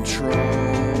lose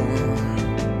control.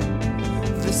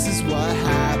 This is what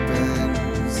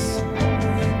happens.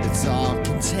 It's all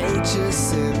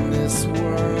contagious in this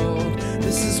world.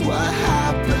 This is what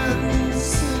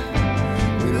happens.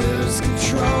 We lose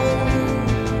control.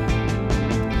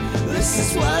 This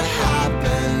is what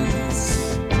happens.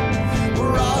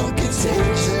 We're all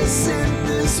contagious in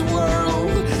this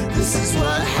world. This is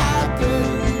what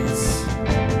happens.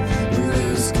 We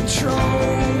lose control.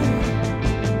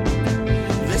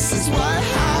 This is what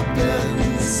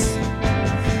happens.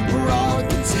 We're all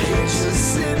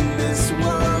contagious in this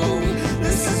world.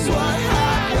 This is what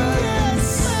happens.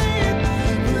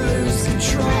 We lose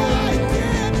control.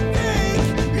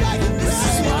 This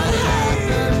is what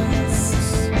happens.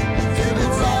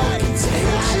 We're all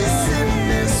contagious in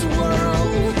this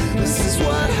world. This is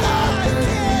what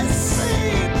happens.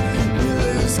 We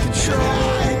lose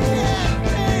control.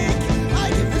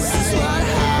 This is what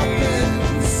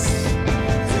happens.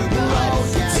 We're all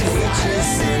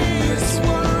contagious in this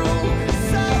world.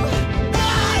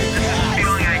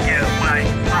 Feeling I get when I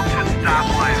work to a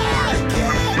stoplight or I'm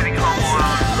sitting home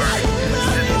alone or just,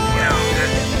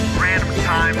 that random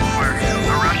time where